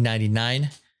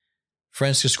 1999.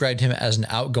 Friends described him as an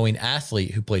outgoing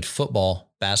athlete who played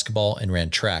football, basketball, and ran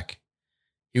track.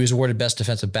 He was awarded Best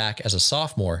Defensive Back as a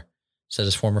sophomore, said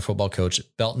his former football coach,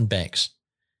 Belton Banks.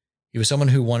 He was someone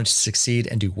who wanted to succeed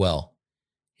and do well.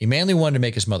 He mainly wanted to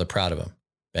make his mother proud of him,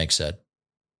 Banks said.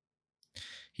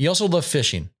 He also loved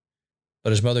fishing,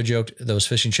 but his mother joked those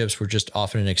fishing trips were just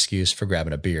often an excuse for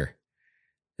grabbing a beer.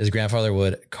 His grandfather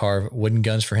would carve wooden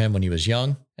guns for him when he was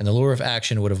young, and the lure of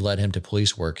action would have led him to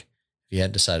police work if he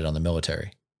hadn't decided on the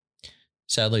military.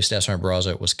 Sadly, Staff Sergeant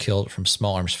Barraza was killed from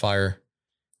small arms fire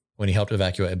when he helped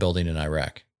evacuate a building in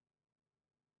Iraq.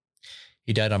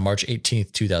 He died on March 18,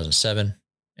 2007,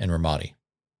 in Ramadi.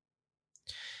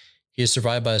 He is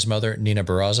survived by his mother, Nina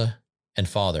Barraza, and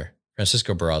father,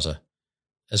 Francisco Barraza,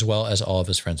 as well as all of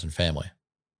his friends and family.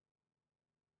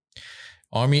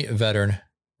 Army veteran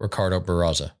Ricardo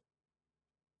Barraza.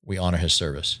 We honor his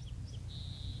service.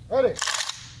 Ready.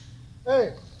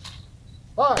 Hey.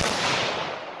 Fire.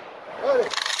 Ready.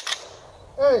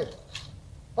 Hey.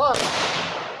 Five.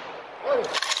 Ready.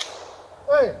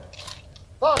 Hey.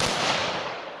 Five.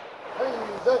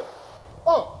 Easy.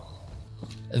 Oh.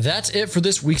 That's it for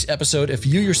this week's episode. If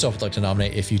you yourself would like to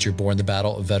nominate a future Born the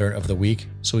Battle Veteran of the Week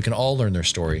so we can all learn their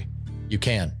story, you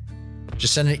can.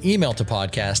 Just send an email to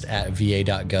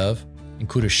podcast@va.gov,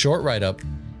 include a short write-up,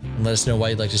 and let us know why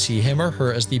you'd like to see him or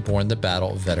her as the Born the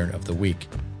Battle Veteran of the Week.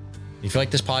 If you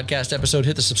like this podcast episode,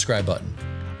 hit the subscribe button.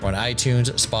 We're on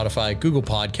iTunes, Spotify, Google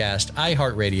Podcast,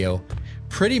 iHeartRadio,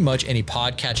 pretty much any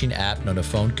podcatching app known to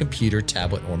phone, computer,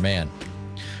 tablet, or man.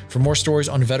 For more stories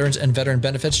on veterans and veteran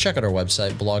benefits, check out our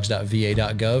website,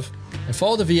 blogs.va.gov, and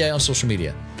follow the VA on social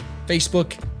media.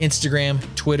 Facebook, Instagram,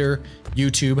 Twitter,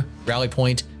 YouTube, Rally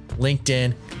Point,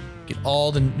 LinkedIn. Get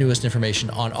all the newest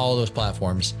information on all of those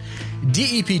platforms.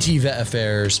 DEPT Vet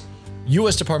Affairs,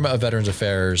 U.S. Department of Veterans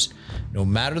Affairs. No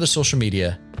matter the social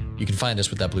media, you can find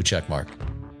us with that blue check mark.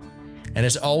 And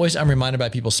as always, I'm reminded by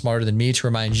people smarter than me to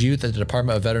remind you that the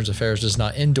Department of Veterans Affairs does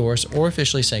not endorse or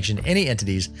officially sanction any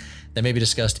entities that may be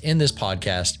discussed in this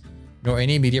podcast, nor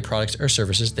any media products or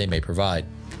services they may provide.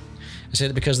 I say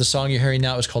that because the song you're hearing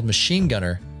now is called Machine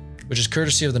Gunner, which is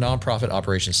courtesy of the nonprofit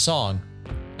Operation Song,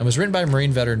 and was written by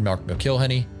Marine veteran Mark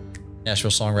McIlhenny, Nashville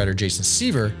songwriter Jason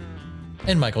Seaver,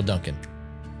 and Michael Duncan.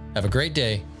 Have a great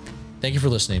day. Thank you for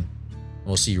listening, and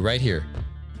we'll see you right here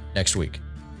next week.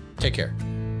 Take care.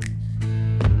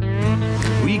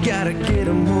 We gotta get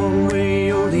 'em one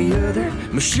way or the other.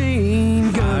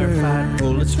 Machine gunner, firefight,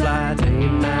 bullets fly, day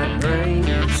and night rain.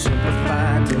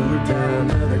 Simplify till we die,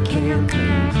 another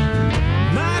campaign.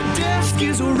 My desk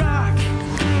is a rock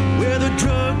where the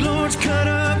drug lords cut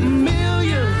up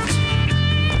millions.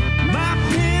 My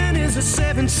pen is a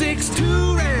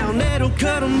 7.62 round that'll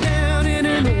cut 'em down in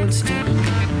an instant.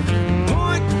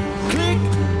 Point, click,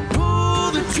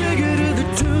 pull the trigger to the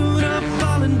tune of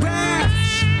falling brass.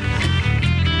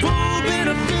 Full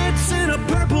benefits and a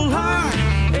purple heart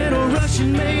and a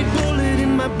Russian-made bullet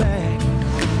in my bag.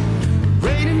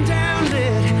 Raining down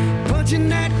lead, punching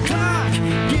that clock.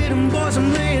 Get 'em boys,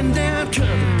 I'm laying down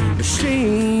cover.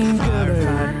 Machine gunner,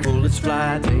 firefight, bullets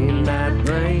fly, day and night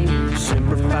rain.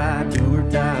 Simplify, do or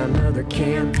die, another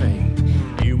campaign.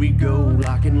 Here we go,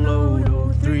 lock and load,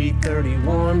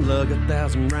 0331. Lug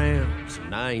 1,000 rounds,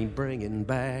 and I ain't bringing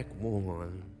back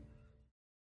one.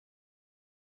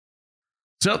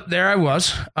 So there I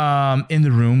was in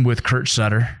the room with Kurt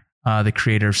Sutter, the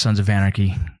creator of Sons of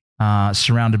Anarchy,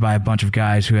 surrounded by a bunch of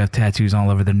guys who have tattoos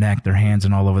all over their neck, their hands,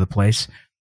 and all over the place.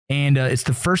 And it's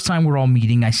the first time we're all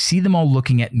meeting. I see them all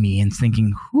looking at me and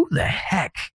thinking, who the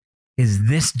heck is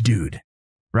this dude?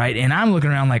 Right? And I'm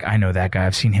looking around like, I know that guy.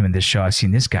 I've seen him in this show. I've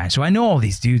seen this guy. So I know all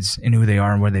these dudes and who they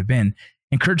are and where they've been.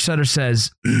 And Kurt Sutter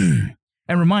says, and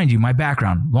remind you, my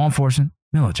background, law enforcement,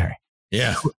 military.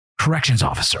 Yeah. Corrections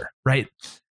officer, right?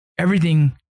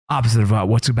 Everything opposite of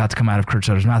what's about to come out of Kurt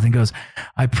Sutter's mouth, and goes,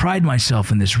 I pride myself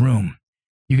in this room.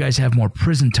 You guys have more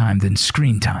prison time than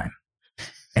screen time.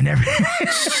 And everyone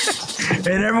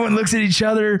looks at each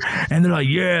other and they're like,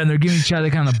 yeah, and they're giving each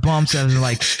other kind of bumps and they're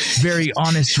like, very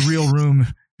honest, real room.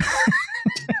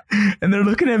 And they're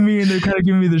looking at me and they're kind of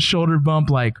giving me the shoulder bump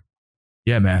like,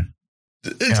 yeah, man.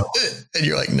 And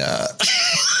you're like, nah.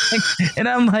 And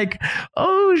I'm like,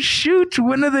 oh, shoot,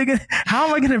 when are they going to, how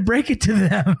am I going to break it to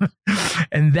them?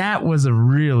 And that was a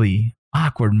really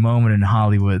awkward moment in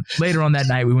Hollywood. Later on that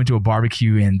night, we went to a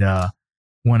barbecue and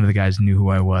one of the guys knew who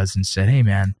I was and said, hey,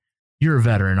 man, you're a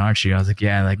veteran, aren't you? I was like,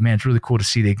 yeah, like, man, it's really cool to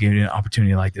see they give you an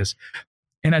opportunity like this.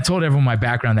 And I told everyone my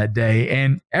background that day,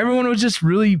 and everyone was just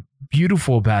really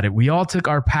beautiful about it. We all took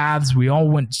our paths. We all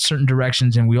went certain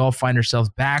directions, and we all find ourselves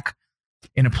back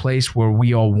in a place where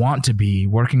we all want to be,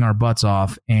 working our butts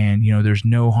off. And, you know, there's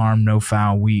no harm, no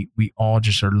foul. We all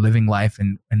just are living life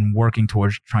and working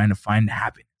towards trying to find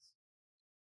happiness.